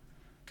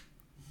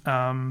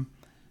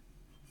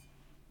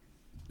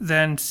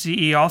 Then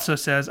CE also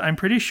says, I'm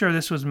pretty sure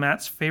this was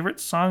Matt's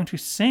favorite song to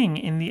sing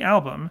in the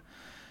album.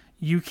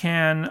 You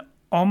can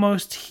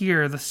almost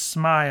hear the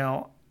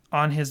smile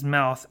on his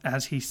mouth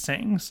as he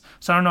sings.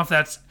 So I don't know if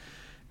that's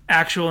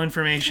actual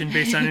information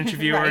based on an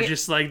interview Right. or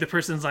just like the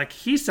person's like,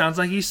 he sounds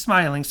like he's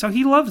smiling. So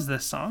he loves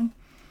this song.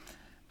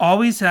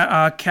 Always,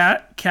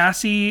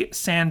 Cassie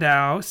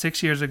Sandow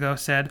 6 years ago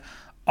said,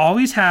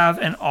 always have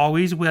and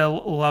always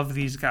will love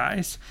these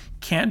guys.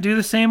 Can't do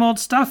the same old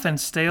stuff and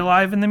stay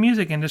alive in the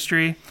music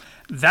industry.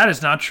 That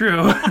is not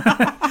true.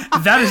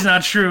 That is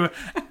not true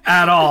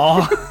at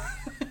all.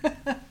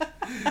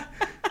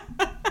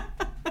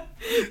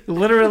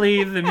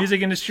 Literally, the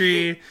music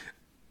industry,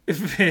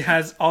 if it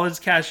has all its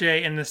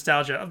cachet and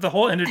nostalgia. The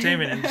whole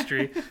entertainment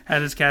industry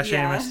has its cachet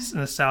and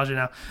nostalgia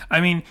now. I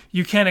mean,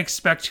 you can't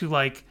expect to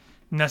like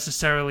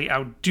necessarily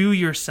outdo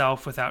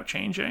yourself without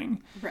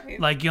changing. Right.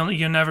 Like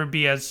you'll never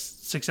be as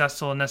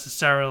successful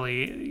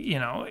necessarily. You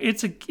know,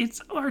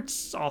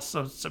 art's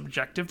also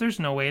subjective. There's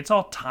no way. It's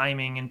all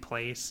timing and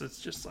place. It's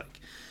just like,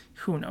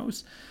 who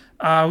knows?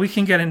 We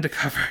can get into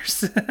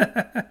covers.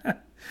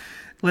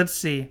 Let's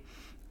see.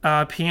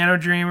 Piano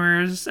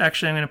Dreamers.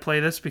 Actually, I'm going to play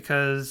this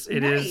because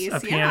it is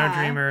a Piano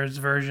Dreamers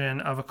version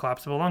of a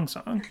Collapsible Lung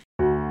song.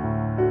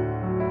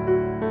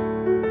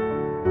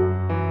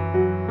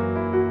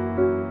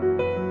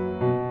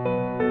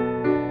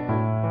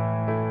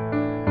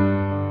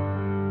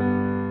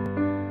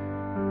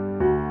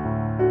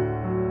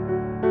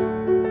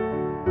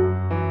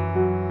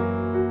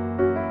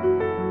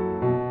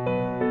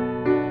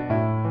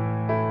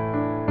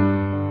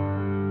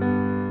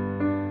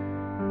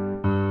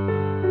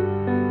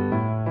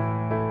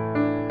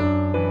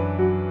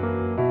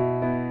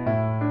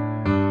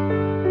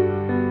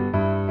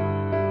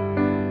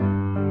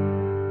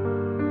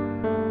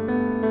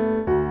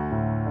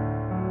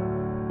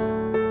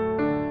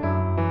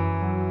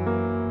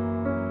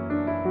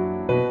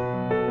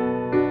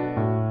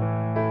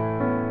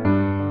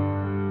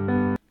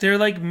 They're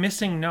like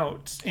missing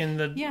notes in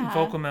the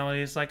vocal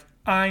melodies. Like,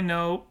 I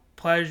know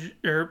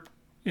pleasure.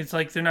 It's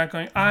like they're not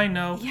going, I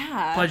know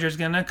pleasure's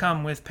gonna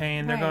come with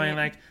pain. They're going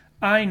like,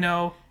 I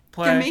know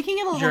pleasure. They're making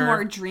it a little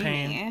more dreamy.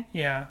 Pain.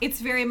 Yeah.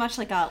 It's very much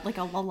like a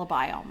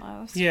lullaby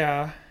almost.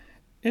 Yeah.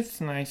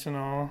 It's nice and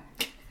all.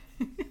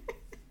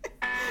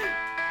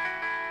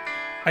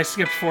 I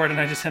skipped forward and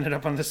I just ended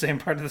up on the same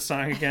part of the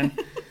song again.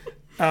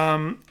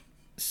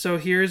 So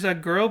here's a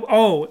girl.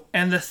 Oh,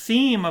 and the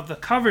theme of the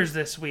covers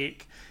this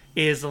week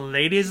is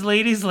ladies,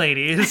 ladies,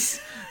 ladies.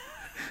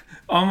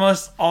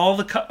 Almost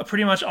all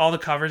pretty much all the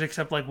covers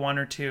except like one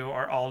or two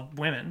are all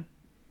women.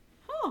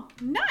 Oh,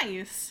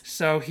 nice.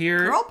 So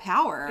here, girl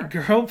power,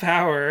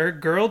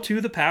 girl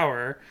to the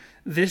power.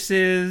 This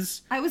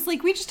is. I was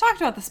like, we just talked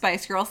about the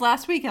Spice Girls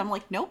last week, and I'm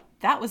like, nope,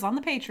 that was on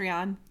the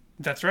Patreon.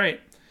 That's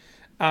right.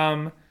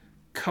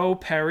 Coe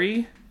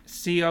Perry,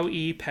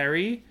 C-O-E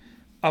Perry,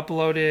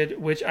 uploaded,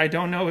 which I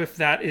don't know if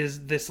that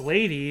is this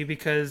lady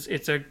because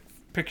it's a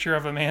picture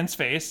of a man's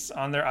face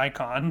on their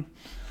icon.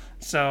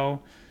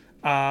 So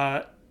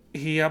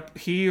he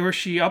or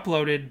she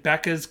uploaded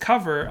Becca's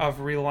cover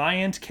of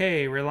Reliant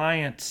K,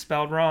 Reliant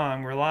spelled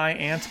wrong,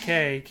 Reliant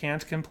K,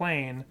 Can't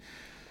Complain,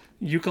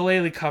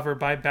 ukulele cover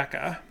by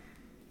Becca.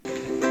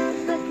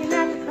 Looking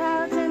at the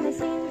clouds and they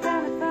seem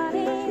kind of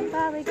funny.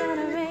 Probably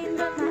gonna rain,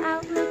 but my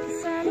outlook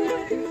is sunny.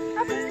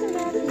 I just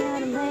imagine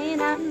that I'm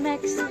laying out in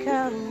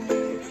Mexico.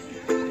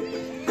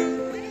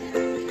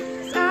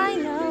 I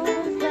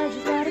know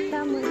pleasure gotta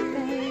come with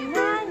pain.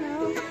 I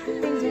know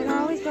things ain't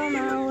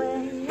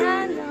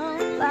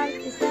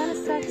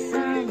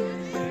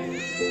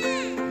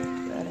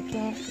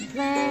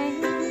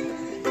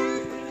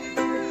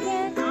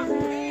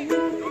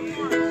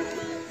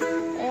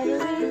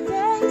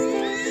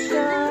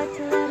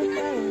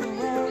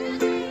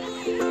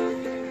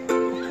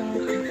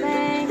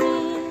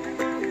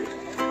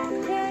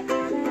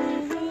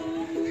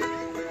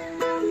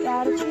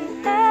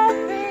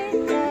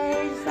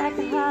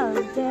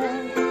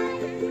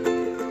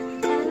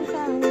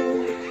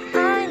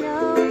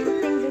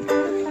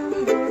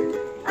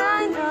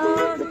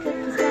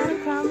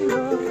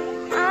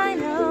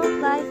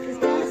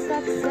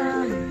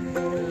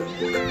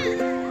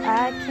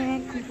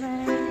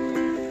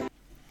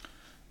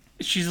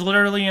she's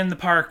literally in the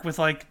park with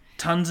like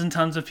tons and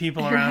tons of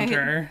people around Right.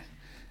 her.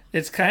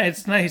 It's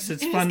nice.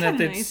 It's It fun is that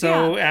kinda it's nice,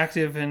 so yeah.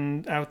 active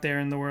and out there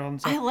in the world.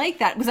 And I stuff. like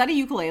that. Was that a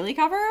ukulele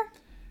cover?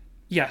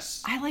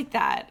 Yes. I like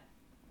that.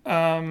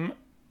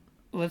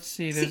 Let's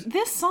see. See,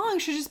 this song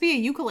should just be a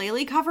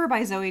ukulele cover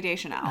by Zooey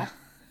Deschanel.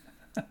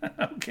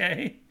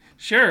 Okay.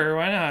 Sure,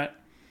 why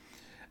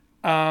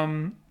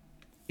not?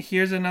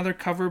 Here's another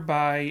cover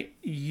by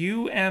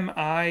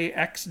UMIXD.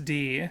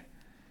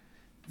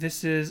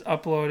 This is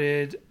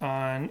uploaded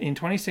in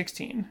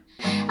 2016.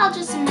 I'll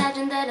just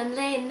imagine that I'm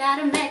laying out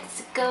in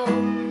Mexico.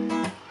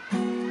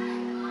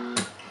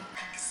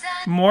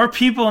 More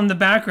people in the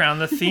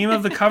background. The theme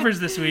of the covers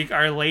this week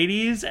are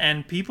ladies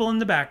and people in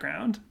the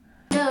background.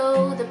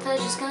 Know the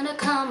pleasure's gonna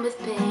come with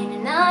pain,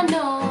 and I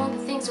know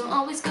that things don't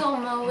always go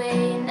my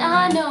way, and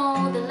I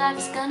know that life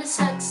is gonna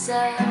suck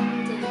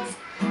some days,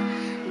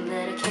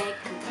 but I can't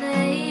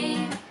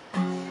complain.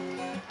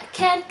 I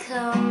can't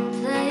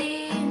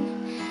complain.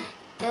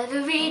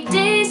 Every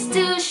day's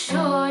too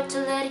short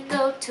to let it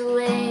go to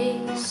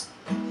waste.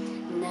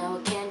 Now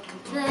I can't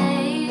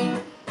complain.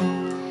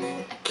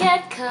 I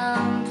can't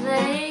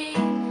complain.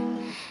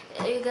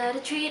 You gotta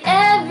treat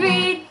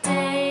every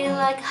day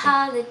like a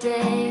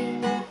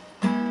holiday.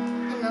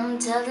 And I'm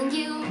telling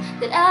you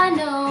that I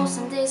know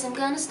some days I'm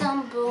gonna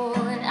stumble,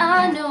 and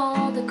I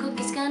know the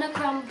cookie's gonna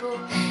crumble,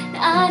 and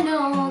I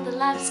know that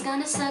life's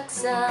gonna suck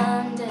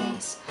some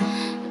days,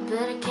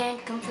 but I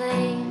can't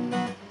complain.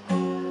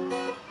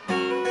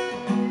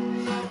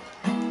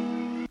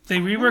 They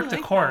reworked the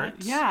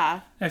chords. Yeah.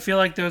 I feel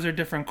like those are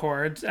different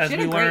chords. As She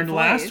we had a great learned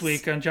last voice.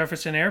 week on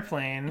Jefferson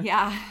Airplane.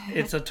 Yeah.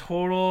 It's a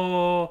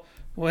total...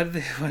 What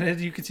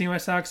did You Can See My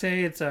Sock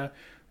say? It's a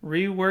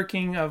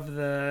reworking of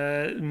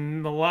the...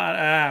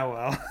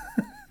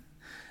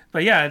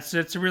 But yeah,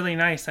 it's really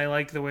nice. I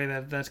like the way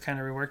that that's kind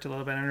of reworked a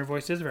little bit, and her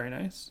voice is very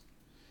nice.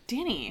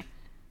 Danny,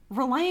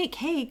 Reliant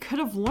K could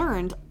have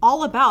learned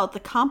all about the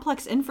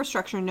complex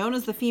infrastructure known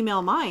as the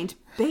female mind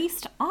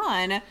based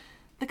on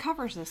the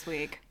covers this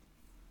week.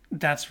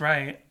 That's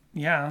right.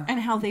 Yeah. And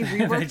how they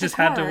reworked They just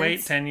the had to wait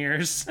chords. 10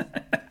 years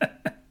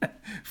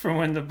from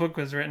when the book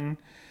was written.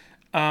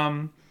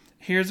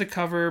 Here's a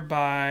cover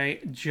by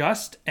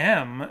Just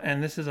M,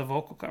 and this is a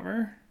vocal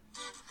cover.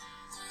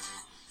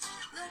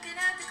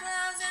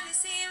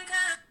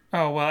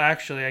 Oh, well,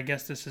 actually, I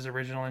guess this is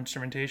original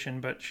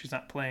instrumentation, but she's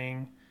not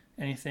playing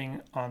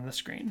anything on the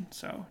screen.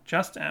 So,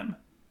 Just M.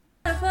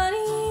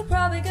 Funny,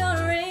 probably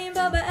gonna rain,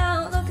 but the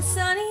outlook is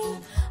sunny.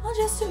 I'll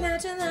just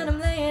imagine that I'm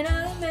laying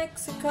out in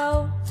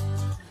Mexico.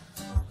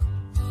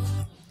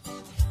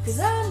 'Cause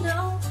I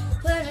know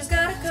pleasure's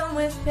gotta come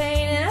with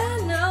pain, and I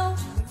know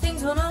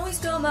things won't always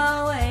go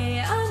my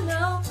way. I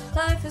know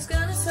life is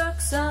gonna suck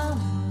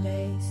some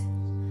days,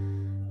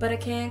 but I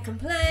can't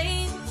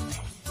complain.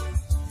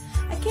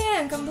 I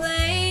can't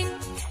complain.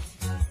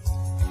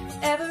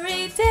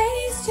 Every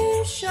day's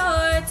too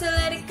short to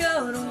let it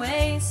go to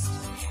waste.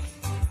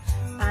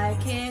 I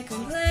can't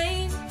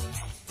complain.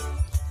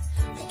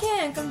 I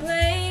can't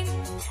complain.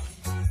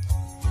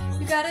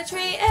 You gotta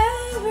treat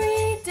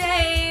every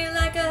day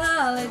like a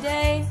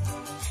holiday.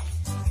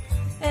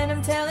 And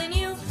I'm telling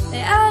you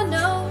that I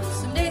know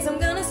some days I'm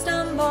gonna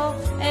stumble,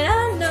 and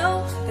I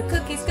know the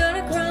cookie's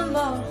gonna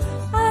crumble.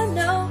 I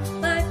know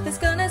life is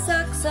gonna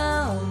suck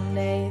some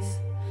days,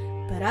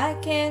 but I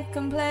can't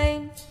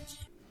complain.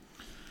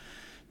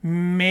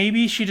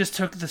 Maybe she just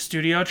took the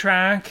studio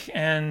track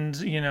and,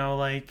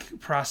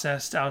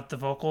 processed out the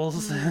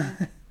vocals.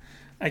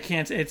 I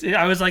can't.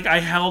 I was like, I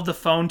held the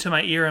phone to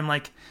my ear. I'm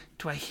like,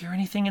 do I hear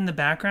anything in the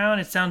background?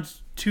 It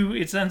sounds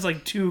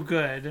like too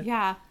good.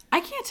 Yeah. I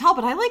can't tell,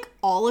 but I like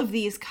all of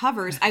these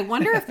covers. I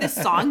wonder if this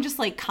song just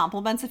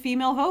compliments a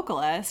female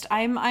vocalist.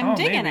 I'm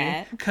digging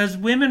it. Because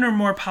women are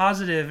more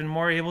positive and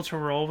more able to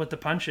roll with the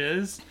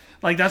punches.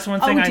 Like, that's one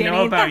thing I know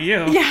Danny, about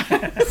you.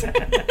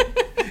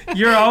 Yeah.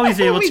 You're always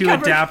able We to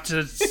covered- adapt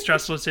to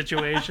stressful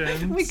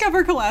situations. We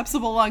cover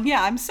collapsible lung.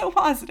 Yeah, I'm so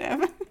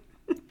positive.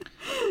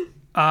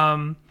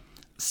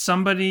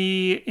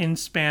 Somebody in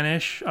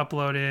Spanish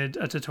uploaded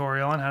a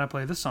tutorial on how to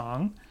play the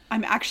song.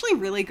 I'm actually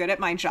really good at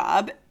my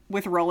job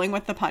with rolling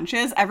with the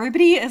punches.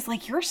 Everybody is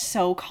like, you're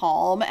so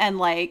calm and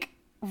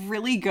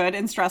really good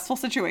in stressful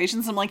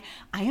situations. I'm like,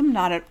 I am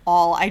not at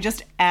all. I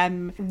just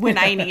am when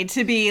I need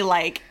to be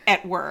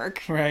at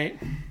work. Right.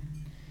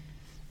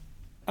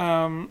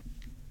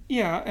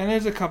 Yeah, and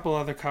there's a couple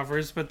other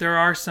covers, but there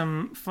are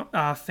some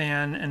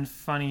fan and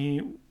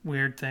funny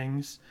weird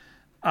things.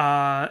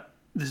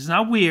 This is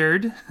not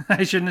weird.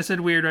 I shouldn't have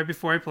said weird right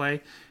before I play.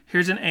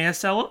 Here's an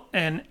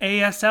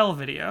ASL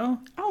video.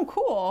 Oh,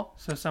 cool.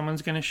 So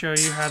someone's going to show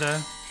you how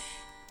to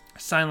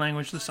sign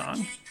language the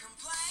song.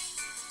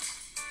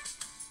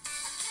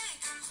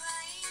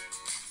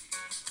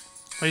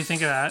 What do you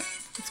think of that?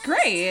 It's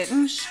great.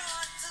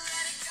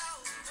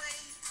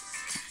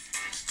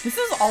 This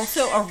is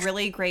also a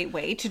really great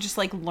way to just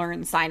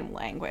learn sign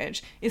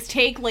language, is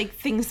take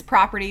things,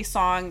 property,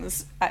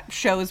 songs,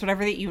 shows,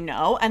 whatever that you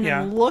know, and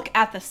then look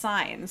at the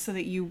signs so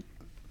that you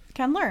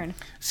can learn.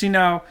 See,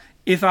 now,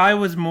 If I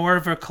was more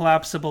of a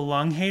collapsible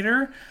lung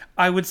hater,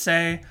 I would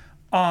say,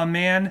 "Aw,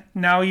 man,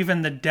 now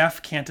even the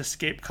deaf can't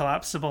escape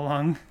collapsible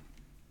lung."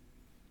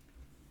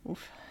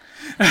 Oof.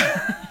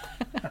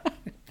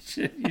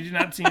 Shit, you do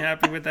not seem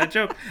happy with that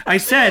joke. I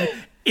said,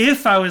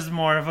 if I was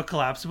more of a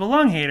collapsible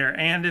lung hater,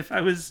 and if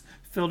I was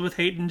filled with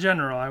hate in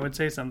general, I would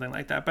say something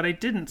like that. But I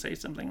didn't say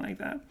something like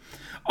that.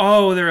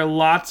 Oh, there are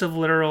lots of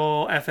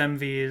literal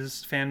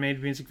FMVs,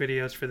 fan-made music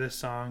videos for this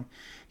song.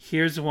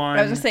 Here's one.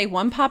 I was going to say,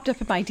 one popped up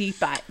in my deep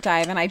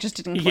dive, and I just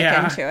didn't click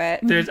into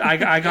it.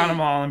 I got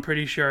them all, I'm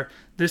pretty sure.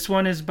 This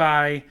one is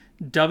by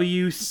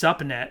W.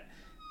 Supnet.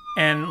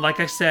 And like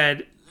I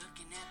said,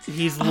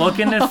 he's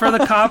looking for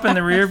the cop in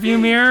the rearview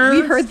mirror.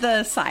 We heard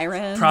the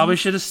siren. Probably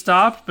should have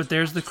stopped, but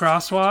there's the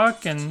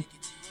crosswalk, and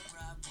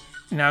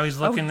now he's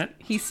looking at...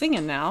 He's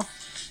singing now.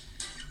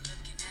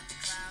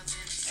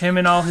 Him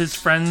and all his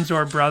friends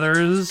or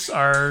brothers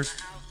are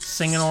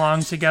singing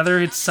along together.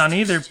 It's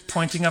sunny. They're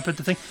pointing up at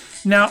the thing.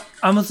 Now,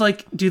 I was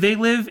like, do they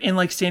live in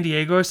like San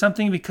Diego or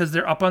something? Because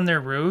they're up on their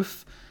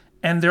roof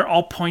and they're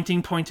all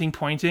pointing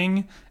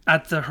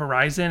at the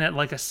horizon at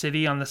like a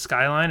city on the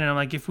skyline. And I'm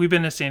like, if we've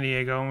been to San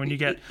Diego and when you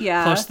get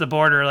close to the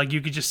border, like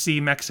you could just see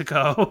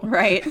Mexico.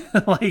 Right.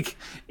 Like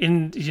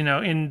in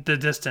the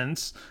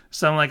distance.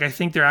 So I'm like, I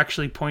think they're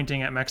actually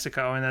pointing at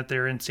Mexico and that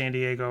they're in San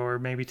Diego or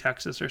maybe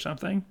Texas or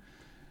something.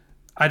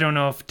 I don't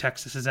know if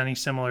Texas is any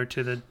similar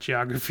to the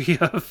geography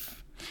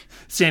of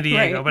San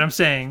Diego, Right. but I'm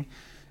saying,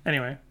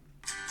 anyway.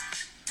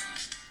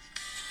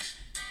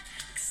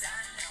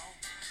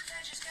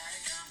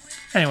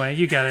 Anyway,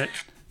 you get it.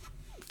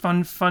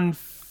 Fun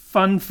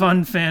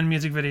fan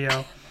music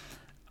video.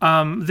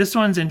 This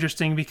one's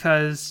interesting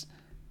because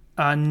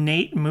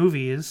Nate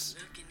Movies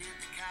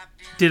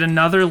did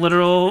another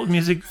literal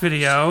music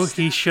video.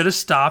 He should have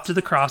stopped at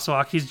the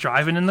crosswalk. He's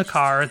driving in the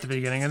car at the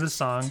beginning of the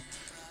song.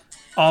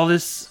 All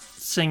this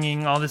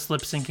singing, all this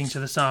lip syncing to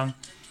the song.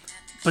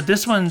 But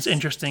this one's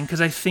interesting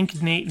because I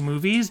think Nate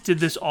Movies did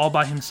this all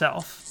by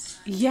himself.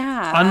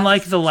 Yeah.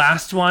 Unlike the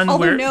last one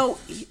no,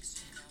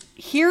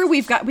 here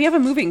we have a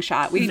moving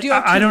shot. We do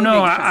have two I don't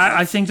know. moving shots.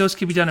 I think those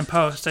could be done in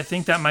post. I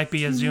think that might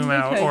be a zoom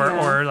out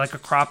or like a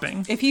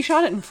cropping. If he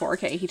shot it in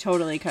 4K, he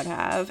totally could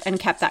have and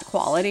kept that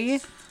quality.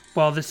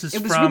 Well, this is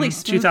It was from really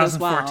smooth as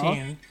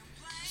 2014. well.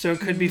 So it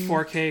could be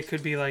 4K, it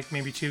could be like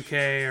maybe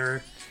 2K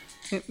or...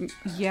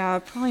 Yeah,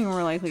 probably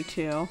more likely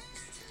 2.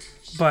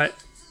 But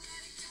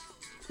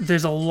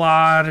there's a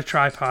lot of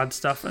tripod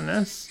stuff in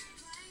this.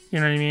 You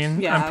know what I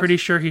mean? Yeah. I'm pretty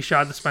sure he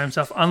shot this by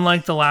himself.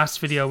 Unlike the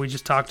last video we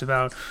just talked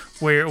about,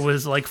 where it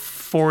was like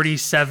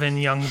 47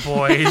 young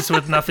boys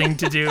with nothing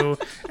to do,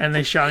 and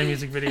they shot a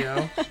music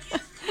video.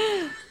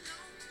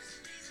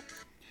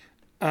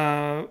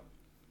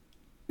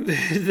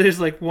 There's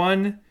like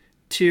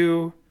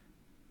two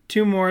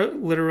more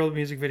literal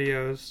music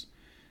videos.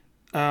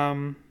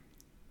 A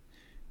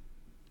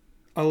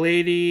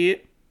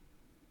lady...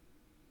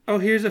 Oh,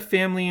 here's a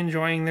family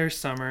enjoying their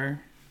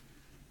summer.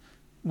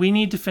 We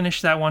need to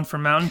finish that one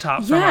from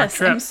Mountaintop from our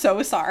trip. I'm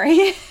so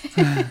sorry.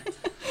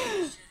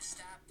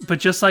 But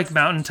just like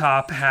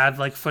Mountaintop had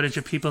like footage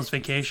of people's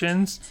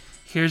vacations,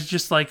 here's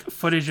just like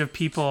footage of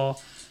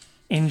people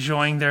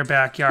enjoying their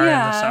backyard in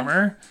the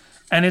summer.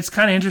 And it's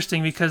kind of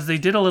interesting because they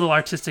did a little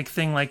artistic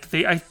thing. Like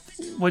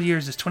what year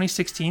is this?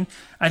 2016?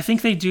 I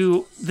think they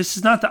do. This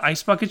is not the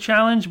Ice Bucket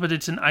Challenge, but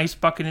it's an Ice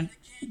Bucket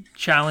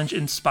Challenge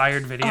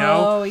inspired video.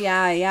 Oh,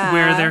 yeah.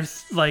 Where they're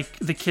like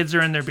the kids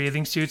are in their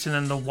bathing suits and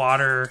then the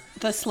water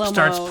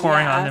starts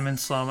pouring on them in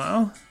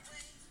slow-mo.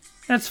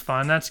 That's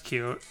fun. That's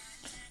cute.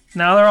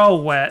 Now they're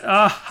all wet.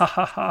 Ah, ha,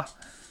 ha, ha.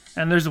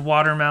 And there's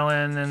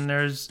watermelon and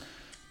there's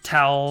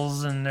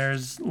towels and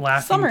there's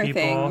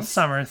laughing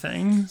summer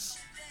things.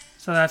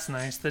 So that's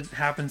nice. That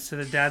happens to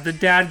the dad. The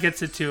dad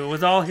gets it too. It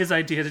was all his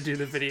idea to do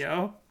the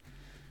video.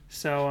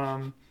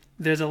 So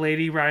there's a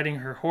lady riding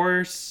her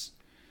horse.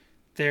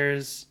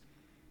 There's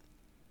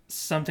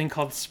something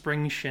called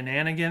spring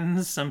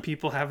shenanigans. Some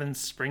people having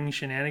spring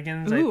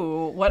shenanigans.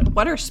 Ooh,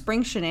 what are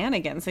spring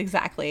shenanigans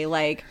exactly?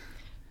 Like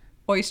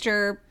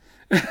oyster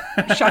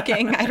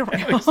shucking? I don't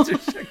know.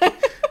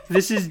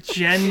 This is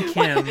Jen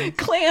Kim.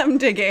 Clam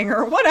digging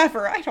or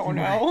whatever. I don't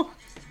know.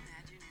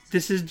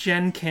 This is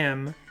Jen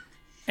Kim.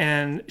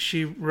 And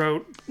she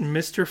wrote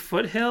Mr.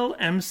 Foothill,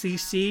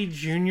 MCC,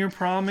 Junior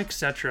Prom,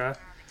 etc.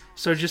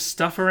 So just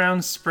stuff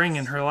around spring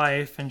in her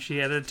life, and she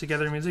edited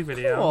together a music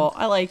video. Cool.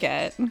 I like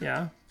it.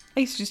 Yeah. I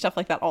used to do stuff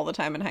like that all the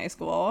time in high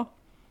school.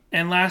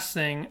 And last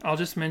thing, I'll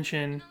just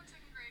mention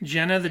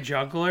Jenna the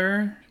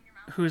Juggler,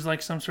 who's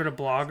like some sort of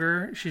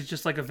blogger. She's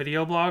just like a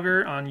video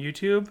blogger on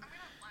YouTube.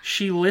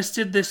 She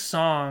listed this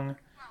song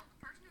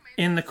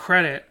in the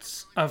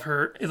credits of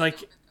her,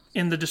 like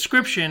in the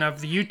description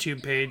of the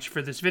YouTube page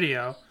for this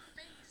video.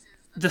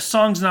 The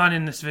song's not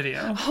in this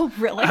video. Oh,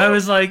 really? I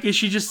was like, is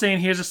she just saying,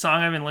 here's a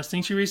song I've been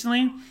listening to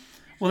recently?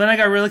 Well, then I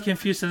got really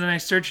confused, and then I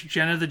searched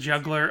Jenna the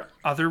Juggler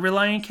other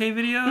Relient K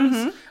videos.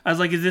 Mm-hmm. I was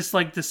like, is this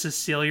like the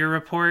Cecilia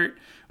Report,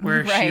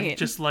 where she Right.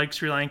 just likes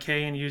Relient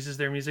K and uses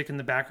their music in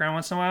the background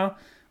once in a while?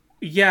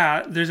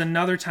 Yeah, there's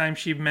another time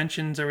she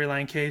mentions a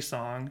Relient K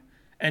song,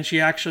 and she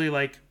actually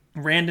like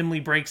randomly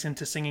breaks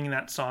into singing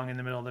that song in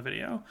the middle of the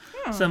video.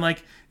 So I'm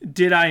like,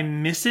 did I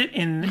miss it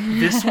in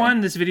this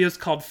one? This video is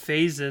called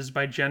Phases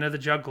by Jenna the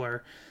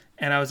Juggler.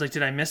 And I was like,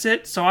 did I miss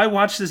it? So I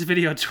watched this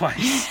video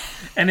twice.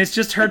 And it's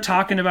just her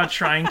talking about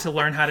trying to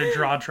learn how to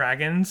draw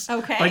dragons.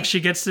 Okay. Like she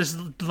gets this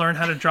Learn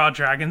How to Draw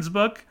Dragons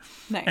book.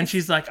 Nice. And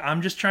she's like,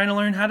 I'm just trying to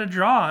learn how to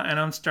draw. And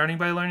I'm starting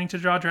by learning to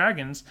draw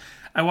dragons.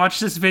 I watched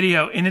this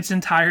video in its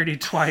entirety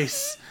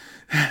twice.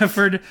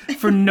 for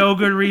no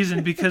good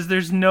reason, because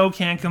there's no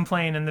Can't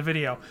Complain in the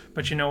video.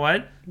 But you know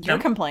what? You're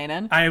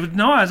complaining. I was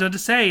about to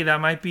say that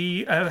might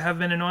be have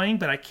been annoying,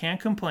 but I can't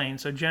complain.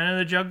 So Jenna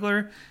the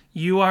Juggler,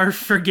 you are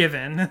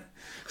forgiven.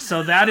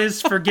 So that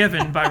is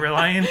Forgiven by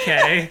Relient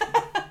K.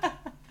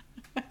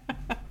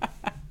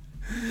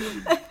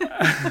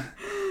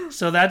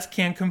 So that's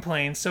Can't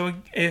Complain. So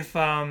if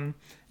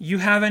you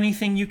have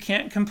anything you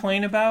can't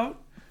complain about,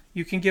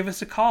 you can give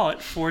us a call at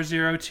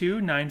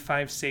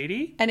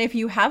 402-95-SADIE. And if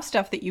you have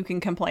stuff that you can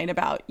complain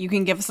about, you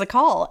can give us a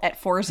call at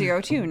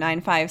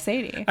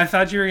 402-95-SADIE. I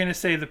thought you were going to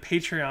say the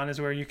Patreon is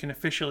where you can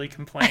officially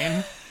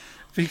complain.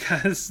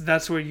 Because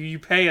that's where you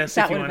pay us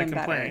if you want to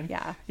complain.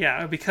 Better,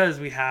 yeah, because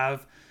we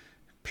have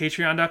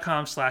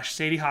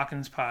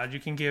patreon.com/SadieHawkinspod. You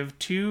can give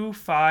 $2,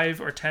 $5,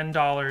 or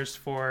 $10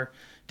 for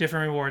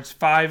different rewards.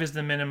 $5 is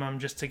the minimum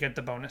just to get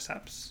the bonus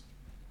eps.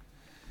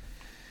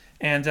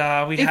 And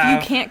if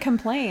you can't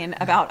complain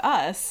about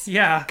us,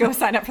 go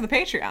sign up for the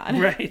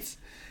Patreon. Right.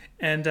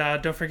 And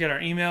don't forget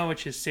our email,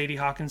 which is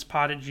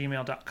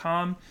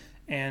sadiehawkinspod@gmail.com.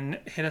 And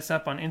hit us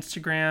up on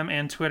Instagram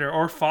and Twitter,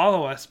 or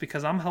follow us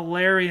because I'm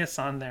hilarious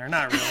on there.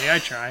 Not really, I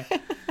try.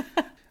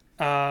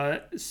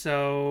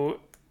 So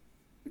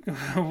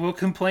we'll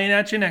complain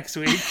at you next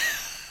week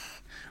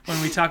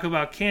when we talk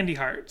about candy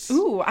hearts.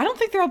 Ooh, I don't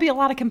think there'll be a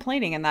lot of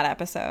complaining in that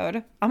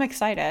episode. I'm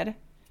excited.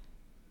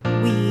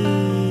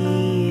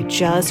 We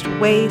just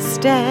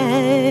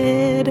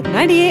wasted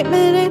 98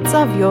 minutes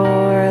of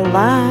your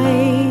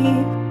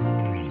life.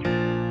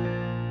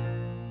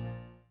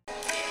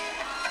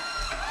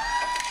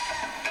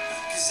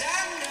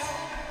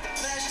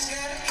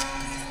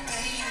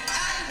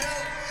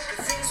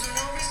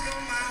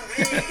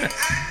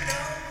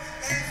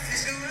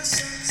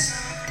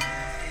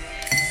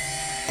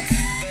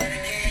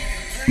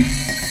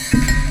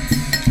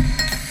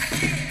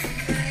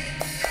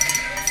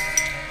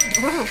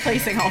 We're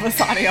replacing all this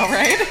audio,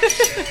 right?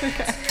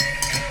 Okay.